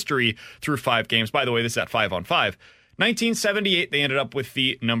franchise history through 5 games. By the way, this is at 5-on-5. 1978, they ended up with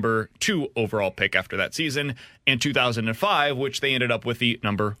the number 2 overall pick after that season. And 2005, which they ended up with the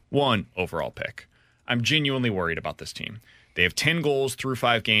number 1 overall pick. I'm genuinely worried about this team. They have 10 goals through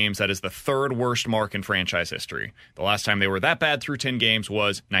 5 games. That is the 3rd worst mark in franchise history. The last time they were that bad through 10 games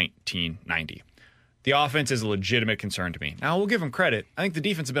was 1990. The offense is a legitimate concern to me. Now, we'll give them credit. I think the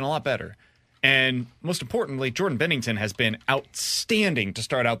defense has been a lot better. And most importantly, Jordan Binnington has been outstanding to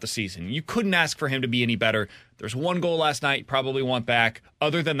start out the season. You couldn't ask for him to be any better. There's 1 goal last night you probably want back.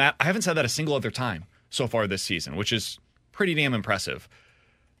 Other than that, I haven't said that a single other time so far this season, which is pretty damn impressive.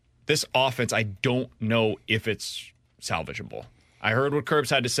 This offense, I don't know if it's salvageable. I heard what Curbs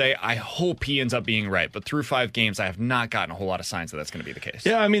had to say. I hope he ends up being right. But through 5 games, I have not gotten a whole lot of signs that that's going to be the case.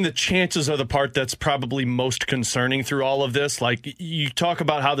 Yeah, I mean, the chances are the part that's probably most concerning through all of this. Like, you talk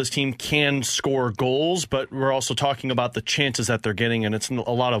about how this team can score goals, but we're also talking about the chances that they're getting, and it's a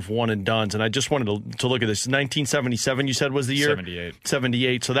lot of one-and-dones. And I just wanted to look at this. 1977, you said, was the year? 78.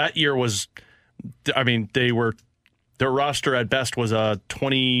 78. So that year was, I mean, their roster at best was a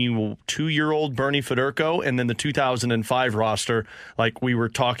 22-year-old Bernie Federko, and then the 2005 roster, like we were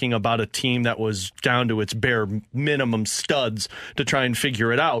talking about a team that was down to its bare minimum studs to try and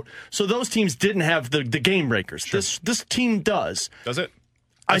figure it out. So those teams didn't have the game breakers. Sure. This team does. Does it?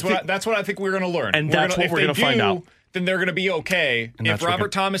 That's what I think we're going to learn. And that's what we're going to find out. Then they're going to be okay. And if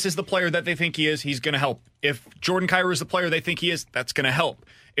Robert Thomas is the player that they think he is, he's going to help. If Jordan Kyrou is the player they think he is, that's going to help.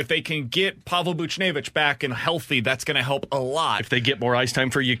 If they can get Pavel Buchnevich back and healthy, that's going to help a lot. If they get more ice time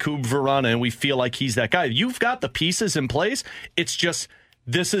for Jakub Vrana and we feel like he's that guy, you've got the pieces in place. It's just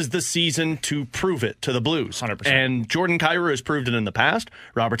this is the season to prove it to the Blues. 100%. And Jordan Kyrou has proved it in the past.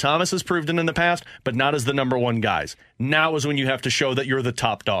 Robert Thomas has proved it in the past, but not as the number 1 guys. Now is when you have to show that you're the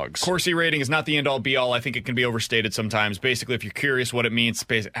top dogs. Corsi rating is not the end-all, be-all. I think it can be overstated sometimes. Basically, if you're curious what it means,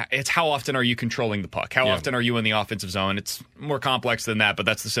 it's how often are you controlling the puck? How often are you in the offensive zone? It's more complex than that, but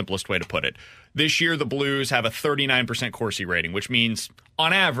that's the simplest way to put it. This year, the Blues have a 39% Corsi rating, which means,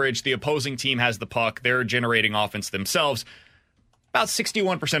 on average, the opposing team has the puck. They're generating offense themselves about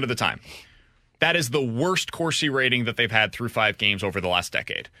 61% of the time. That is the worst Corsi rating that they've had through 5 games over the last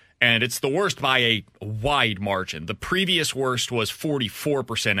decade. And it's the worst by a wide margin. The previous worst was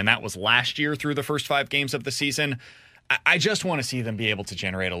 44%, and that was last year through the first 5 games of the season. I just want to see them be able to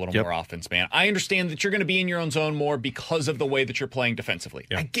generate a little more offense, man. I understand that you're going to be in your own zone more because of the way that you're playing defensively.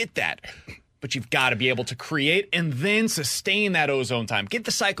 I get that. but you've got to be able to create and then sustain that ozone time. Get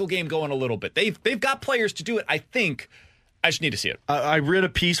the cycle game going a little bit. They've got players to do it, I think. I just need to see it. I read a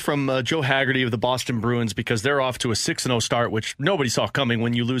piece from Joe Haggerty of the Boston Bruins because they're off to a 6-0 start, which nobody saw coming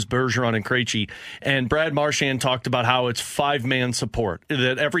when you lose Bergeron and Krejci. And Brad Marchand talked about how it's 5-man support.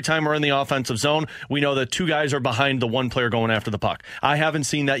 That every time we're in the offensive zone, we know that 2 guys are behind the 1 player going after the puck. I haven't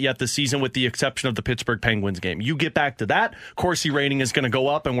seen that yet this season with the exception of the Pittsburgh Penguins game. You get back to that, Corsi rating is going to go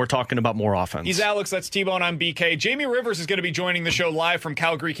up, and we're talking about more offense. He's Alex, that's T-Bone, I'm BK. Jamie Rivers is going to be joining the show live from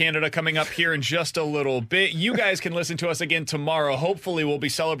Calgary, Canada, coming up here in just a little bit. You guys can listen to us again tomorrow. Hopefully we'll be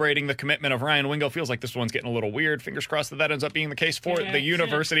celebrating the commitment of Ryan Wingo. Feels like this one's getting a little weird. Fingers crossed that ends up being the case for the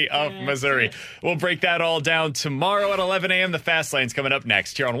University of Missouri. We'll break that all down tomorrow at 11 a.m. The Fast Lane's coming up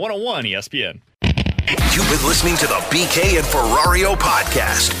next here on 101 ESPN. You've been listening to the BK and Ferrario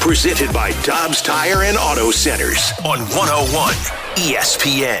podcast, presented by Dobbs Tire and Auto Centers on 101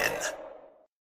 ESPN.